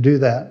to do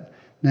that.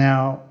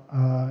 Now,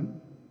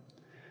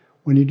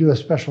 when you do a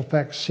special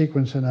effects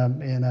sequence in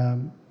a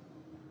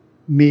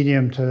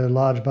medium to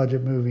large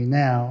budget movie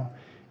now,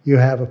 you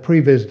have a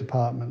previs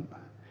department,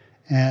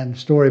 and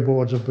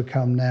storyboards have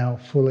become now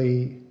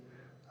fully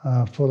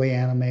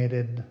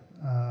animated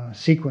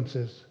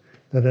sequences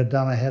that are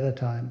done ahead of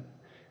time,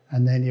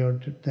 and then you're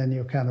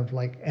kind of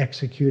like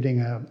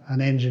executing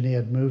an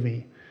engineered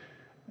movie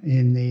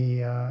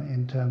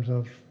in terms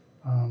of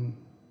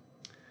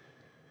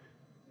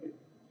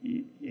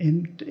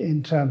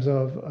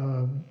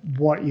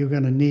what you're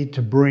going to need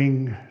to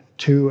bring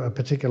to a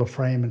particular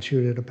frame and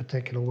shoot it a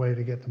particular way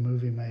to get the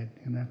movie made,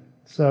 you know.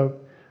 So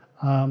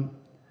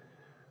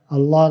a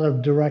lot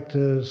of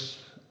directors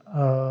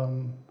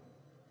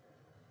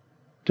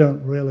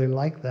don't really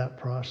like that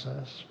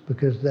process,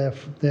 because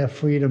their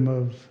freedom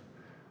of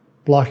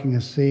blocking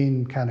a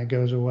scene kind of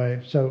goes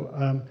away. So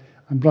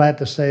I'm glad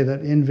to say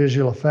that in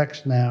visual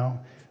effects now,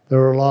 there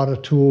are a lot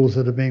of tools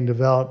that are being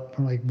developed,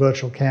 like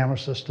virtual camera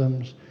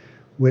systems,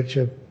 which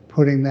are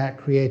putting that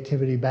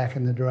creativity back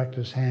in the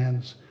director's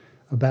hands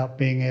about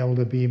being able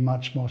to be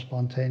much more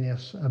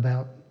spontaneous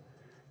about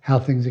how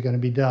things are going to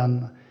be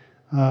done.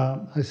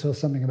 I saw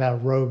something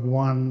about Rogue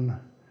One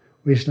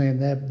recently, and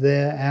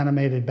their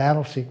animated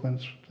battle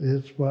sequence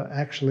was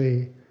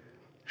actually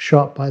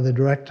shot by the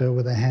director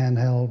with a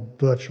handheld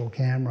virtual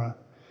camera.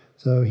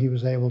 So he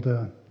was able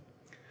to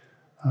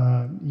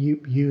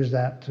use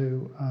that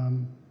to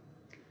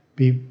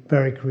be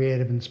very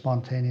creative and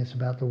spontaneous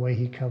about the way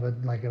he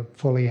covered like a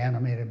fully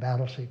animated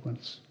battle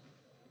sequence.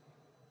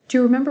 Do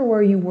you remember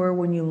where you were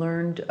when you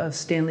learned of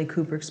Stanley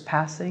Kubrick's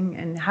passing,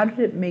 and how did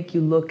it make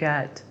you look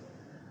at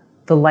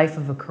the life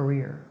of a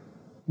career?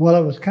 Well,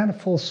 it was kind of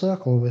full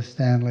circle with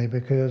Stanley,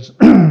 because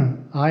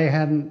I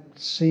hadn't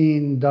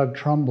seen Doug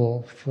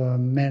Trumbull for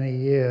many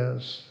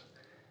years,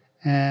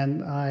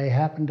 And I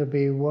happened to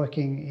be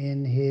working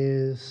in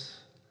his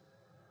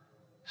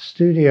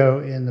studio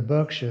in the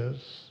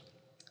Berkshires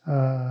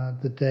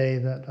the day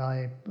that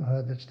I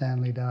heard that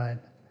Stanley died.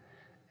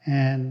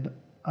 And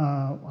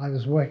I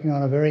was working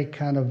on a very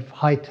kind of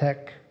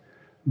high-tech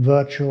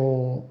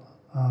virtual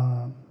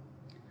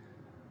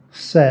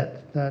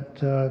set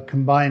that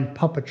combined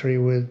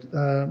puppetry with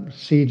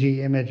CG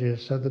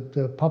images. So that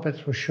the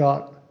puppets were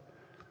shot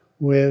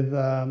with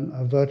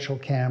a virtual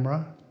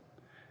camera,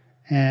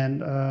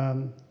 and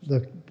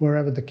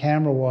wherever the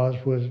camera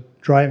was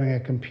driving a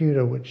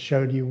computer which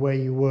showed you where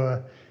you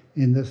were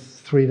in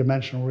this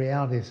three-dimensional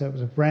reality. So it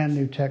was a brand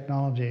new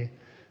technology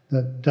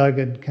that Doug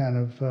had kind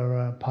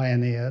of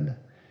pioneered.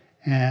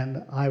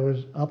 And I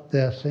was up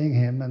there seeing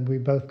him, and we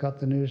both got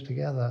the news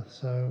together.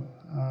 So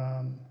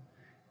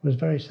it was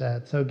very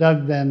sad. So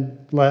Doug then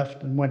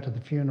left and went to the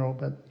funeral,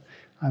 but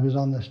I was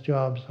on this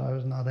job, so I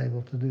was not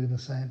able to do the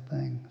same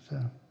thing. So.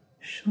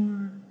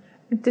 Sure.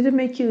 Did it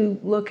make you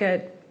look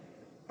at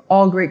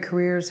all great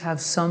careers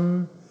have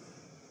some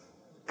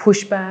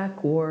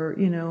pushback, or,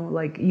 you know,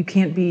 like you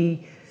can't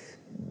be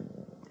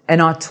an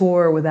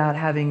auteur without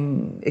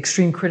having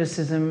extreme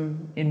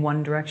criticism in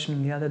one direction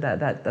or the other?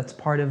 That's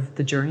part of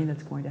the journey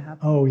that's going to happen.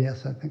 Oh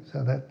yes, I think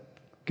so. That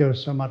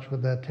goes so much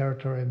with the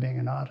territory of being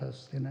an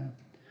artist, you know,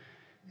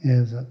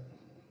 is that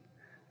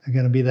they're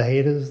going to be the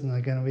haters and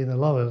they're going to be the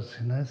lovers,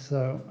 you know.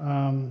 So,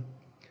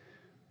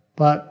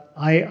 but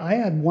I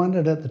had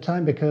wondered at the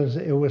time, because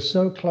it was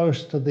so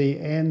close to the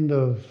end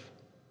of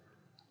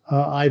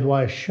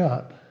Eyes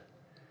Shut,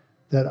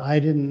 that I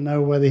didn't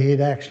know whether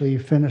he'd actually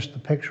finished the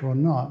picture or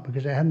not,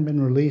 because it hadn't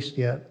been released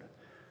yet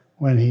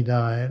when he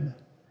died,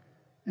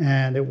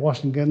 and it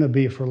wasn't going to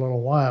be for a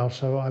little while,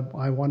 so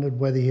I wondered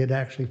whether he had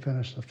actually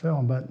finished the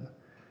film, but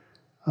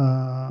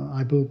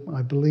I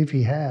believe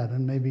he had,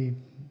 and maybe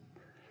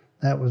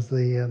that was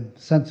the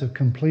sense of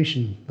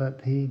completion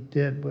that he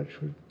did, which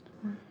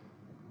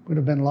would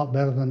have been a lot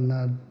better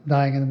than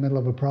dying in the middle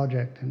of a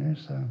project, you know,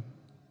 so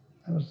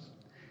that was,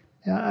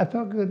 yeah, I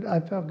felt good. I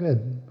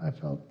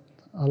felt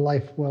a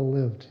life well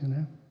lived, you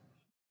know.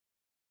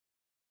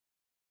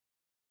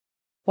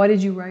 Why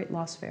did you write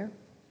Lost Fair?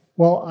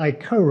 Well, I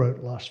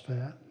co-wrote Lost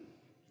Fair.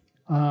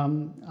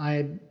 I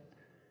had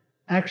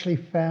actually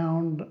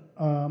found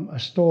a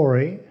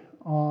story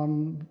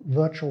on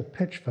Virtual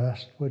Pitch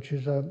Fest, which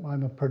is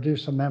I'm a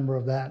producer member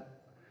of that.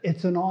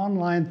 It's an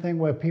online thing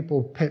where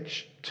people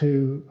pitch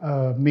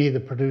to me, the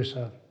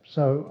producer.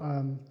 So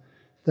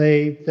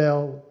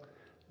they'll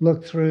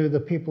look through the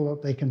people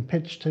that they can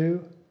pitch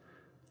to,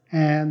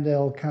 and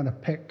they'll kind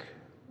of pick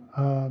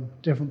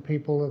different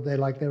people that they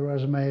like their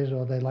resumes,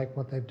 or they like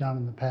what they've done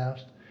in the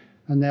past,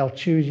 and they'll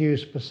choose you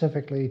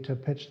specifically to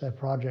pitch their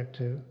project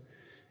to.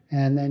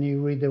 And then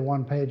you read the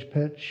one-page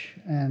pitch,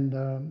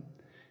 and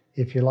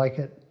if you like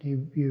it,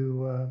 you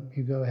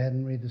go ahead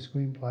and read the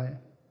screenplay.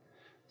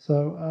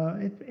 So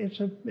it's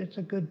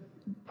a good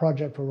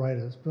project for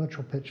writers.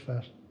 Virtual Pitch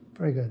Fest,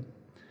 very good.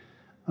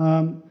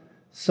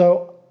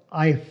 So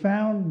I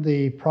found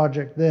the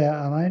project there,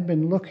 and I'd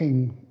been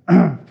looking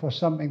for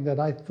something that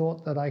I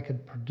thought that I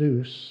could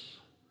produce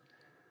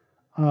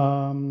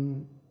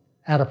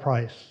at a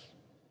price.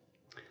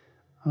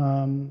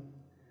 And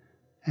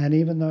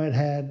even though it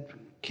had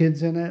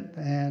kids in it,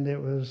 and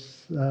it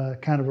was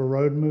kind of a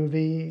road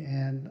movie,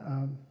 and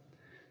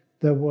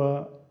there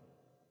were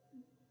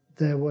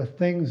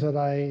things that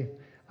I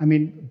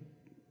mean,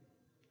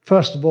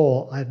 first of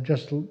all, I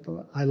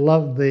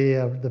loved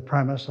the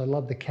premise, I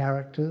loved the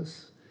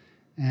characters,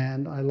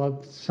 and I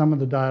loved some of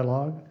the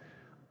dialogue.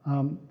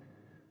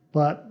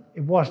 But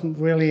it wasn't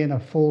really in a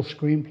full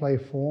screenplay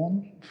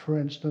form. For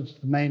instance,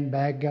 the main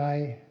bad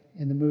guy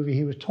in the movie,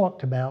 he was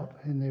talked about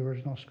in the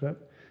original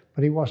script,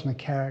 but he wasn't a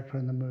character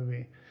in the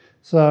movie.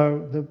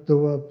 So there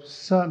were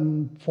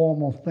certain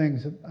formal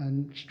things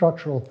and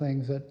structural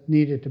things that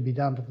needed to be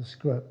done to the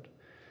script.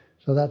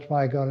 So that's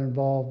why I got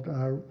involved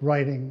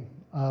writing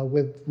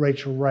with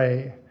Rachel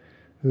Ray,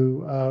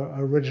 who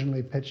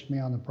originally pitched me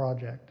on the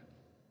project.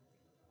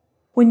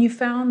 When you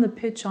found the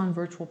pitch on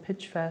Virtual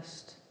Pitch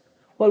Fest,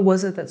 what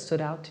was it that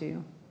stood out to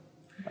you?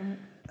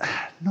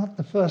 Not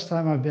the first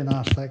time I've been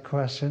asked that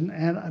question,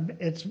 and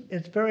it's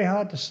very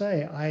hard to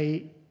say.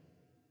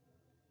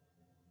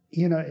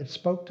 It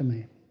spoke to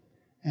me,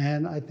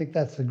 and I think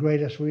that's the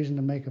greatest reason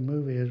to make a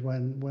movie, is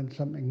when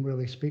something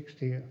really speaks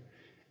to you.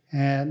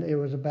 And it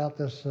was about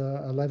this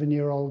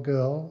 11-year-old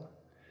girl,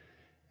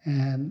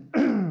 and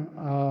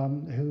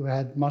who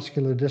had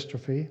muscular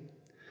dystrophy,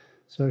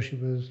 so she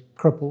was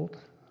crippled.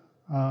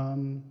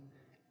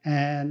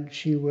 And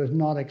she was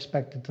not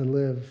expected to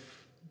live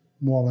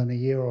more than a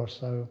year or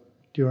so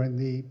during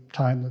the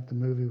time that the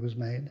movie was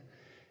made.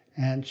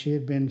 And she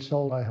had been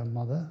sold by her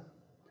mother.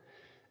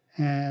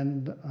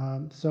 And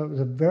so it was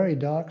a very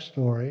dark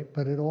story,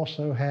 but it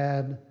also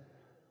had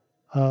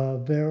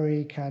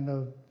very kind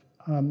of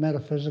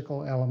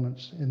metaphysical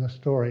elements in the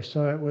story.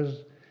 So it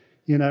was,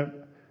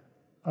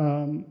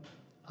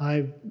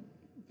 I've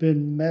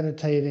been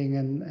meditating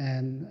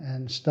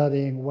and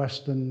studying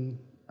Western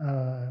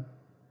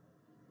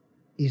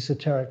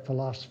esoteric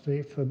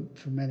philosophy for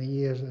many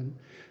years. And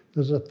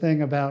there's a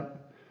thing about,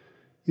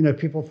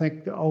 people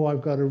think, oh,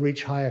 I've got to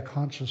reach higher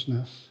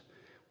consciousness.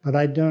 But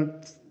I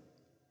don't,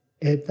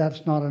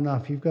 that's not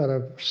enough. You've got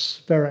to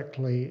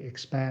spherically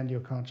expand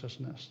your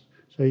consciousness.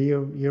 So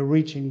you're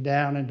reaching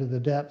down into the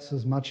depths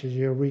as much as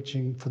you're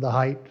reaching for the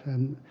height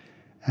and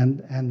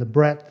the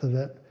breadth of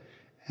it.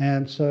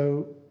 And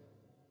so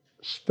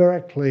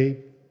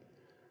spherically,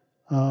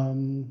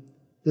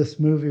 this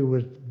movie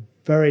was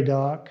very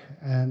dark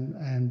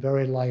and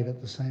very light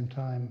at the same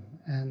time.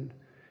 And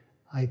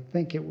I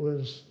think it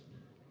was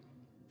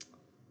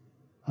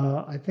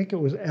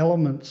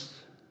elements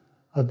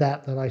of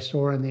that I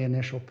saw in the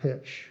initial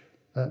pitch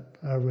that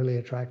really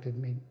attracted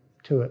me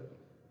to it.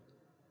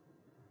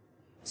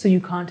 So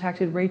you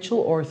contacted Rachel,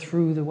 or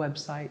through the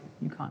website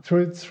you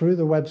contacted? Through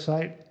the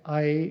website,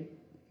 I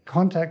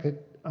contacted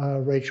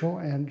Rachel,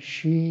 and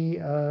she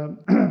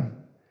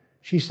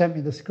she sent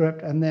me the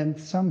script, and then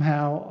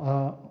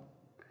somehow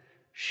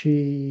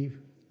she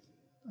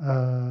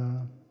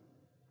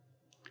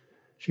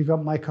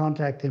got my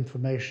contact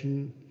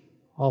information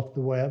off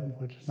the web,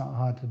 which is not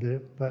hard to do,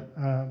 but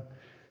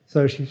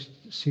so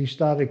she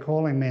started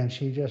calling me, and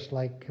she just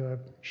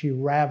she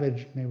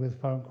ravaged me with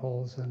phone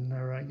calls, and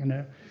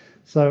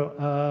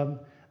so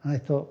I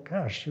thought,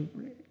 gosh,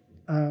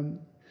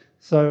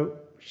 so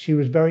she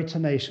was very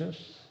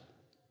tenacious,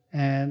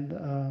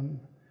 and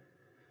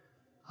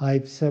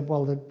I said,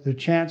 well, the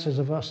chances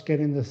of us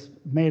getting this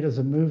made as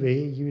a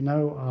movie,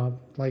 are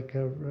like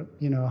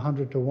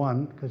 100 to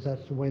 1, because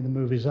that's the way the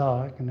movies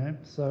are,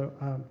 So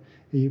are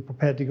you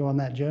prepared to go on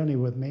that journey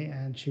with me?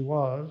 And she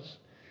was,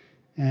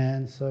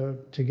 and so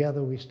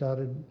together we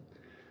started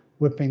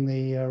whipping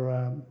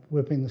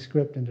the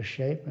script into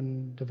shape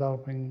and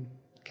developing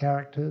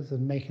characters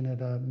and making it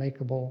a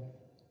makeable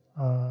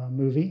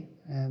movie.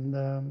 And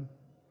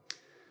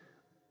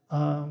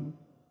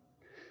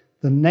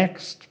the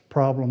next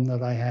problem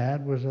that I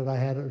had was that I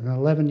had an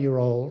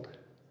 11-year-old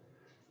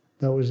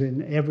that was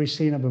in every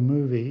scene of a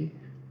movie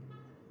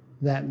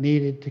that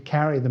needed to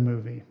carry the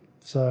movie.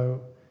 So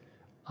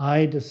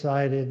I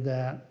decided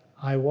that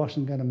I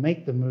wasn't going to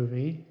make the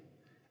movie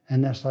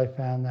unless I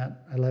found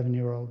that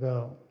 11-year-old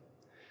girl.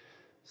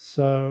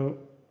 So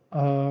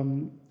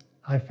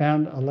I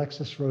found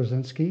Alexis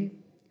Rosinski,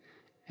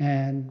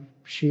 and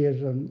she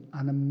is an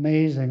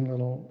amazing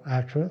little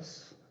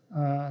actress.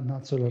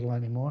 Not so little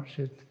anymore.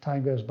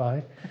 Time goes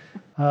by.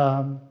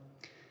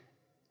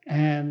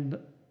 And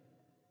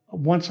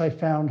once I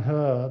found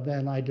her,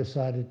 then I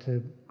decided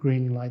to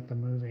greenlight the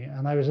movie.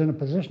 And I was in a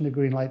position to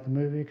greenlight the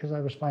movie because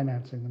I was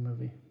financing the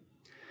movie,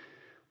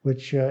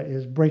 which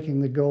is breaking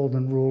the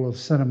golden rule of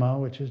cinema,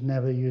 which is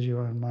never use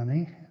your own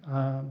money.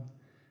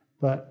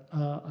 But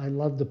I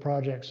loved the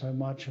project so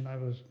much, and I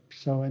was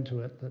so into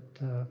it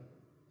that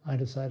I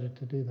decided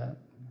to do that.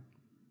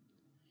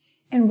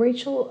 And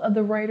Rachel,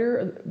 the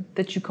writer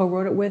that you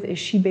co-wrote it with, is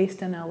she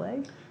based in LA?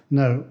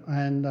 No,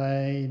 and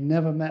I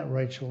never met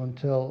Rachel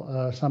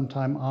until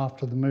sometime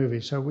after the movie.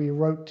 So we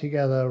wrote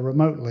together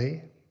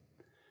remotely,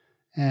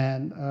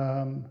 and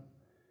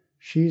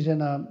she's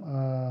in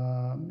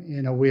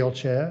a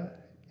wheelchair,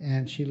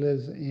 and she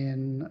lives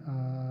in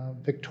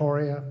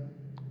Victoria,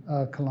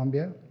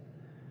 Colombia.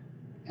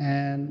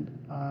 And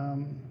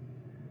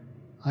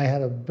I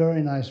had a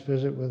very nice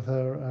visit with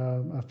her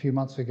a few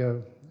months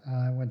ago.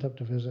 I went up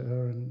to visit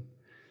her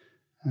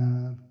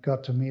and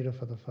got to meet her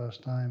for the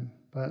first time.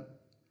 But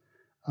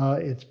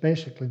it's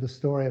basically the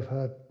story of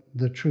her,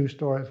 the true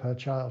story of her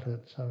childhood.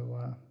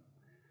 So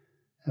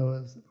it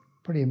was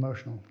pretty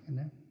emotional,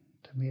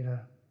 to meet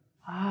her.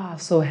 Ah,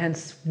 so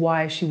hence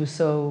why she was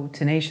so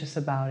tenacious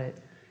about it.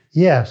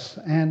 Yes,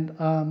 and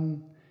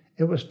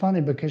it was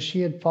funny because she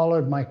had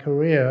followed my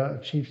career.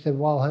 She said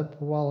while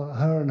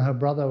her and her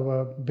brother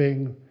were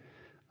being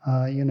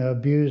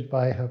abused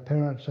by her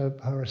parents,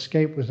 her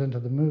escape was into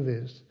the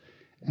movies.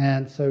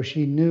 And so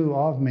she knew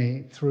of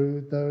me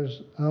through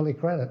those early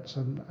credits.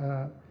 And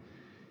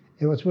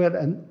it was weird.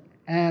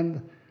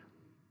 And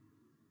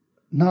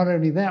not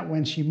only that,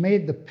 when she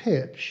made the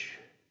pitch,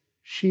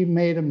 she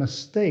made a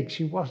mistake.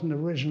 She wasn't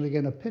originally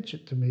going to pitch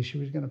it to me. She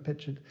was going to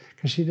pitch it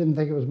because she didn't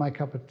think it was my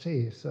cup of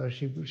tea. So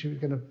she was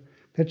going to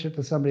pitch it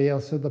to somebody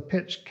else. So the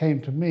pitch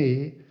came to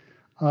me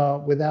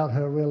without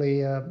her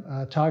really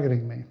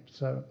targeting me.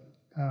 So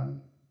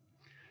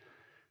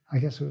I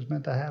guess it was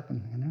meant to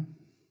happen,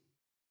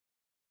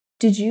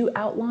 Did you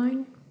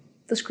outline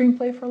the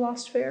screenplay for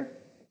Lost Fair?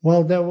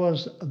 Well, there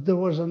was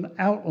an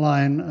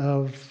outline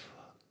of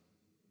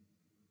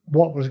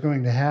what was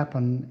going to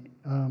happen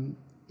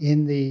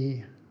in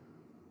the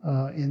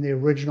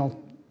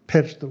original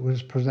pitch that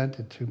was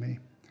presented to me.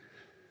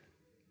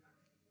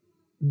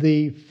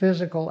 The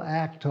physical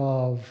act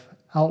of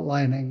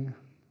outlining,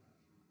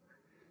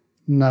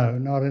 no,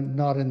 not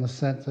in the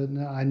sense that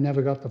I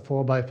never got the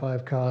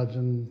 4x5 cards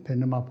and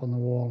pinned them up on the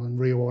wall and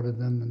reordered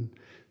them, and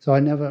so I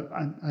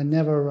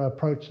never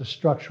approached the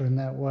structure in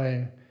that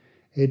way.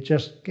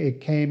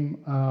 It came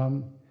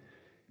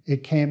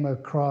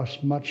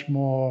across much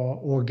more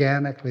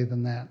organically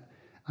than that.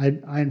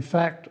 I in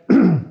fact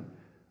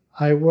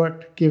I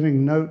worked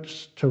giving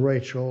notes to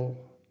Rachel,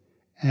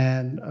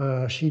 and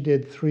she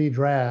did 3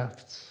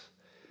 drafts.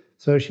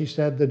 So she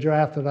said the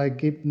draft that I'd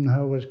given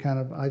her was kind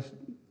of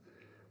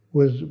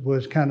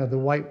was kind of the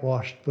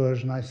whitewashed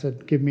version. I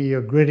said, give me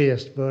your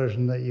grittiest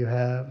version that you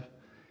have.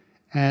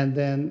 And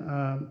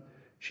then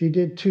she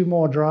did 2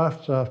 more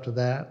drafts after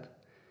that.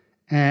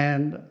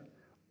 And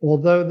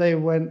although they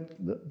were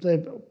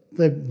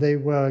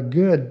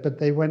good, but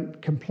they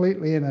went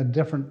completely in a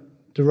different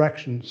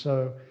direction.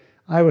 So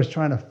I was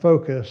trying to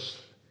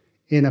focus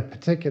in a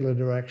particular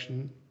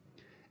direction,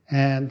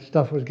 and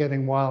stuff was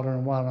getting wilder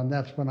and wilder. And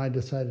that's when I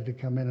decided to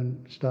come in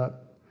and start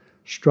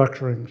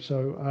structuring.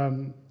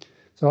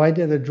 So I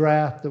did a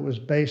draft that was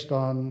based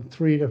on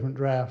 3 different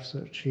drafts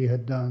that she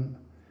had done,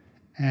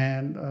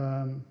 and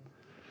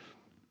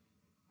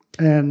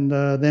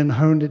then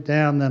honed it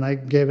down. Then I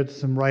gave it to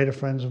some writer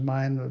friends of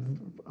mine.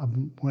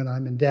 When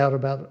I'm in doubt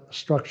about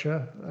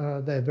structure,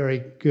 they're very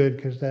good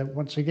because they're,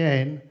 once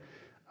again,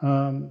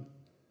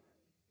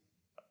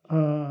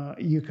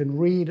 you can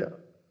read.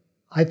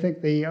 I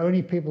think the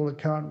only people that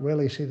can't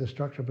really see the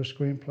structure of a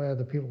screenplay are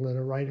the people that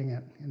are writing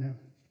it, you know.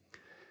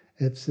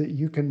 It's that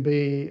you can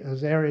be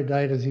as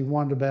erudite as you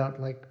want about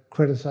like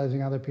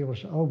criticizing other people.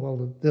 So, oh,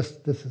 well, this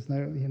is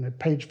no, you know,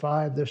 page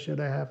 5, this should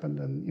have happened,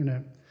 and you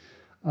know.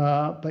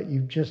 But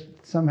you just,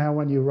 somehow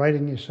when you're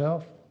writing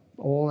yourself,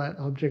 all that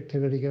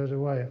objectivity goes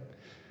away.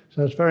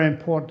 So it's very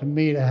important to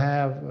me to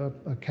have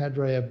a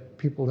cadre of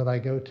people that I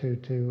go to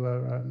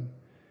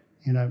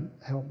you know,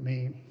 help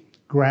me,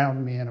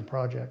 ground me in a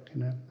project,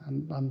 you know.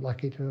 And I'm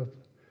lucky to have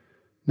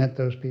met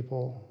those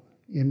people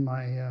in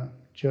my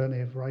journey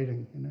of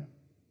writing, you know.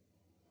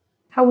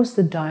 How was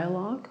the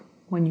dialogue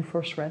when you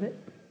first read it?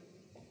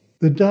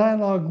 The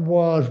dialogue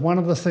was one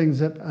of the things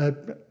that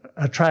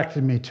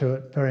attracted me to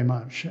it very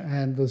much,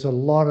 and there's a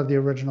lot of the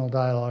original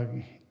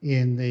dialogue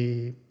in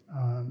the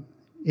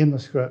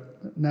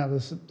script. Now,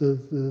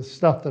 the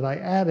stuff that I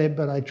added,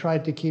 but I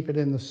tried to keep it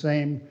in the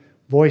same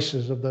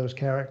voices of those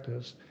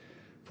characters.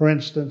 For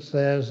instance,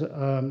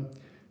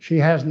 she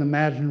has an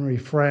imaginary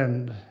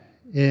friend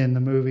in the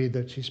movie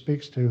that she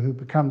speaks to who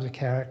becomes a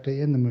character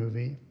in the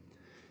movie.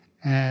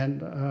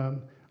 And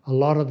a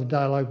lot of the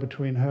dialogue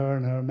between her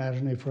and her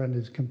imaginary friend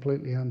is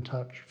completely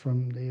untouched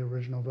from the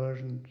original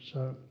version.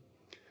 So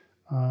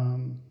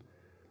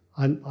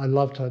I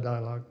loved her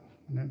dialogue,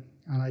 you know,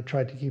 and I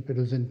tried to keep it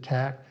as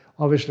intact.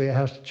 Obviously, it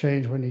has to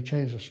change when you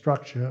change the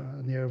structure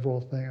and the overall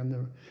thing,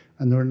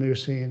 and there are new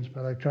scenes.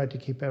 But I tried to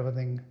keep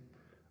everything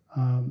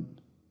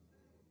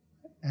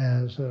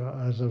as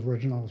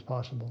original as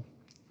possible,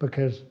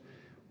 because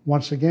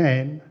once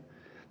again,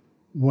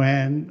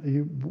 when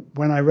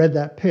I read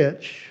that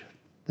pitch,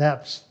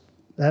 that's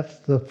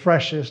the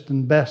freshest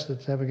and best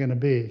it's ever going to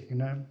be, you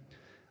know.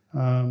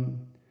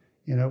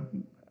 You know,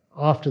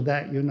 after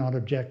that, you're not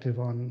objective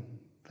on,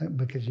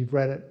 because you've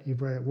read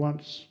it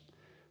once,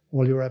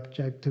 all your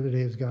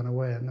objectivity has gone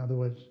away. In other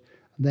words,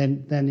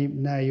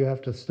 now you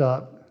have to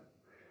start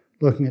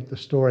looking at the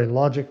story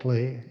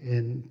logically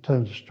in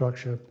terms of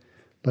structure,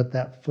 but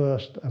that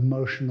first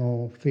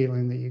emotional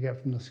feeling that you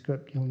get from the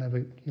script, you'll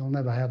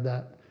never have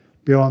that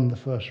beyond the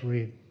first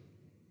read.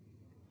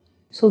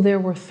 So there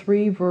were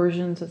 3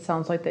 versions, it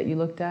sounds like, that you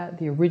looked at,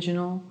 the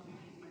original,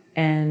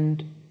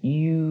 and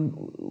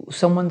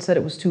someone said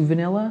it was too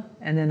vanilla,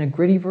 and then a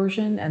gritty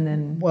version, and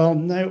then... Well,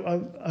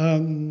 no,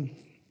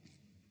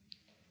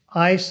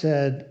 I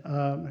said,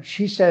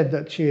 she said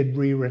that she had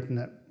rewritten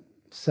it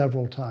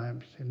several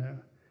times, you know.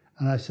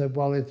 And I said,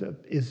 well,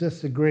 is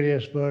this the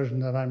grittiest version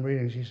that I'm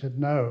reading? She said,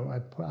 no,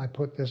 I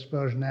put this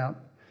version out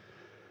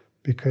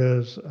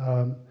because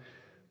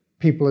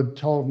people had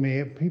told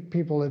me,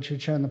 people that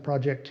she'd shown the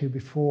project to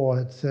before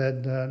had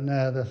said,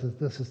 no,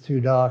 this is too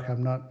dark.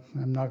 I'm not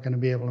going to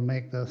be able to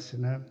make this, you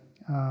know.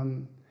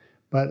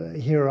 But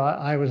here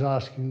I was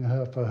asking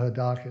her for her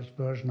darkest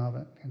version of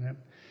it, you know.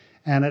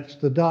 And it's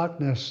the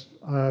darkness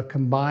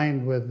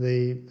combined with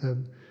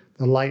the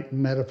light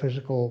and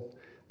metaphysical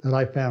that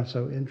I found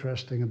so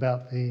interesting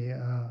about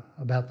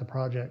the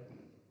project,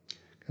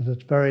 because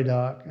it's very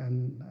dark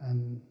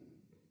and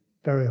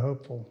very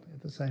hopeful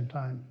at the same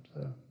time.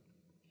 So,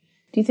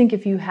 do you think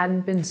if you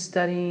hadn't been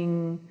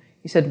studying,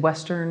 you said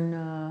Western,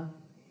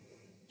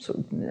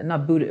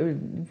 not Buddha,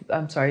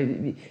 I'm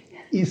sorry,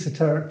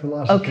 esoteric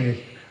philosophy.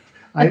 Okay.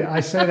 I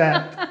say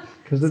that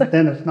because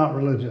then it's not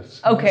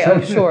religious. Okay,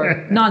 oh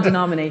sure,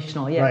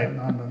 non-denominational, yeah. Right,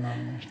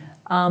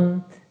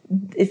 non-denominational.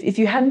 If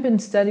you hadn't been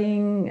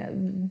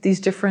studying these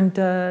different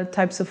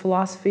types of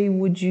philosophy,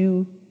 would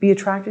you be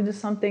attracted to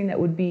something that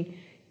would be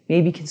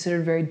maybe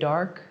considered very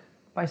dark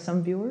by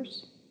some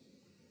viewers?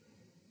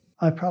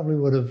 I probably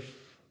would have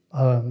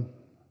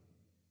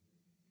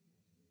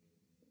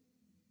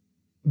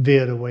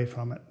veered away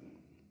from it,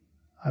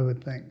 I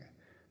would think.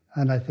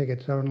 And I think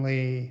it's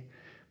only,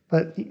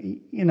 but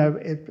you know,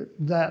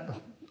 that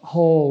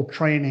whole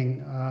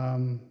training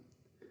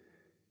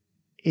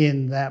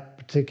in that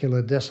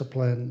particular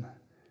discipline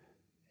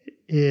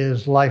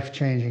is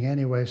life-changing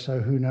anyway, so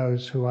who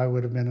knows who I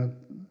would have been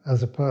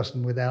as a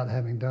person without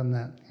having done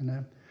that, you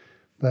know.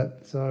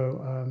 But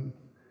so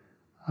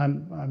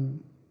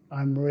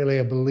I'm really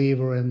a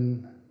believer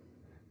in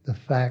the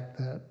fact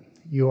that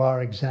you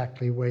are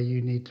exactly where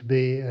you need to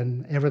be,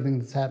 and everything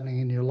that's happening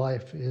in your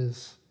life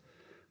is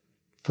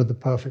for the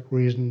perfect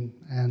reason,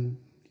 and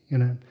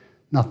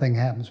nothing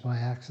happens by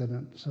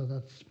accident. So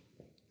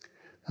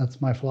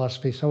that's my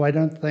philosophy. So I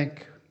don't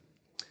think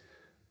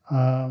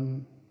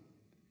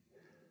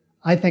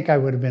I think I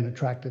would have been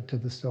attracted to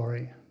the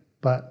story,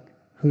 but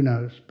who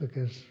knows,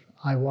 because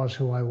I was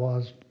who I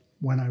was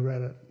when I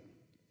read it.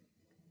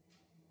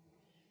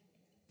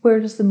 Where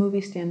does the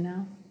movie stand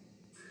now?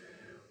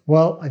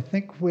 Well, I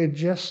think we're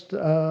just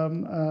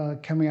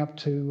coming up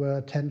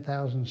to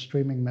 10,000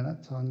 streaming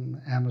minutes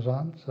on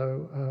Amazon,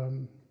 so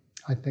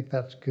I think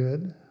that's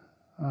good.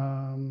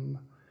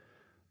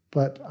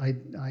 But I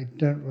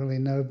don't really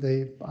know.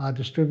 Our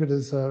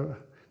distributors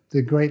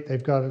they're great.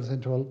 They've got us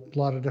into a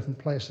lot of different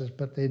places,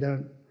 but they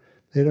don't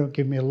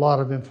give me a lot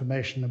of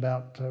information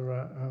about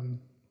on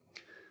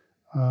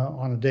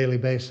a daily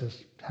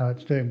basis how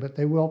it's doing. But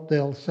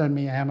they'll send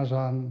me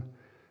Amazon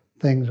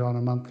things on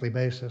a monthly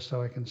basis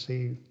so I can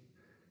see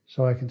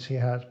how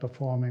it's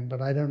performing.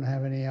 But I don't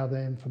have any other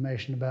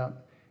information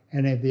about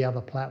any of the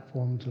other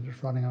platforms that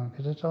it's running on,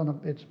 because it's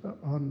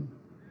on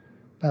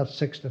about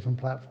 6 different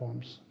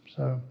platforms.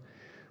 So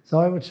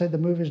I would say the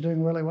movie's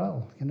doing really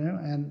well,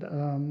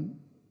 and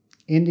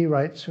Indie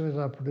Rights, who is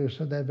our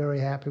producer, they're very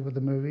happy with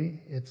the movie.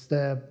 It's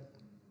their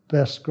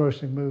best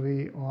grossing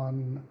movie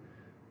on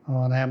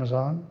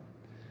Amazon.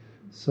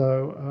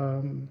 So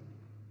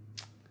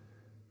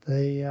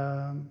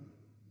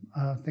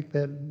I think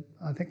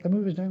the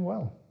movie's doing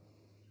well.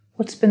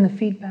 What's been the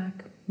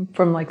feedback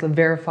from like the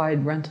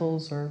verified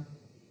rentals, or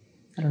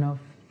I don't know?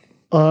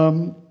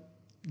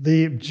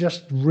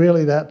 Just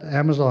really that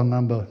Amazon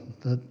number,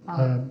 that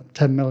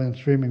 10 million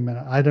streaming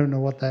minutes. I don't know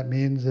what that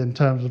means in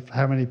terms of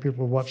how many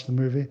people watch the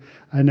movie.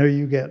 I know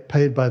you get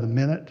paid by the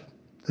minute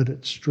that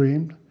it's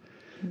streamed.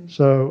 Mm-hmm.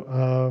 So,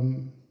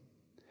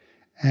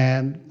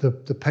 and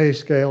the pay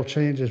scale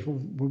changes.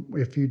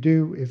 If you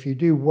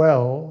do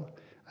well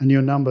and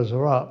your numbers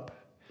are up,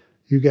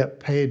 you get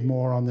paid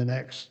more on the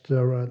next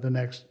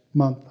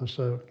month or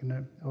so,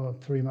 or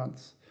 3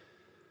 months.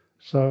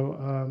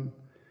 So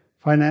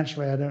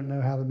financially, I don't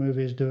know how the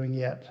movie is doing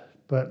yet,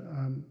 but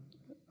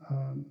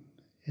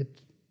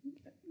it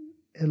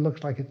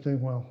looks like it's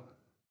doing well.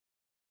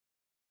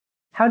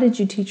 How did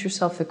you teach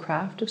yourself the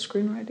craft of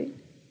screenwriting?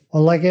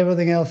 Well, like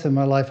everything else in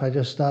my life, I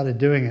just started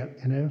doing it,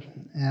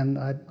 and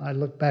I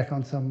look back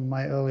on some of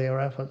my earlier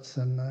efforts,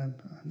 and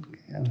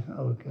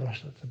oh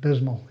gosh, it's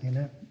abysmal,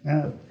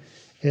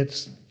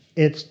 It's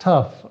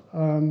tough.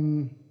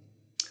 I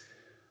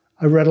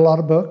read a lot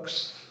of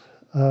books,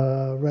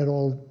 read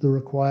all the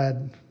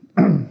required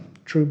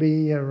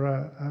Truby.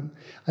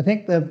 I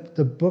think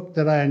the book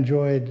that I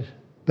enjoyed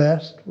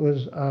best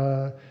was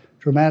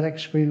Dramatic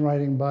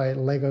Screenwriting by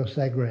Lego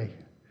Segre.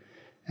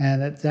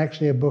 And it's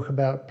actually a book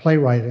about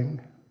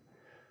playwriting.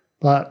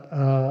 But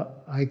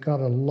I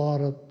got a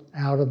lot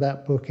out of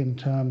that book in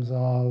terms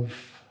of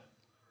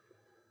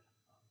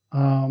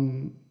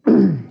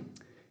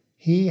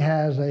he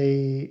has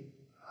a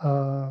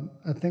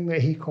thing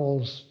that he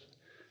calls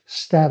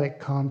static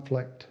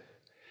conflict.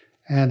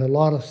 And a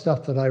lot of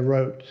stuff that I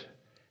wrote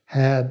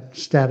had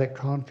static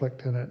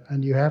conflict in it,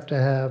 and you have to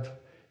have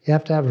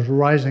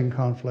rising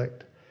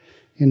conflict,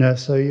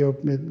 so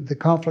the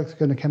conflict's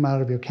going to come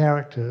out of your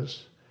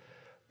characters,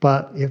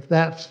 but if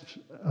that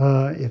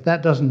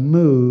doesn't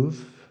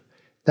move,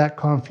 that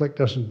conflict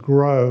doesn't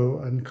grow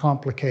and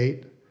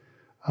complicate,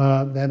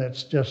 then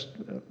it's just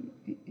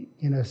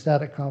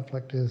static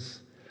conflict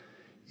is,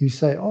 you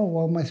say, oh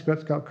well, my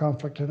script's got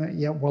conflict in it.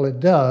 Yeah, well it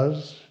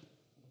does,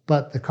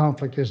 but the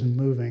conflict isn't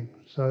moving.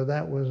 So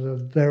that was a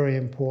very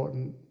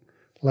important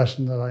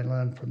lesson that I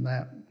learned from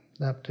that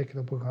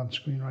particular book on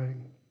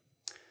screenwriting,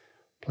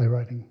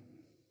 playwriting.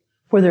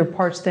 Were there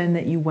parts then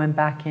that you went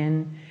back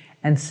in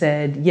and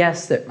said,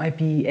 yes, there might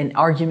be an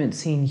argument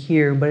scene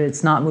here, but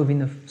it's not moving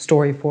the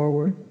story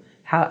forward?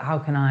 How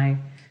can I?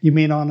 You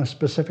mean on a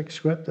specific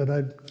script that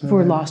I?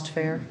 For Lost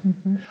Fair.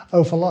 Mm-hmm.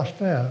 Oh, for Lost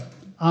Fair.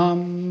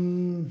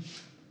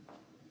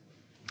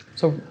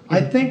 So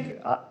I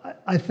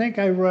think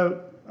I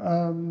wrote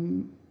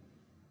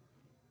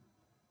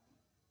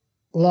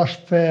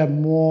Lost Fair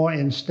more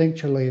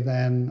instinctually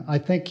than, I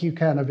think you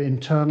kind of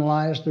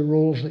internalize the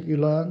rules that you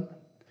learn.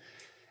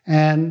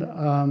 And,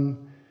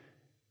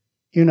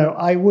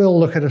 I will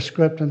look at a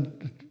script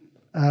and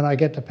I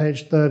get to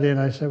page 30 and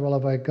I say, well,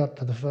 have I got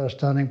to the first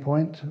turning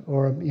point?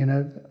 Or,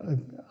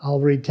 I'll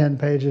read 10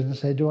 pages and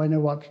say, do I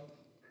know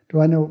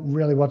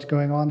really what's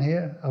going on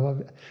here?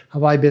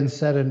 Have I been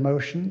set in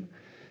motion?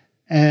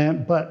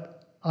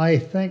 But I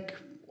think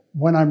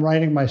when I'm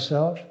writing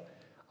myself,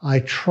 I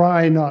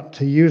try not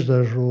to use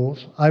those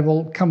rules. I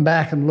will come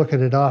back and look at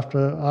it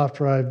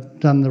after I've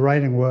done the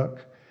writing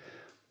work.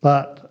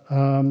 But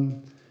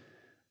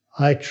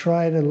I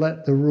try to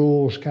let the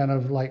rules kind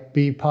of like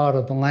be part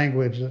of the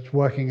language that's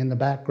working in the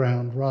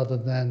background rather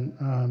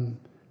than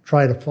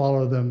try to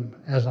follow them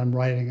as I'm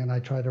writing, and I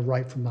try to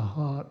write from the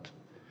heart.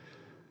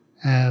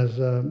 as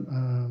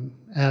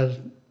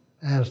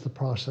as the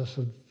process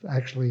of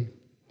actually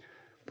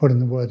putting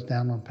the words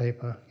down on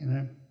paper.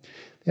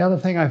 The other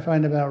thing I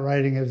find about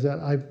writing is that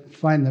I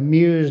find the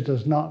muse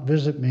does not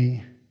visit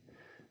me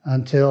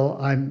until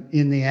I'm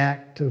in the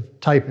act of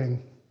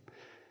typing.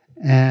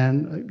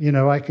 And,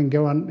 I can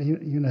go on,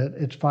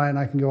 it's fine,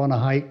 I can go on a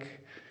hike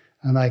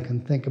and I can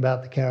think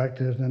about the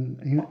characters and,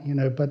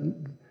 but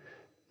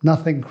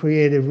nothing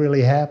creative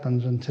really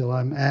happens until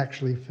I'm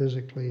actually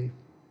physically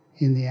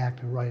in the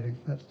act of writing.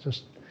 That's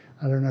just,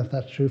 I don't know if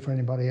that's true for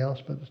anybody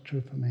else, but it's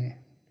true for me.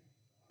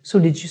 So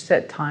did you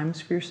set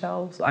times for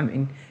yourselves? I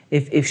mean,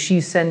 if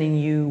she's sending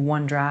you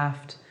one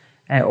draft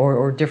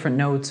or different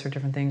notes or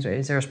different things,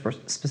 is there a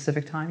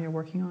specific time you're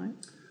working on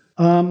it?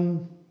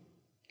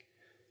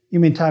 You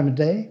mean time of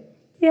day?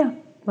 Yeah,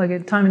 like a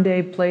time of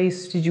day,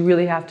 place. Did you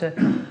really have to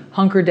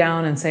hunker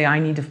down and say, I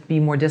need to be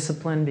more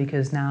disciplined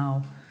because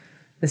now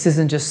this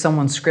isn't just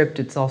someone's script,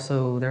 it's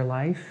also their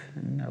life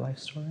and their life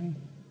story?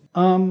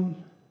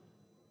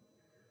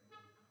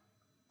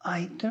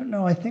 I don't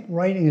know. I think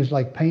writing is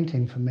like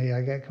painting for me.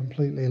 I get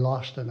completely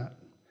lost in it.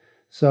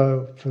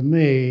 So for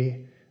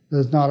me,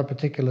 there's not a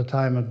particular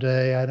time of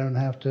day. I don't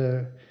have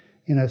to,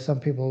 some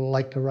people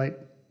like to write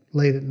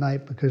late at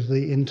night because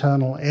the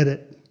internal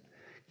edit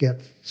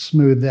gets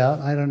smoothed out.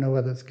 I don't know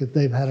whether it's because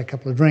they've had a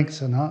couple of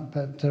drinks or not,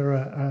 but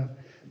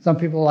some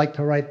people like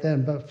to write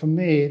then. But for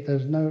me,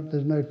 there's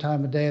no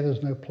time of day,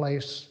 there's no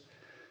place.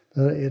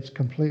 It's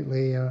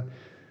completely...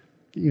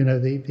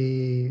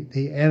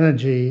 the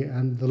energy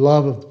and the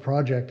love of the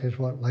project is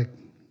what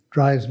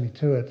drives me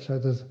to it.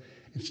 So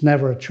it's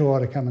never a chore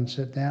to come and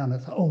sit down.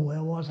 It's, oh,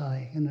 where was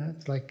I?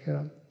 It's like,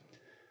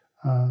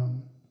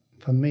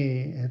 for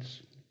me,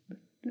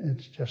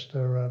 it's just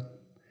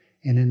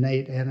an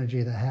innate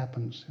energy that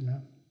happens.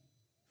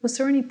 Was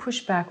there any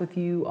pushback with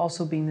you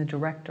also being the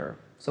director?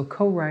 So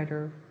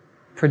co-writer,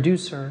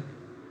 producer,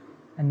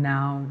 and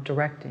now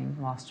directing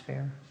Lost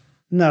Fair?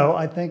 No,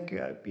 I think,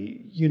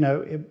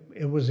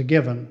 it was a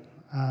given.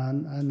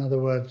 In other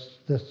words,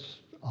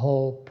 this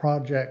whole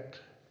project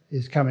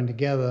is coming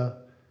together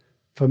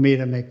for me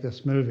to make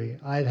this movie.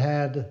 I'd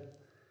had,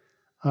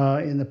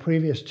 in the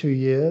previous 2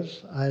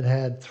 years, I'd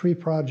had 3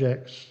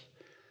 projects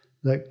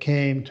that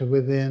came to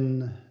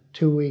within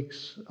 2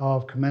 weeks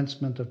of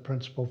commencement of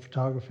principal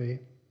photography,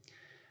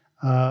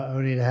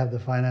 only to have the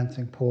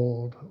financing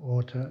pulled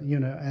or to,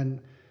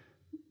 and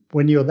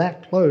when you're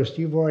that close,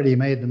 you've already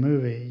made the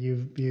movie.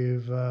 You've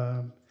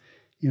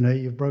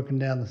broken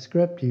down the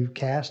script, you've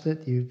cast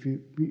it,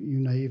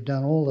 you've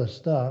done all this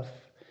stuff,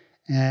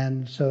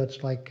 and so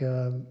it's like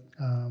a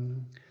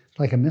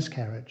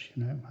miscarriage.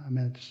 I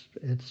mean,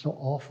 it's so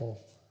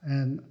awful.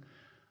 And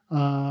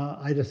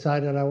I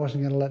decided I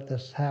wasn't going to let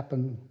this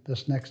happen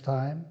this next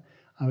time.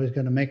 I was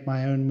going to make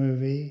my own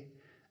movie,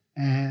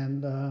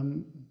 and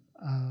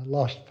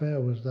Lost Fair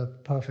was the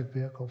perfect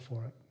vehicle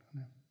for it.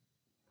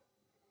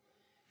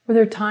 Were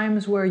there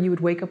times where you would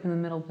wake up in the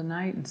middle of the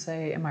night and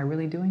say, am I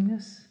really doing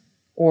this?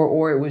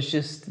 Or it was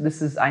just,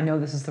 I know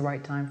this is the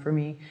right time for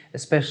me,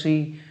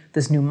 especially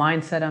this new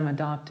mindset I'm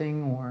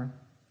adopting or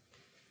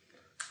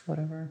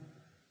whatever?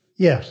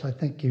 Yes, I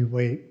think you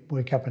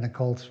wake up in a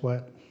cold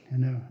sweat,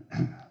 am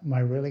I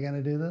really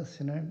going to do this,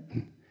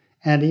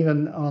 And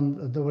even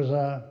there was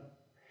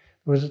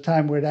a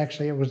time where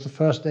it was the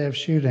first day of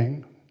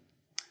shooting,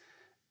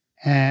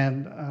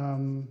 and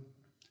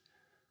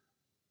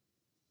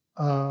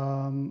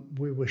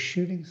we were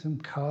shooting some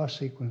car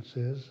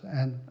sequences,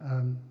 and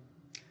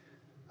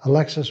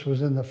Alexis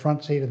was in the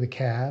front seat of the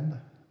cab,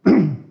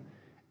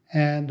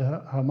 and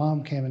her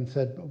mom came and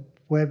said,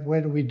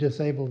 "Where do we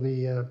disable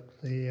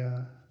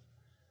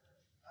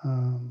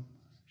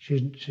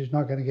she's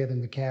not going to get in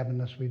the cab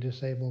unless we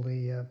disable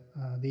the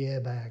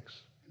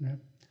airbags,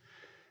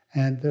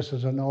 And this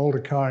is an older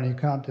car, and you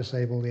can't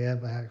disable the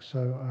airbags,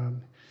 so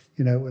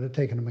it would have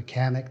taken a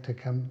mechanic to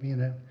come,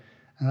 And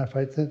if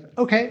I said,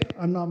 okay,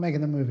 I'm not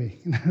making the movie.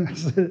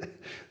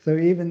 So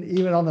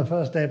even on the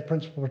first day of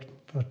principal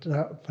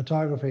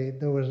photography,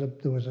 there was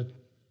a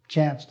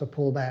chance to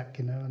pull back,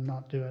 and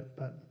not do it.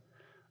 But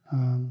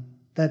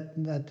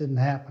that didn't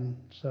happen.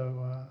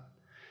 So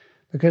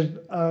because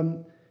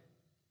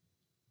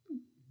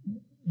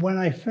when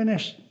I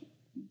finished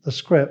the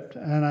script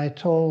and I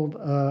told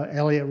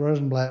Elliot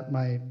Rosenblatt,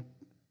 my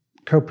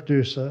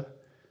co-producer,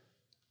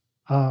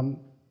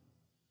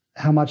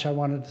 how much I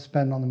wanted to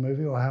spend on the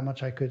movie or how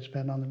much I could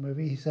spend on the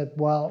movie, he said,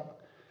 well,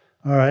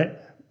 all right,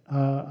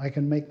 I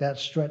can make that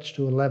stretch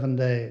to 11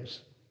 days.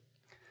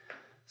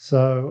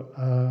 So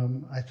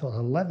I thought,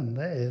 11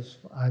 days?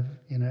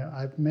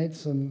 I've made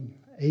some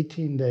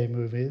 18-day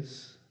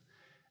movies,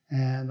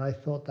 and I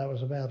thought that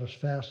was about as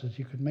fast as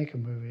you could make a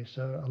movie.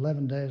 So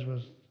 11 days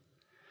was,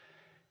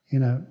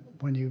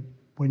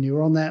 when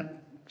you're on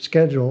that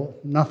schedule,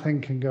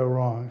 nothing can go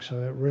wrong.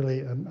 So it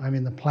really,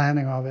 the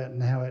planning of it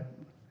and how it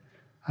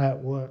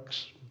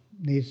works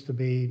needs to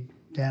be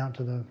down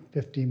to the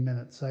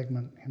 15-minute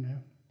segment,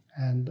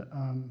 and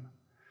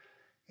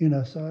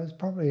so it's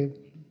probably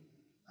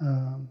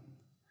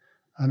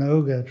an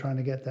ogre trying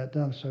to get that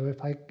done. So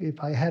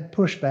if I had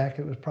pushback,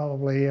 it was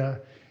probably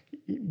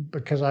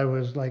because I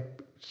was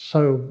like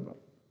so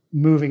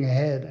moving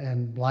ahead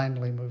and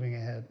blindly moving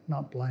ahead.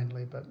 Not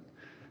blindly, but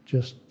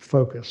just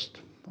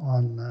focused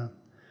on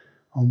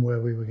where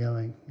we were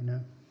going, you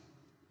know.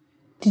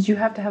 Did you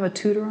have to have a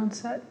tutor on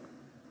set?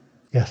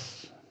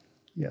 Yes,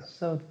 yes.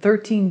 So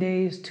 13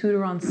 days,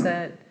 tutor on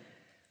set.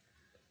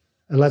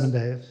 11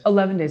 days.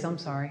 11 days, I'm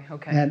sorry,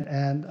 okay.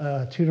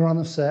 And tutor on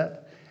the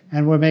set,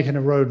 and we're making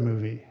a road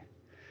movie.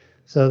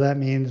 So that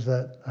means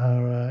that,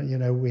 you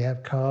know, we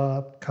have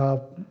car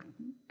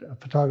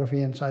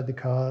photography inside the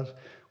cars,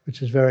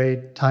 which is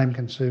very time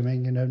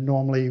consuming. You know,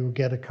 normally you would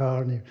get a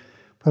car and you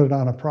put it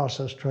on a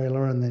process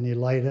trailer and then you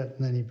light it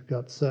and then you've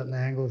got certain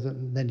angles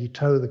and then you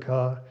tow the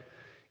car.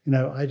 You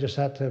know, I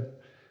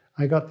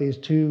got these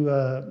two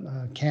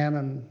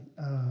Canon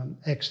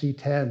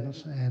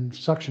XC10s and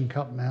suction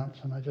cup mounts,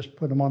 and I just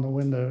put them on the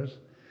windows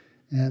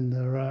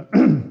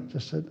and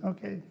just said,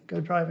 okay, go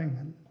driving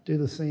and do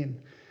the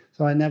scene.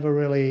 So I never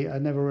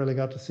really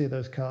got to see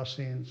those car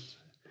scenes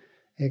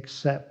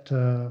except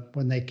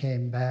when they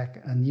came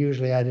back, and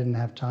usually I didn't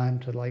have time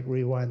to like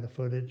rewind the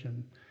footage,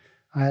 and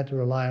I had to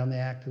rely on the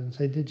actors and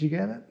say, did you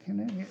get it? You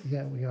know,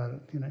 yeah, we got it,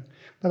 you know.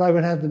 But I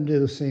would have them do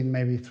the scene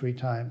maybe 3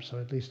 times, so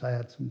at least I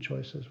had some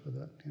choices with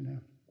it, you know.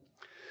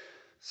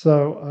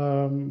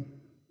 So,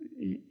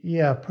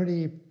 yeah,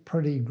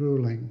 pretty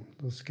grueling,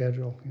 the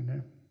schedule, you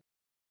know.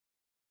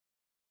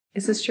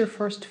 Is this your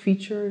first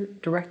feature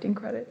directing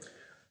credit?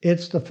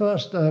 It's the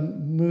first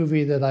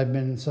movie that I've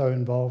been so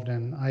involved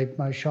in.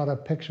 I shot a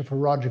picture for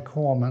Roger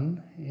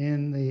Corman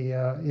in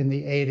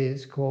the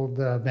 80s called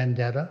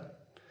Vendetta,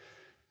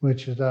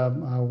 which is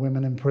a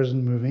women in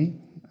prison movie.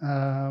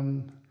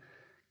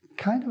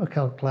 Kind of a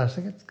cult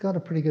classic. It's got a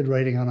pretty good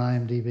rating on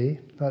IMDb,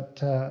 but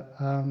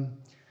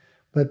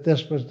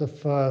this was the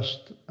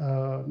first,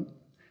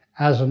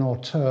 as an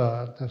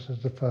auteur, this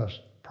is the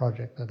first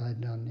project that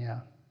I'd done, yeah.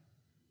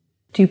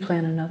 Do you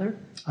plan another?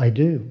 I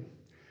do.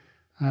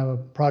 I have a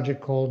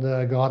project called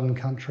Garden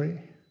Country,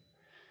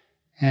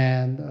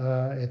 and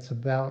it's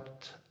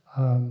about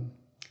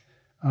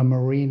a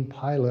Marine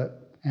pilot,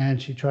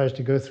 and she tries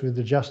to go through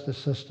the justice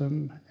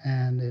system,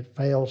 and it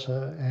fails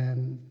her,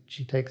 and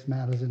she takes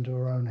matters into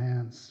her own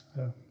hands.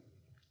 So.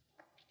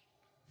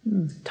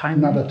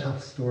 Timely. Another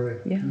tough story.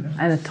 Yeah, you know?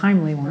 and a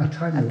timely one A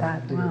timely at one,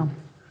 that. indeed. Wow.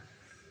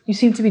 You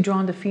seem to be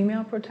drawn to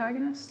female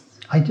protagonists?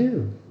 I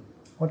do.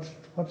 What's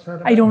that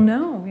about? I don't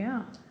know,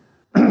 yeah.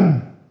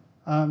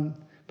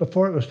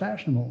 Before it was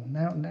fashionable.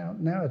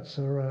 Now it's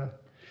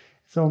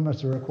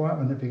almost a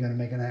requirement if you're going to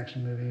make an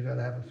action movie. You've got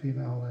to have a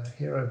female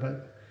hero.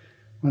 But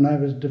when I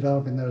was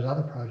developing those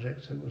other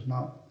projects, it was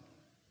not.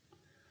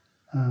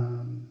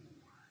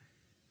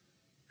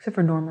 Except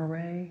for Norma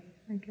Ray,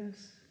 I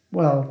guess.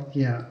 Well,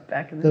 yeah.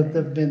 Back in the day.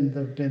 There've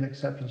been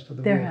exceptions to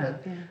the There rule.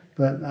 have, yeah.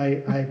 But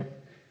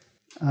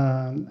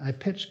I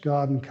pitched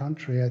Garden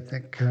Country. I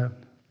think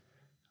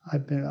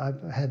I've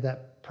had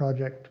that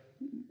project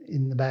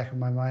in the back of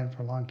my mind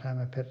for a long time.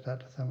 I pitched that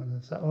to someone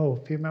and said, "Oh,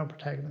 female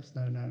protagonist?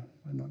 No,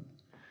 we're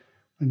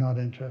not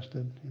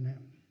interested." You know.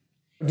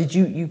 Did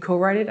you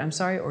co-write it? I'm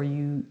sorry, or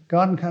you?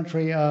 Garden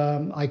Country.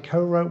 I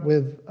co-wrote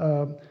with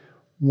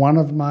one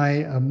of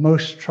my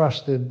most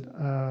trusted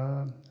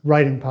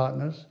writing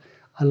partners.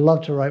 I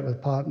love to write with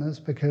partners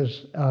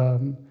because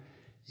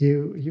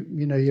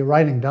you know you're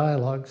writing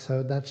dialogue,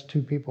 so that's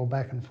 2 people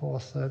back and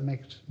forth. So it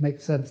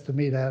makes sense to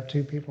me to have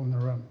 2 people in the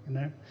room. You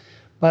know.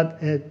 But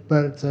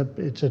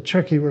it's a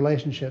tricky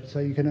relationship, so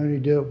you can only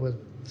do it with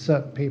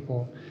certain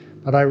people.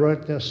 But I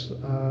wrote this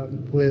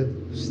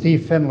with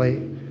Steve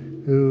Finley,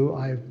 who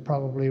I've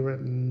probably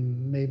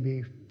written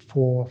maybe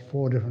four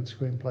different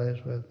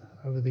screenplays with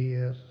over the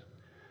years.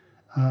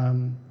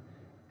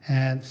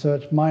 And so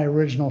it's my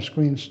original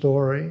screen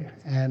story,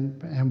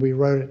 and we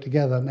wrote it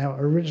together. Now,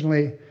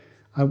 originally,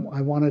 I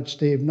wanted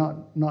Steve,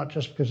 not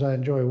just because I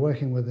enjoy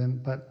working with him,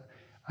 but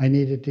I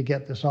needed to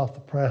get this off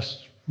the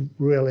press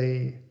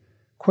really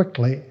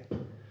quickly,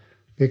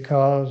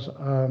 because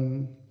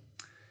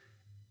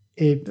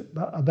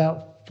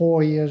about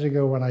 4 years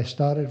ago when I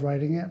started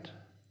writing it,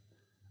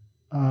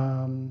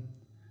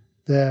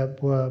 there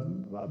were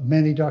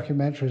many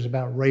documentaries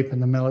about rape in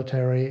the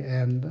military,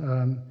 and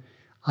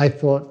I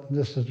thought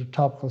this is a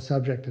topical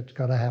subject, it's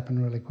got to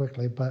happen really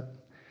quickly, but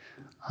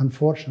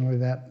unfortunately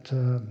that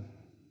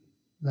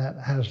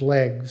has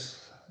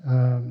legs,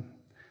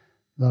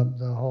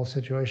 the whole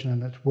situation,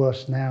 and it's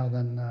worse now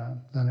than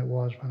it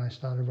was when I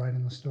started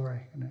writing the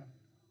story. You know.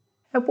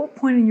 At what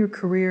point in your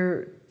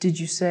career did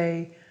you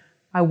say,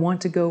 I want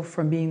to go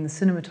from being the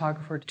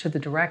cinematographer to the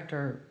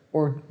director,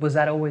 or was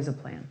that always a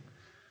plan?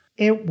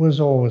 It was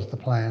always the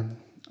plan.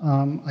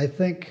 I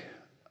think,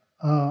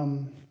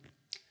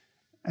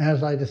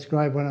 as I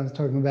described when I was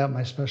talking about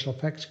my special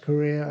effects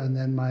career, and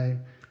then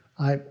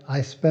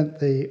I spent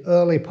the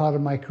early part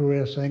of my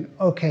career saying,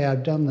 okay,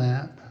 I've done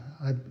that.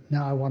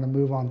 Now I want to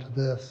move on to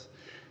this.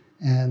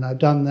 And I've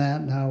done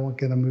that, now I'm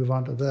going to move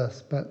on to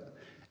this. But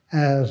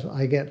as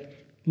I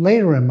get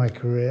later in my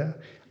career,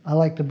 I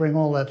like to bring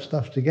all that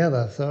stuff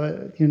together.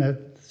 So,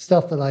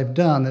 stuff that I've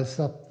done is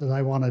stuff that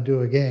I want to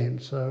do again.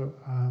 So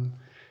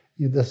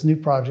this new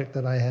project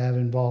that I have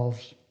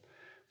involves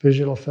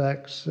visual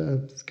effects.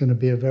 It's going to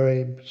be a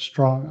very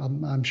strong,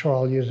 I'm sure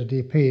I'll use a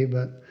DP,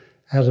 but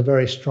has a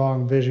very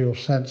strong visual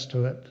sense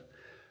to it.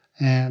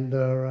 And,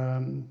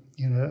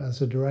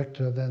 as a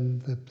director,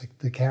 then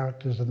the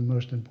characters are the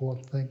most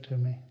important thing to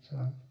me. So,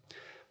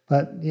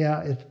 but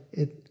yeah,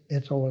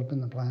 it's always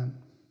been the plan.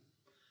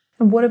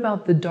 And what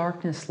about the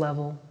darkness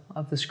level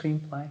of the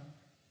screenplay?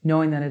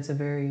 Knowing that it's a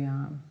very,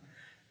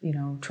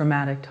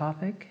 traumatic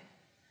topic,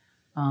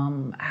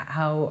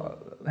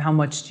 how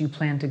much do you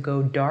plan to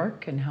go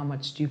dark, and how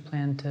much do you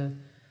plan to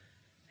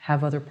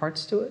have other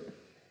parts to it?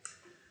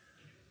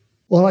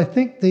 Well, I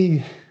think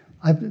the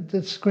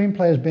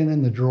screenplay has been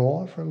in the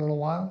drawer for a little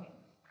while,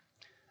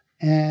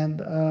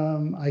 and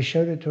I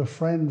showed it to a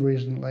friend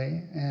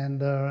recently,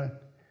 and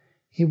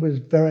he was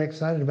very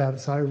excited about it.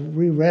 So I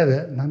reread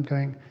it, and I'm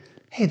going,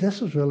 "Hey,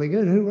 this was really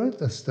good. Who wrote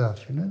this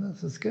stuff?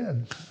 This is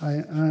good."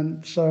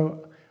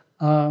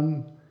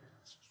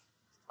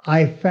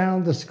 I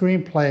found the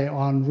screenplay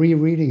on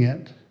rereading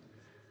it.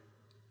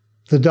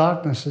 The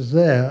darkness is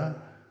there,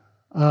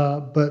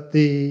 but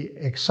the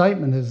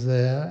excitement is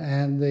there,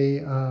 and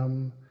the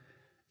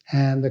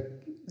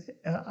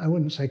I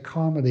wouldn't say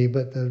comedy,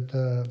 but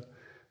the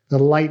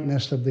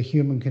lightness of the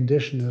human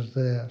condition is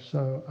there.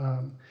 So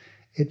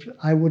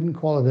I wouldn't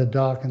call it a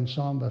dark and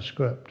somber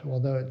script,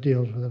 although it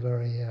deals with a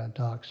very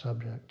dark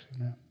subject.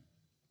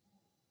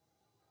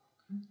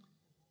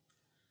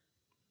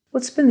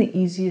 What's been the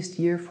easiest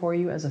year for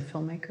you as a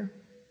filmmaker?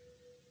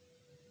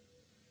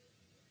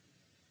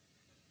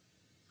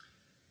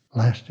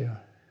 Last year.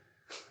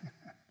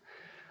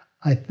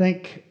 I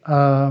think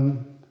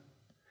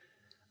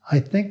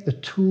the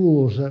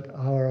tools that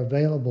are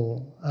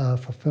available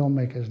for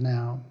filmmakers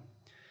now,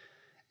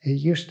 it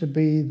used to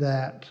be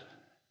that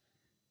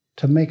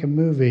to make a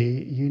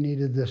movie, you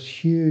needed this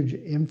huge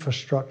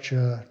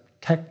infrastructure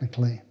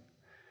technically.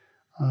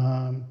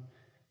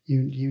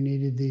 You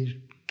needed these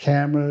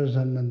cameras,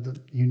 and then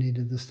you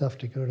needed the stuff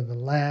to go to the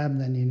lab,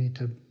 then you need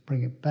to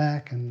bring it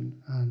back and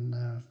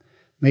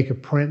make a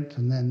print,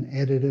 and then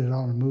edit it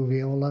on a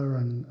moviola,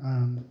 and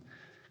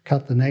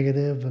cut the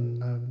negative,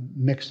 and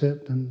mix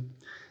it,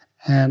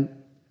 and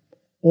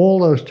all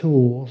those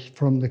tools,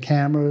 from the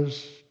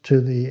cameras to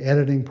the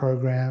editing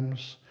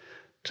programs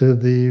to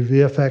the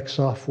VFX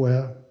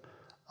software,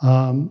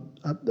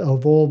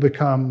 have all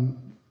become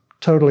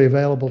totally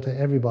available to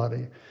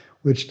everybody,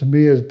 which to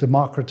me has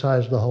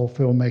democratized the whole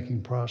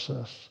filmmaking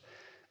process.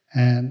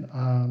 And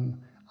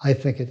I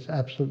think it's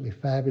absolutely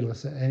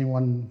fabulous that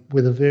anyone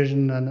with a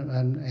vision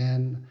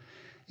and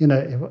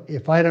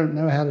if I don't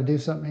know how to do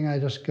something, I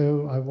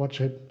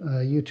watch a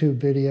YouTube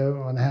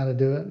video on how to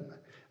do it,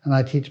 and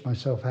I teach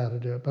myself how to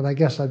do it. But I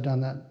guess I've done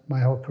that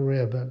my whole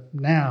career, but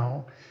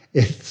now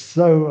it's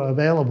so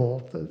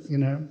available that,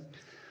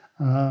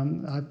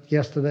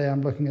 yesterday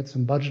I'm looking at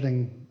some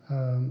budgeting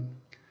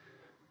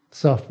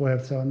software,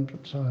 so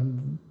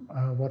I'm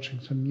watching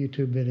some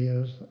YouTube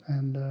videos,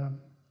 and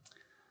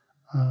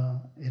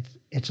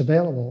it's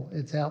available,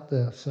 it's out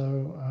there.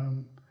 So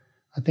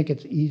I think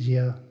it's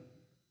easier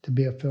to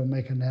be a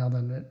filmmaker now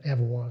than it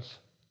ever was.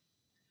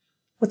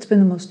 What's been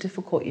the most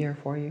difficult year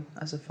for you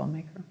as a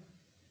filmmaker?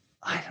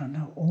 I don't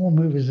know. All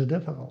movies are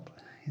difficult,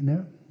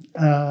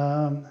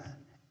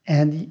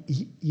 and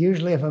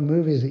usually if a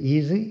movie is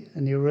easy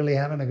and you're really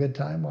having a good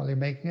time while you're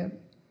making it,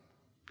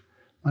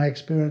 my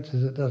experience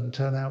is it doesn't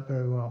turn out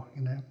very well,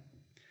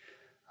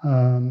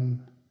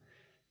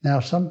 Now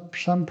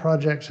some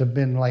projects have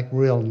been like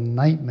real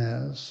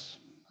nightmares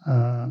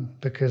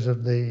because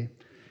of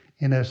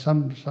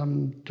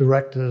some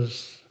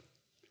directors,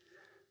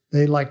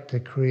 they like to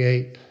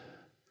create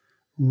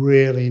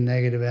really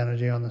negative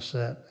energy on the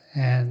set,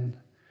 and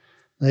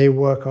they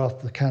work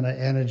off the kind of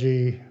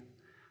energy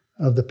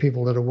of the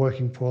people that are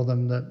working for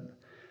them, that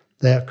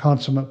they're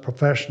consummate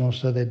professionals,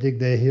 so they dig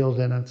their heels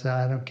in and say,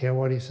 "I don't care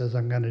what he says,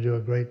 I'm going to do a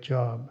great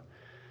job."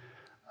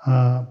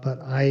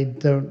 But I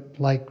don't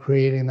like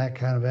creating that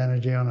kind of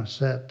energy on a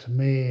set. To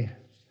me,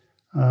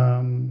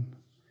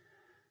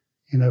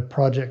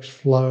 projects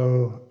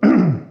flow,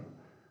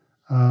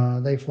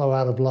 they flow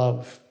out of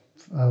love,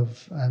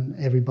 and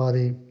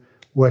everybody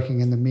working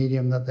in the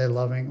medium that they're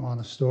loving on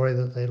a story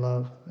that they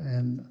love.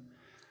 And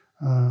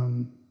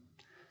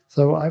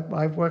so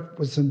I've worked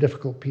with some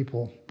difficult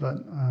people, but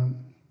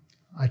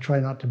I try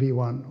not to be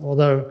one.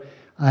 Although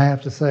I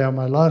have to say, on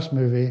my last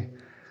movie,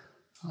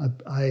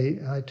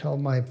 I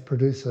told my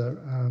producer,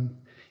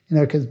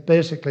 because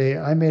basically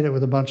I made it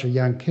with a bunch of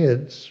young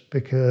kids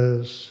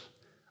because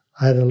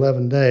I had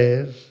 11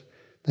 days.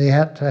 They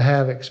had to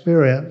have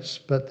experience,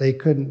 but they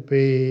couldn't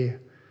be,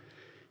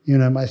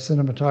 my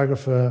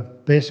cinematographer,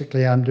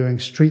 basically I'm doing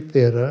street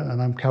theater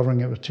and I'm covering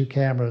it with two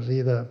cameras,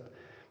 either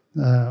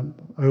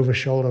over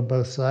shoulder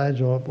both sides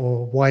or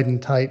wide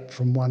and tight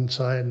from one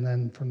side and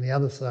then from the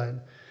other side.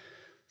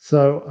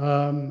 So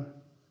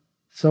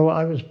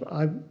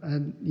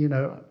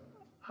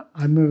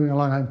I'm moving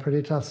along, I'm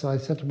pretty tough. So I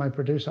said to my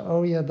producer,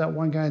 oh yeah, that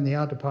one guy in the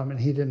art department,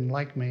 he didn't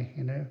like me,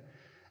 you know.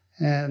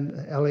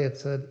 And Elliot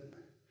said,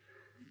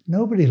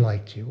 nobody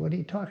liked you. What are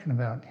you talking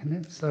about? You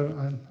know?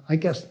 So I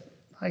guess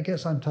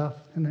I'm tough,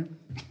 you know.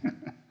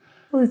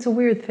 Well, it's a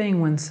weird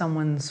thing when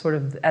someone's sort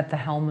of at the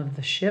helm of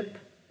the ship.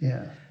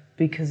 Yeah.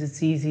 Because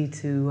it's easy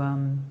to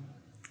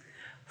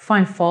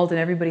find fault, and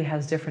everybody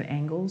has different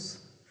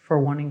angles for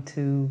wanting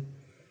to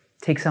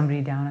take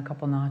somebody down a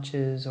couple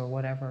notches or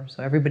whatever.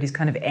 So everybody's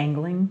kind of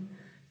angling.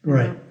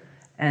 Right. Know?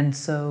 And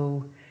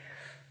so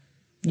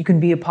you can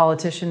be a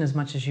politician as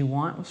much as you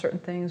want with certain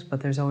things,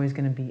 but there's always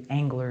going to be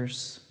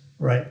anglers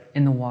right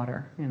in the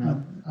water, you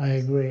know. I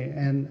agree.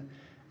 And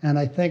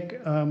I think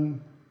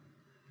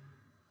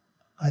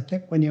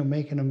when you're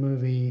making a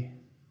movie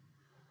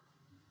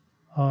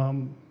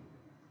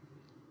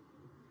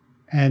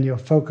and you're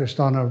focused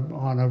on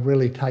a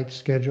really tight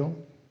schedule,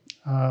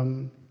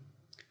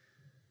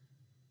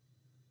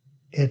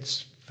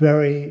 it's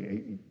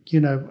very, you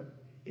know,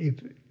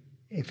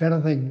 if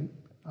anything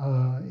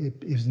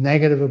is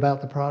negative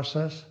about the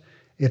process,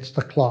 it's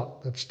the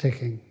clock that's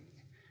ticking,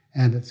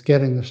 and it's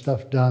getting the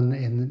stuff done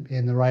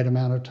in the right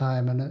amount of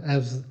time. And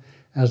as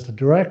the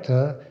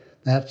director,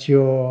 that's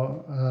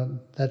your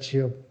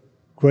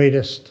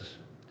greatest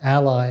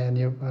ally, and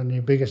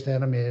your biggest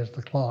enemy is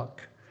the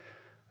clock.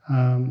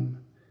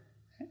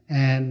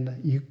 And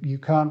you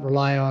can't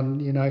rely on,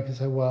 you know, I can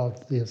say, well,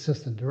 the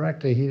assistant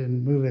director, he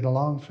didn't move it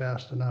along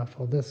fast enough,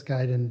 or this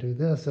guy didn't do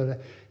this, or,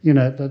 you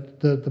know,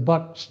 the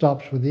buck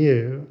stops with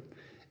you,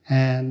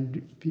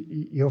 and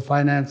you're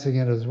financing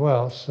it as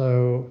well.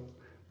 So,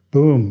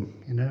 boom,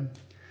 you know.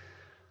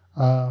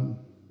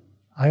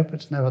 I hope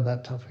it's never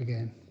that tough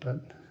again, but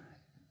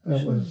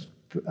it was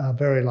a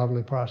very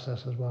lovely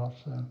process as well.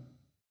 So,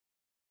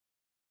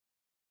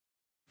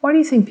 why do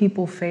you think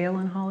people fail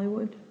in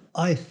Hollywood?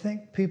 I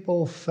think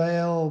people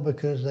fail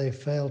because they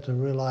fail to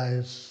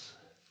realize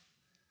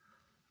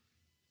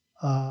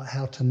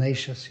how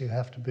tenacious you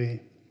have to be,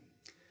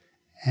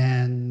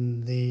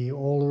 and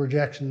all the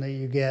rejection that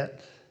you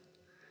get.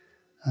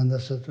 And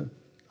this is the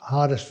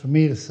hardest for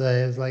me to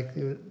say, is like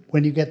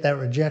when you get that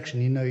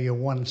rejection, you know you're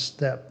one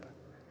step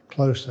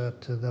closer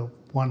to the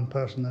one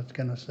person that's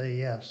going to say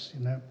yes,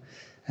 you know,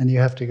 and you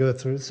have to go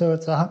through. So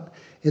it's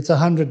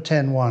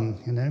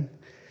 110-1, you know.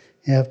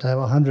 You have to have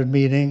 100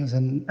 meetings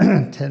and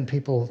 10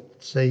 people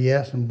say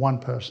yes and one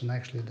person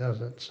actually does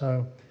it.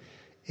 So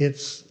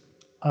it's,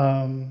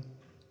 I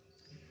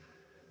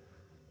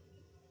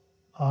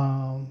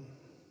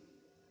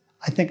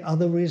think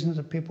other reasons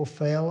that people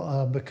fail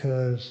are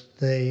because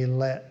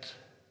I've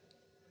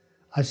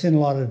seen a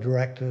lot of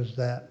directors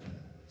that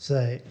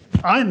say,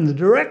 I'm the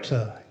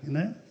director, you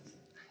know?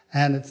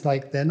 And it's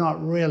like they're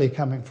not really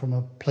coming from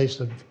a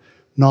place of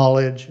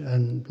knowledge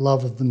and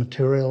love of the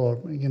material, or,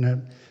 you know,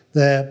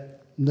 they're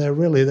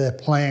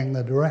playing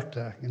the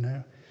director, you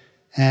know.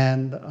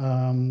 And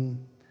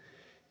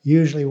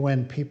usually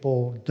when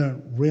people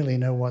don't really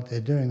know what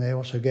they're doing, they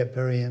also get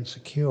very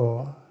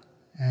insecure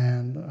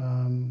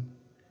and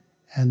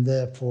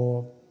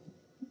therefore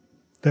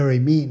very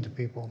mean to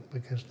people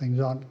because things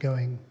aren't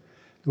going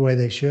the way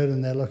they should,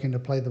 and they're looking to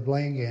play the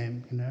blame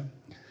game, you know.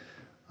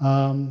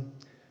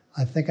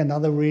 I think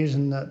another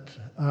reason that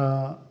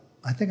I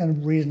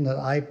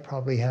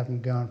probably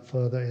haven't gone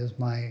further is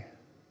my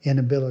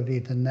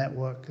inability to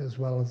network as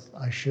well as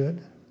I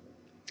should.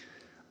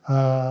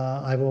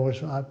 I've always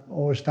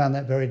found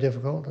that very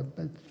difficult.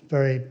 It's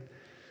very,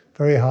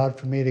 very hard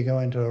for me to go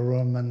into a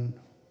room and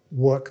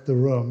work the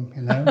room,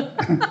 you know.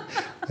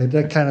 I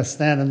do kind of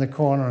stand in the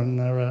corner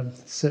and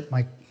sip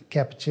my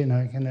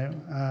cappuccino, you know.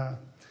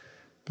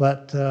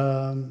 But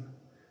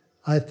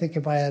I think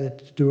if I had it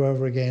to do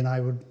over again,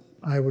 I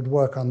would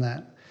work on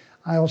that.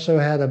 I also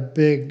had a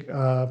big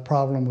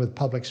problem with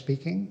public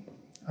speaking,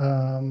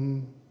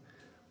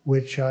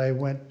 which I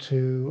went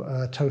to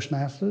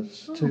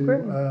Toastmasters to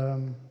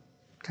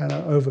kind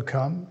of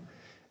overcome.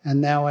 And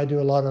now I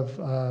do a lot of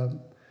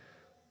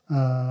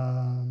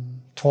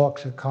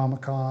talks at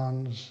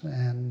Comic-Cons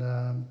and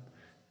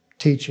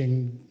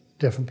teaching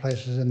different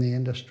places in the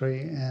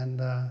industry. And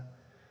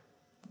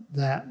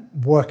that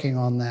working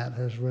on that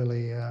has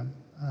really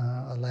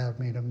allowed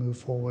me to move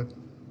forward.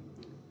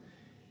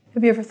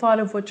 Have you ever thought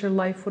of what your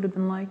life would have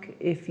been like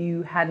if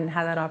you hadn't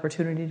had that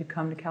opportunity to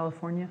come to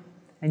California?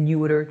 And you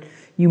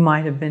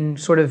might have been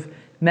sort of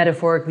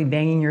metaphorically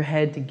banging your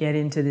head to get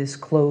into this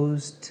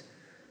closed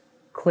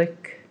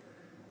clique?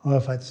 Or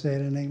if I'd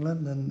stayed in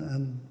England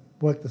and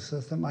worked the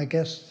system, I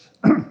guess,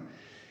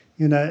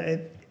 you know,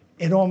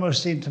 it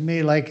almost seemed to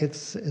me like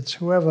it's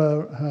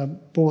whoever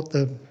bought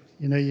the,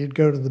 you know, you'd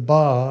go to the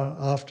bar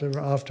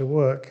after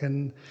work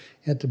and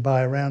you had to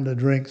buy a round of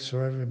drinks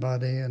for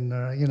everybody, and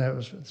you know,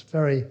 it's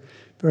very,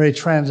 very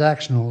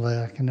transactional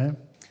there, you know.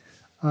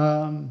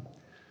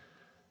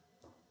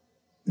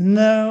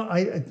 No,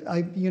 I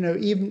you know,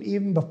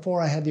 even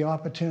before I had the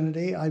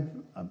opportunity, I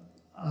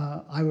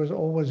was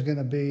always going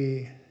to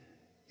be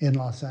in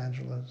Los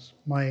Angeles.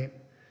 My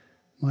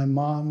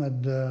mom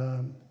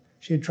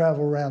she'd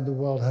travel around the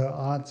world. Her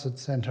aunts had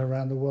sent her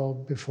around the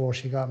world before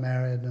she got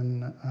married,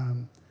 and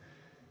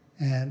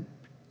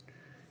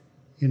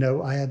you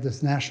know, I had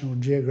this National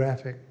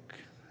Geographic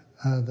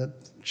that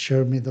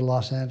showed me the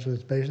Los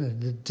Angeles Basin,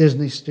 the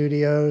Disney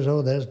Studios.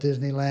 Oh, there's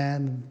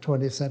Disneyland,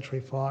 20th Century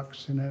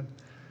Fox. You know,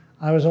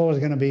 I was always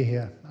going to be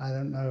here. I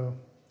don't know,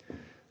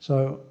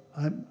 so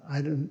I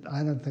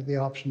don't think the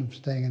option of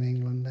staying in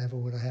England ever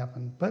would have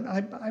happened. But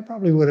I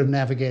probably would have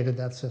navigated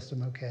that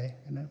system okay,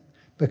 you know,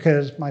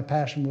 because my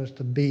passion was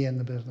to be in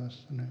the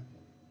business. You know.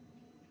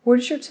 Where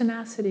does your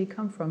tenacity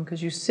come from?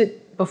 Because you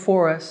sit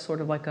before us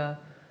sort of like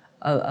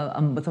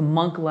with a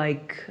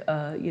monk-like,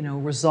 you know,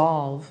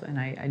 resolve, and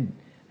I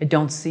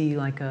don't see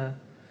like a,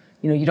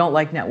 you know, you don't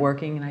like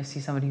networking, and I see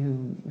somebody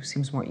who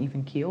seems more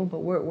even-keeled, but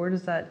where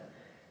does that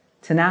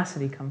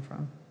tenacity come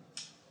from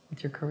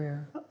with your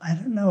career? I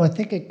don't know. I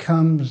think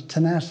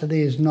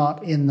tenacity is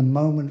not in the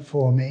moment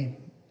for me.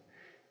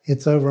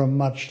 It's over a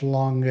much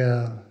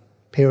longer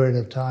period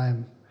of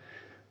time.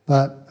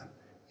 But,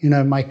 you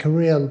know, my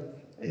career,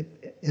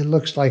 it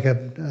looks like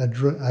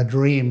a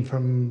dream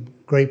from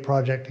great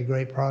project to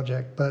great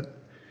project, but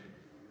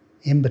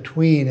in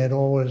between it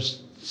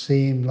always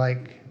seemed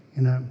like,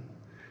 you know,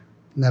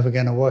 never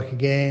going to work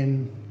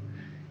again.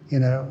 You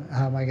know,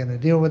 how am I going to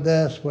deal with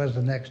this? Where's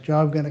the next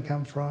job going to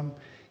come from?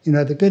 You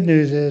know, the good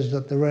news is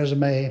that the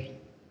resume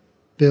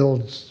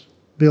builds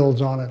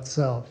on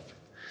itself.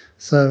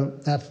 So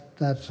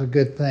that's a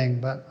good thing.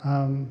 But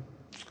I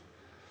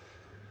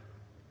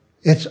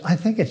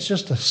think it's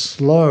just a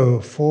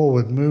slow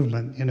forward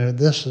movement. You know,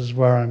 this is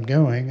where I'm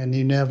going, and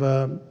you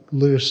never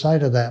lose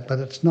sight of that. But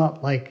it's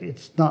not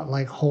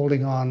like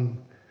holding on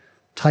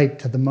tight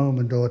to the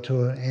moment or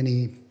to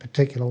any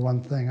particular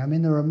one thing. I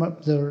mean, there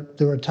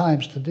are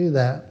times to do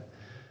that,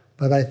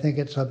 but I think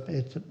it's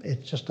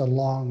just a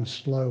long,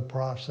 slow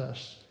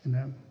process. You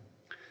know,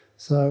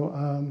 so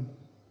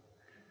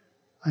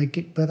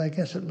but I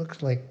guess it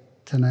looks like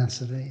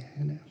tenacity.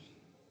 You know.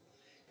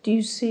 Do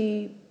you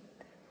see,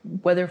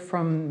 whether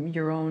from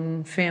your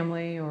own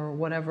family or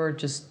whatever,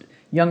 just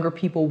younger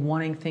people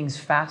wanting things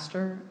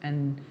faster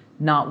and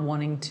not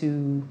wanting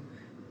to,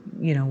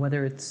 you know,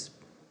 whether it's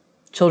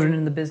children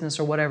in the business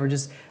or whatever,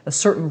 just a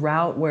certain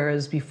route,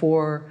 whereas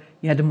before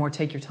you had to more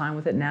take your time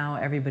with it, now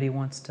everybody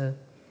wants to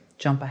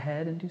jump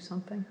ahead and do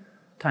something?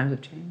 Times have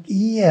changed.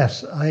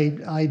 Yes,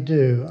 I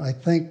do. I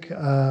think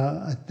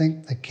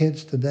the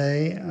kids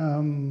today,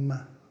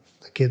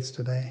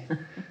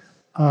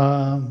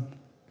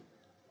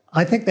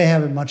 I think they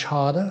have it much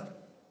harder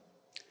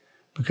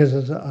because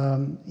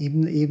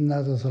even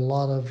though there's a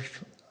lot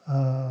of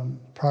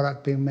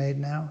product being made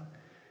now,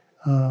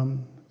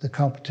 the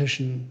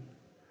competition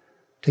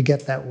to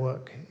get that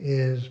work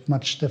is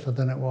much stiffer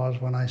than it was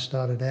when I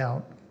started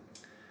out.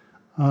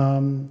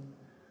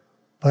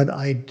 But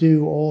I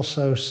do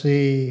also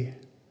see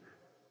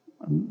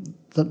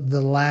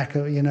the lack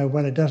of, you know,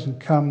 when it doesn't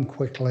come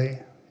quickly,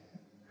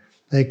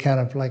 they kind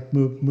of like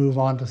move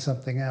on to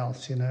something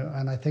else, you know.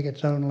 And I think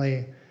it's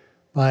only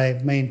by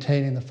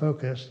maintaining the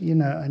focus, you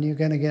know, and you're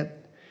going to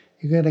get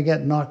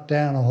knocked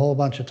down a whole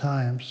bunch of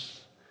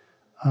times,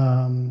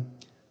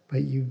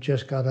 but you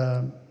just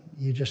gotta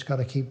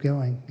keep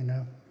going, you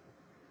know.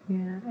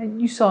 Yeah,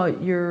 and you saw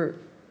your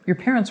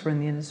parents were in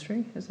the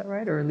industry, is that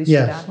right? Or at least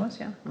Yes. your dad was,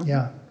 yeah? Uh-huh.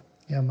 Yeah.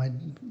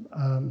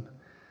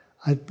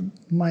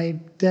 My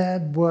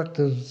dad worked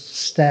as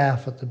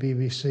staff at the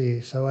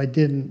BBC, so I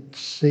didn't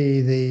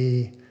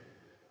see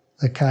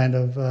the kind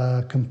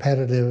of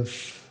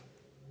competitive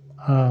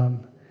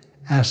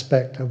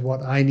aspect of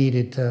what I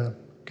needed to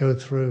go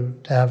through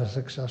to have a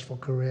successful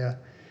career.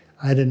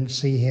 I didn't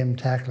see him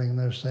tackling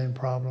those same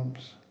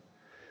problems,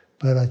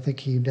 but I think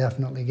he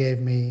definitely gave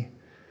me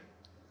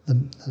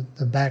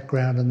the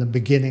background and the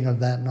beginning of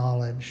that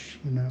knowledge,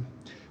 you know,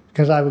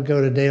 because I would go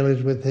to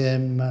dailies with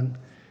him, and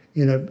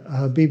you know,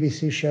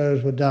 BBC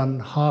shows were done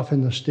half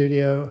in the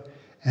studio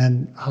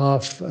and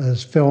half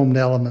as filmed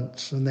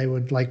elements, and they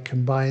would like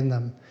combine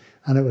them,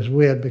 and it was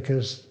weird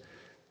because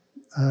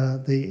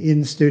the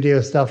in-studio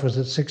stuff was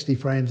at 60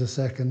 frames a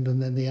second,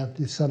 and then they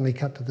suddenly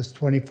cut to this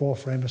 24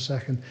 frame a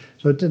second,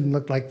 so it didn't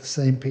look like the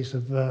same piece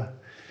of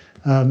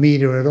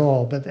media at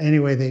all. But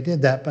anyway, they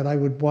did that. But I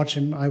would watch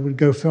him. I would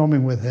go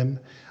filming with him.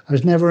 I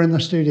was never in the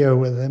studio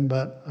with him,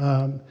 but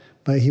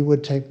he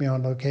would take me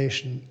on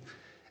location,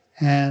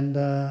 and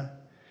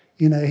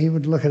you know, he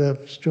would look at a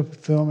strip of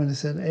film and he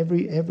said,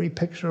 every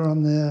picture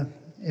on there,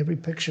 every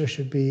picture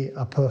should be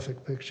a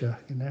perfect picture,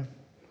 you know.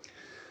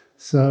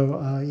 So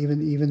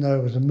even though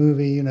it was a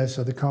movie, you know,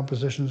 so the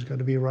composition's got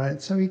to be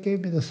right. So he gave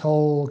me this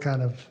whole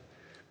kind of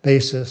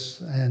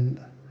basis,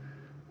 and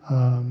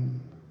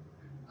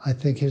I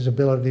think his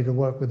ability to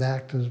work with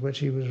actors, which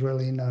he was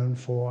really known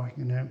for,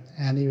 you know,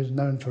 and he was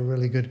known for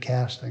really good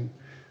casting.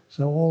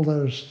 So all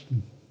those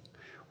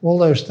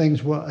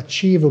things were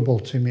achievable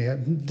to me.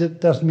 It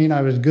doesn't mean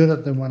I was good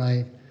at them when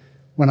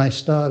I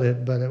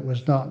started, but it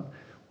was not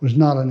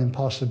an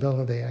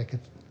impossibility. I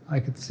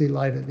could see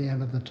light at the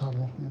end of the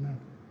tunnel, you know.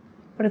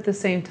 But at the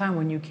same time,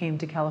 when you came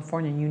to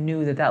California, you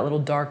knew that little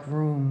dark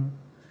room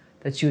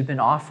that you had been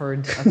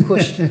offered a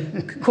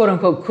quote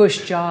unquote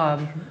cush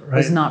job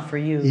was Right. not for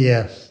you.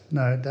 Yes,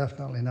 no,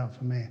 definitely not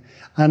for me.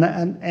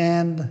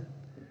 And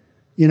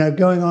you know,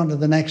 going on to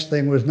the next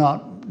thing was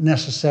not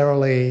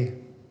necessarily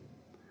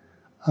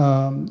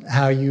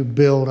how you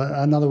build.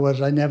 In other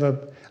words, I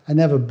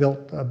never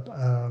built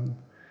a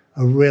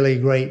really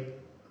great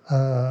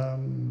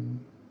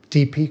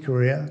DP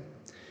career.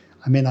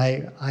 I mean,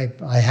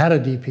 I had a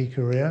DP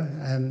career,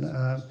 and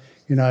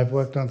you know, I've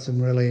worked on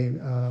some really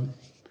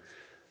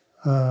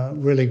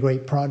really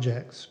great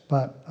projects.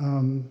 But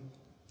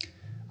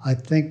I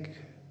think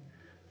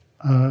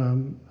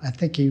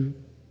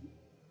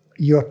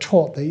you're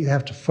taught that you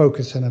have to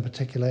focus in a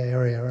particular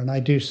area, and I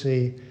do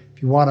see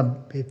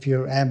if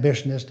your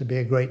ambition is to be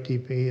a great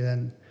DP,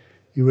 then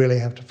you really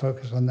have to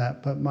focus on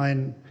that. But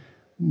mine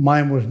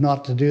was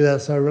not to do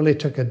that, so I really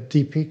took a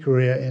DP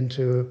career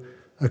into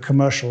a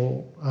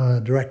commercial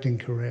directing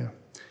career,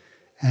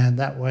 and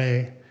that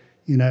way,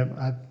 you know,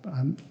 I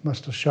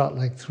must have shot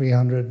like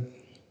 300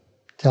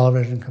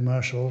 television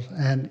commercials,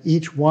 and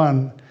each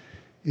one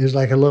is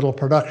like a little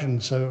production.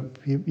 So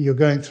you're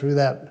going through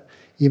that,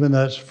 even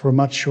though it's for a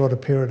much shorter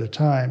period of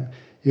time.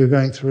 You're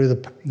going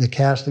through the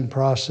casting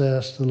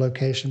process, the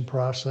location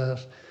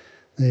process,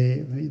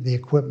 the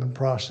equipment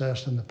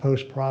process, and the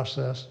post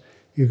process.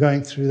 You're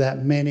going through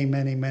that many,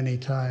 many, many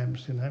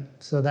times, you know.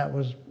 So that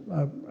was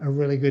a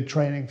really good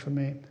training for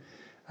me.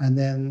 And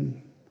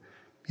then,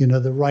 you know,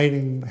 the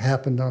writing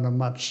happened on a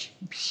much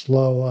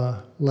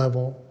slower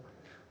level,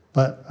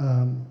 but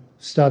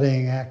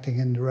studying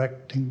acting and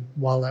directing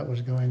while that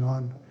was going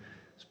on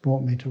has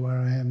brought me to where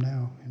I am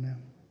now, you know.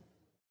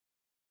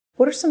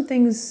 What are some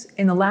things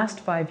in the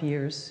last 5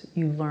 years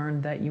you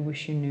learned that you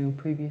wish you knew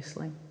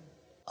previously?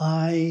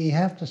 I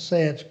have to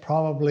say it's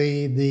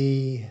probably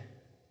the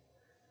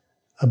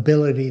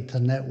ability to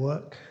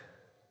network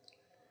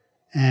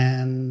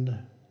and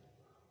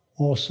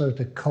also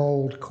to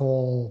cold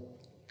call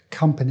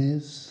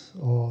companies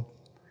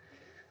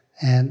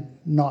and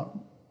not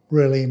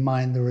really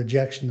mind the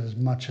rejection as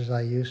much as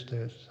I used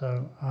to.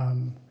 So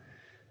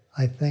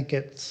I think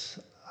it's,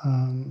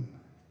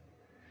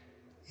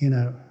 you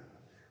know,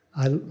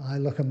 I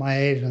look at my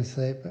age and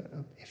say,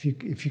 if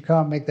you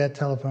can't make that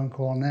telephone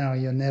call now,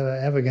 you're never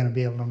ever going to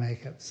be able to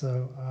make it.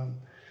 So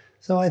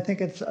I think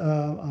it's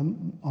a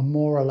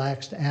more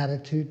relaxed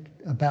attitude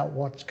about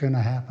what's going to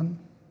happen.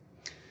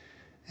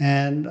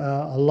 And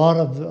a lot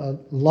of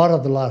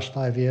the last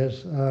 5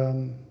 years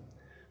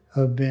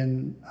have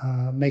been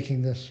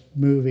making this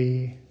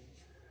movie,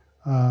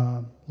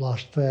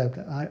 Lost Feb.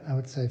 I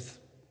would say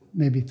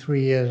maybe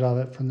 3 years of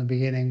it from the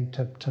beginning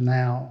to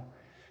now,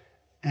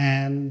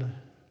 and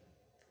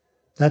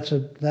that's a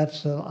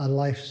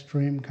life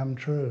dream come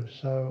true.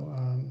 So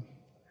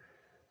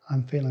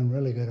I'm feeling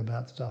really good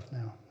about stuff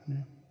now.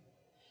 Yeah.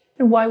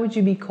 And why would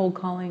you be cold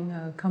calling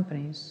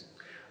companies?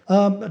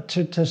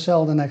 To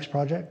sell the next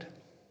project.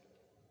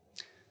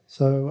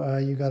 So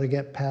you got to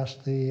get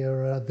past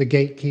the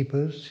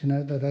gatekeepers, you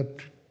know, that are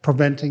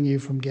preventing you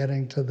from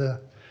getting to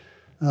the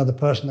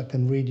person that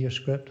can read your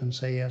script and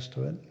say yes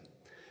to it.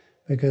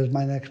 Because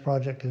my next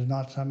project is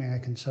not something I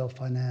can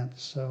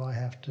self-finance, so I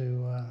have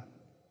to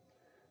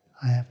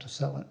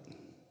sell it.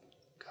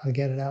 Got to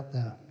get it out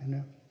there, you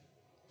know.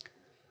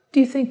 Do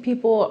you think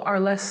people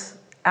are less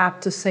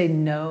apt to say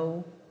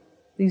no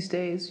these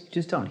days? You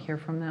just don't hear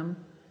from them.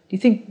 Do you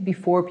think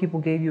before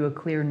people gave you a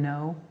clear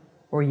no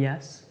or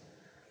yes?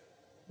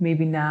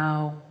 Maybe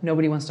now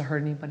nobody wants to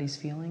hurt anybody's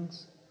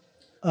feelings?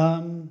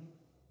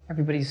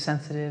 Everybody's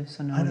sensitive,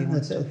 so nobody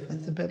wants to.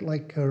 It's a bit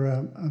like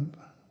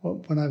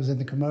when I was in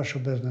the commercial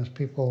business,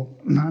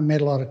 I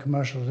made a lot of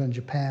commercials in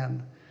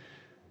Japan,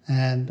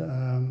 and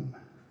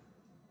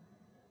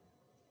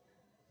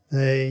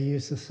they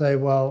used to say,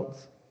 well,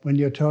 when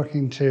you're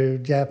talking to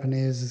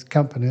Japanese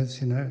companies,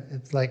 you know,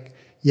 it's like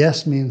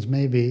yes means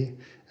maybe,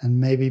 and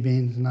maybe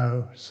means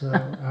no. So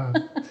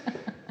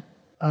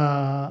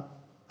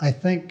I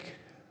think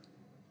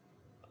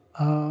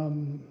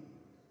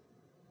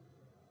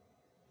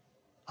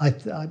I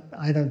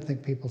don't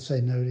think people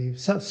say no to you.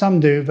 Some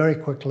do very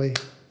quickly,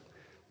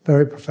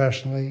 very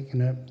professionally. You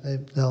know,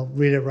 they'll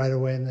read it right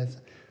away, and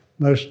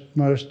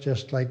most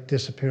just like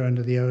disappear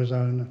into the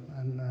ozone,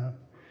 and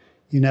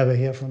you never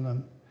hear from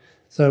them.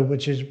 So,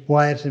 which is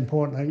why it's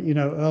important. You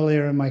know,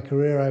 earlier in my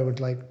career, I would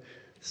like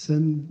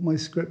send my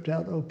script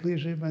out. Oh,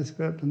 please read my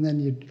script, and then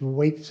you'd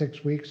wait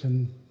 6 weeks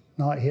and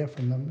not hear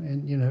from them.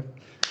 And you know,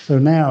 so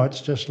now it's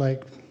just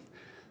like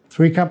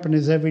 3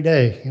 companies every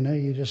day. You know,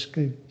 you just,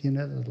 you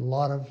know, there's a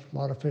lot of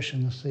fish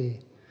in the sea.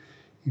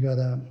 You got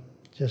to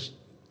just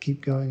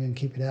keep going and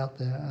keep it out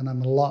there. And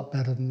I'm a lot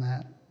better than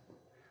that,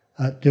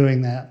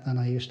 doing that than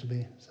I used to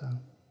be. So.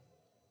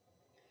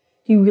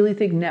 Do you really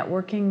think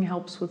networking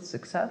helps with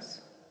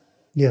success?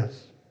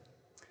 Yes.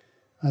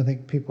 I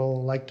think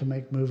people like to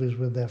make movies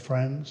with their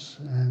friends,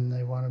 and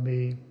they want to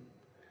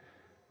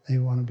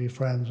be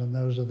friends, and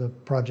those are the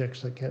projects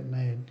that get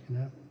made, you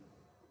know.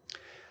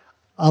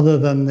 Other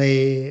than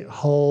the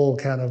whole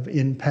kind of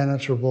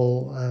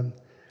impenetrable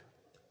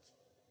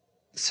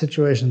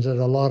situations that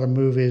a lot of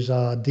movies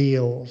are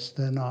deals.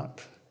 They're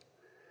not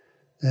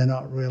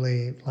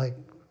really like,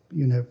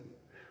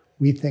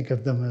 we think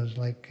of them as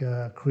like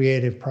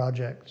creative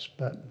projects,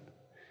 but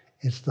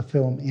it's the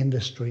film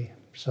industry.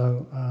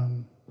 So,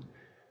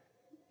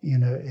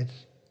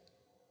 it's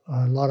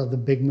a lot of the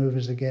big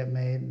movies that get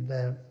made,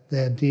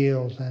 they're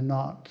deals. They're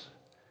not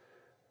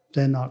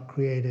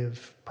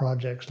creative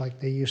projects like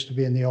they used to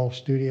be in the old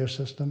studio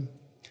system.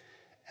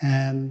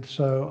 And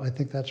so I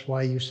think that's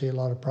why you see a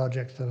lot of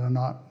projects that are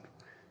not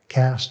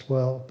cast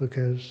well,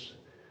 because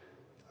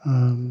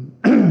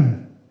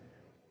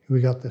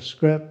we got the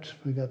script,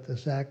 we got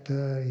this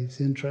actor,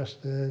 he's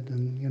interested,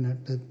 and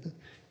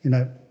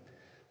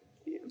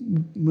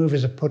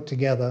movies are put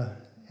together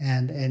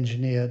and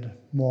engineered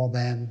more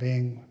than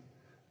being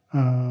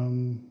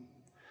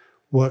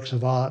works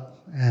of art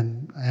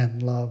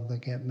and love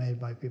that get made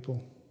by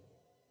people.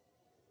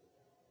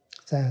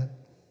 Sad.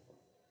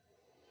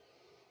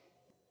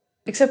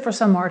 Except for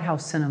some art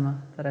house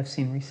cinema that I've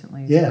seen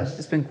recently. Yes.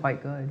 It's been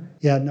quite good.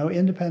 Yeah, no,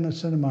 independent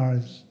cinema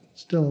is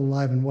still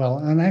alive and well,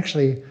 and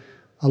actually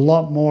a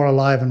lot more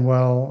alive and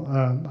well.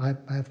 I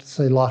have to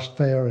say Lost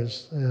Fair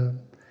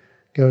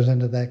goes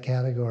into that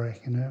category,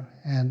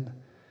 and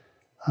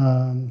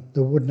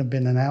there wouldn't have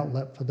been an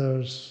outlet for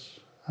those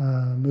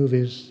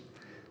movies.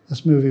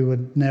 This movie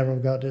would never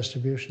have got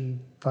distribution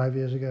 5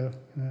 years ago.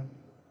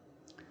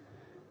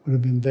 Would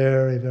have been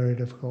very, very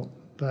difficult.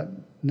 But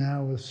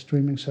now with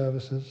streaming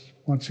services,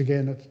 once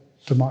again, it's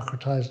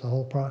democratized the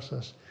whole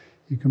process.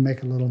 You can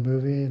make a little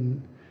movie,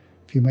 and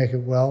if you make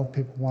it well,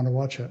 people want to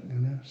watch it.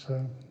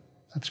 So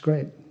that's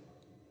great.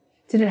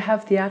 Did it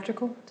have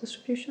theatrical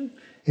distribution?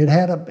 It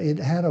had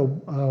a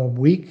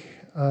week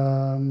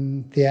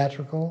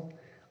theatrical.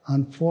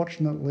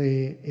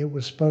 Unfortunately, it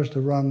was supposed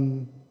to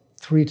run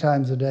 3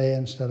 times a day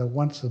instead of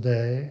once a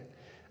day,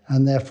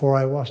 and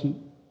therefore it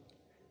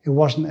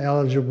wasn't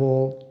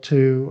eligible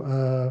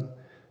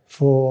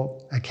for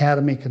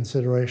Academy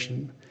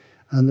consideration.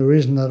 And the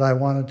reason that I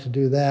wanted to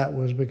do that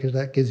was because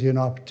that gives you an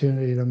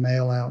opportunity to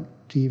mail out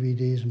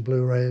DVDs and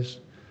Blu-rays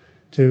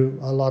to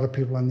a lot of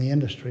people in the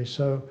industry.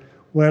 So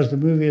whereas the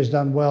movie is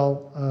done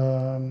well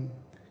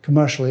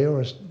commercially,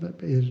 or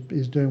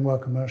is doing well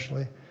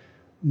commercially,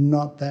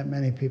 not that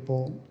many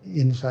people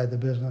inside the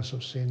business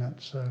have seen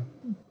it. So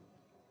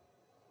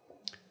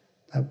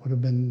that would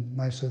have been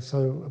nicer.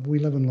 So we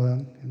live and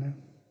learn,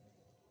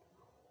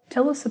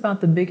 Tell us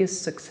about the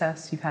biggest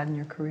success you've had in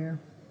your career.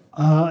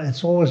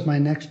 It's always my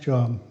next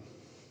job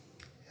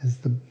is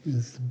the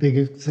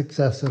biggest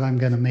success that I'm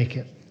going to make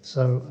it.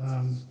 So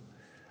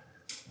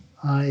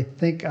I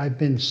think I've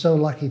been so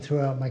lucky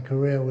throughout my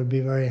career. It would be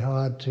very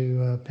hard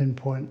to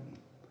pinpoint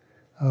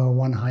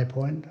one high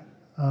point.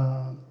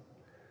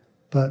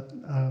 But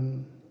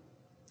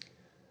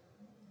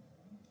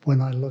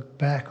when I look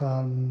back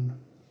on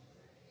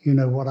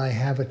what I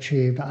have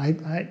achieved, I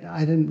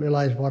didn't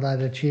realize what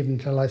I'd achieved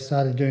until I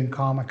started doing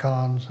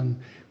Comic-Cons, and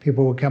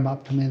people would come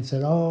up to me and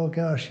said, "Oh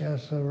gosh,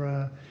 yes,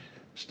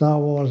 Star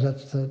Wars,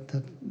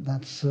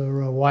 that's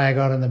why I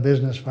got in the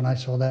business when I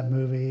saw that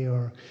movie."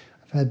 Or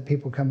I've had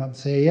people come up and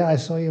say, "Yeah, I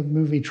saw your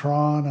movie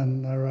Tron,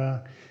 and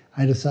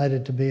I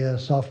decided to be a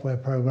software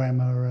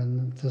programmer,"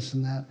 and this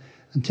and that.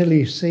 Until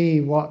you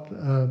see what,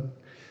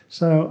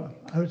 so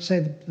I would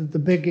say the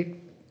big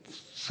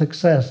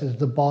success is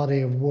the body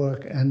of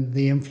work and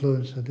the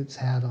influence that it's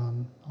had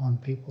on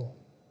people.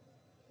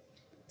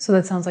 So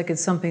that sounds like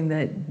it's something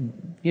that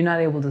you're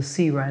not able to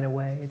see right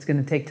away. It's going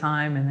to take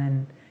time and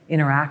then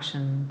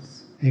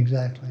interactions.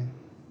 Exactly.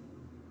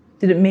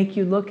 Did it make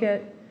you look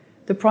at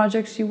the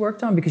projects you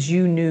worked on because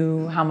you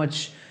knew how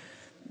much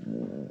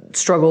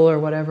struggle or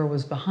whatever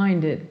was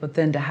behind it, but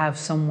then to have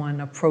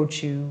someone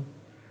approach you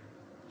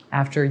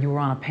after you were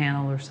on a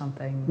panel or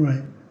something,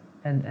 right,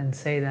 and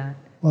say that?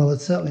 Well,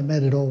 it certainly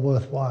made it all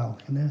worthwhile,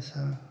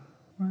 so.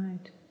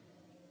 Right.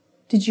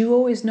 Did you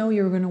always know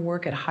you were going to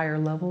work at higher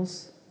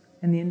levels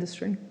in the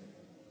industry?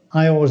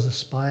 I always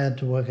aspired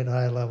to work at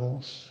higher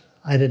levels.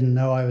 I didn't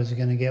know I was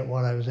going to get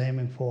what I was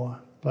aiming for,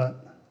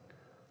 but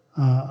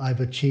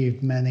I've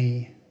achieved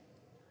many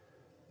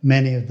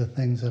of the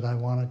things that I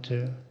wanted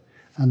to.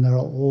 And there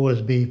will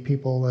always be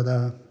people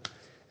that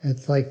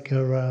it's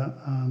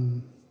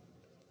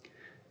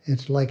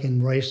like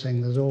in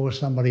racing, there's always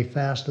somebody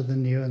faster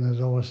than you and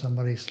there's always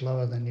somebody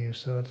slower than you.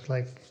 So it's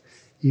like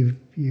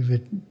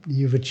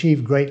you've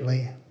achieved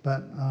greatly,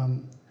 but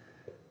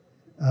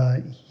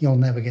you'll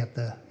never get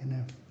there,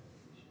 You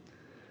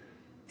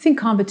think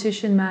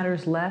competition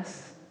matters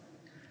less?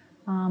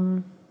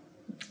 And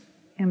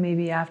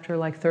maybe after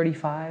like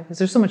 35? Is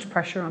there so much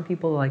pressure on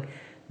people to like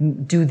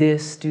do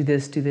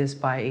this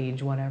by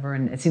age, whatever?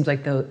 And it seems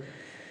like it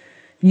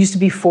used to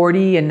be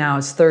 40 and now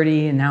it's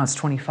 30 and now it's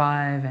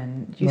 25.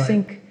 And do you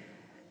think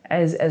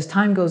as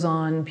time goes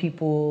on,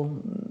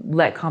 people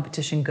let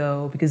competition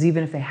go? Because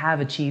even if they have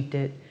achieved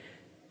it,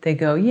 they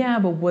go, yeah,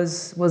 but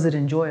was it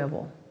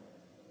enjoyable?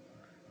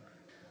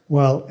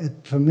 Well,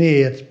 for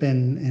me, it's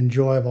been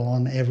enjoyable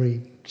on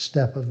every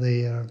step of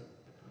the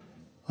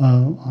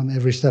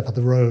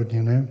road.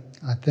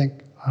 I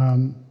think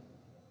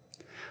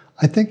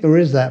I think there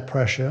is that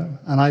pressure,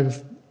 and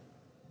I've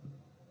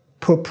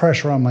put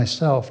pressure on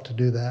myself to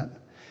do that.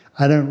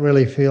 I don't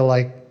really feel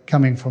like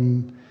coming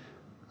from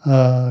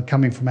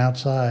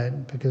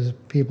outside, because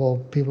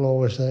people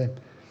always say,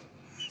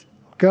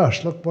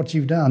 "Gosh, look what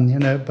you've done," you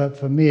know. But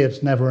for me,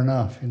 it's never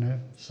enough, you know.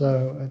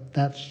 So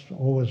that's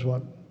always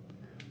what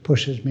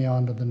pushes me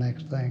on to the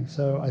next thing.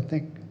 So I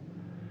think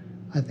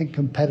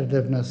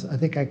competitiveness. I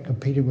think I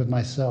competed with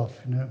myself,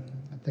 you know.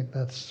 I think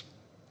that's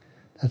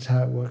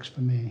how it works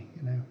for me,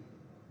 you know.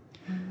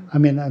 I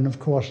mean, and of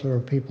course there are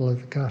people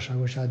that, gosh, I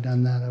wish I'd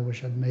done that. I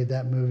wish I'd made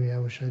that movie. I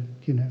wish I'd,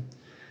 you know,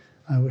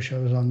 I wish I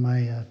was on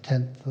my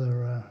 10th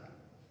or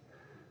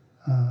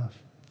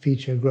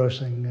feature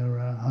grossing or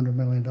 $100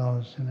 million,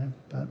 you know.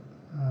 But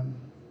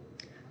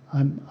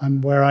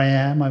I'm where I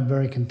am. I'm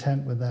very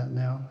content with that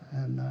now.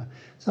 And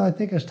so I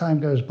think as time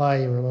goes by,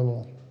 you're a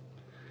little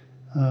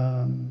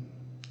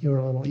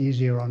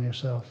easier on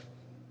yourself.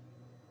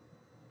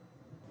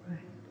 Right.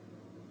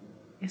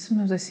 Yeah,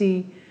 sometimes I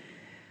see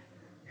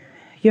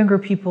younger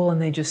people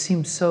and they just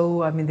seem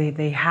so, I mean,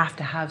 they have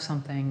to have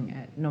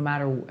something no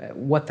matter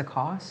what the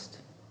cost.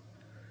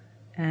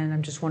 And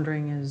I'm just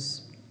wondering,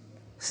 as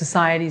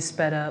society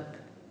sped up,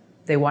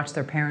 they watch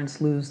their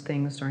parents lose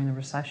things during the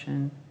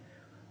recession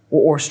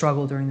or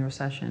struggle during the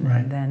recession,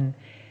 right. And then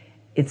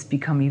it's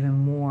become even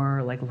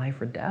more like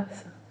life or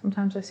death.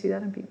 Sometimes I see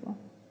that in people.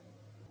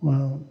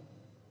 Well,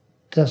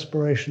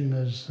 desperation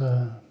is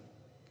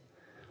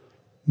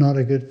not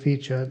a good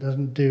feature. It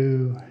doesn't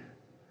do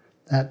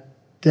that.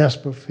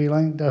 Desperate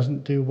feeling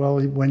doesn't do well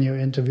when you're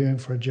interviewing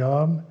for a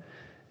job.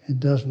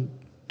 It doesn't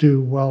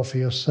do well for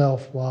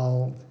yourself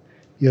while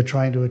you're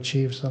trying to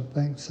achieve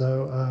something.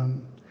 So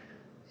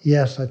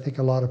yes, I think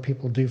a lot of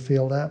people do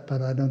feel that,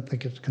 but I don't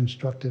think it's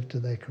constructive to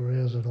their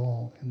careers at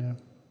all, you know.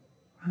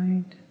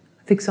 Right.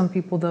 I think some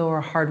people, though,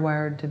 are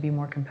hardwired to be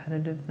more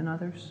competitive than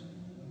others.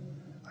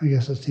 I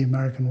guess it's the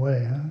American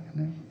way, huh?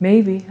 You know?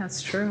 Maybe,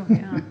 that's true,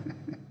 yeah.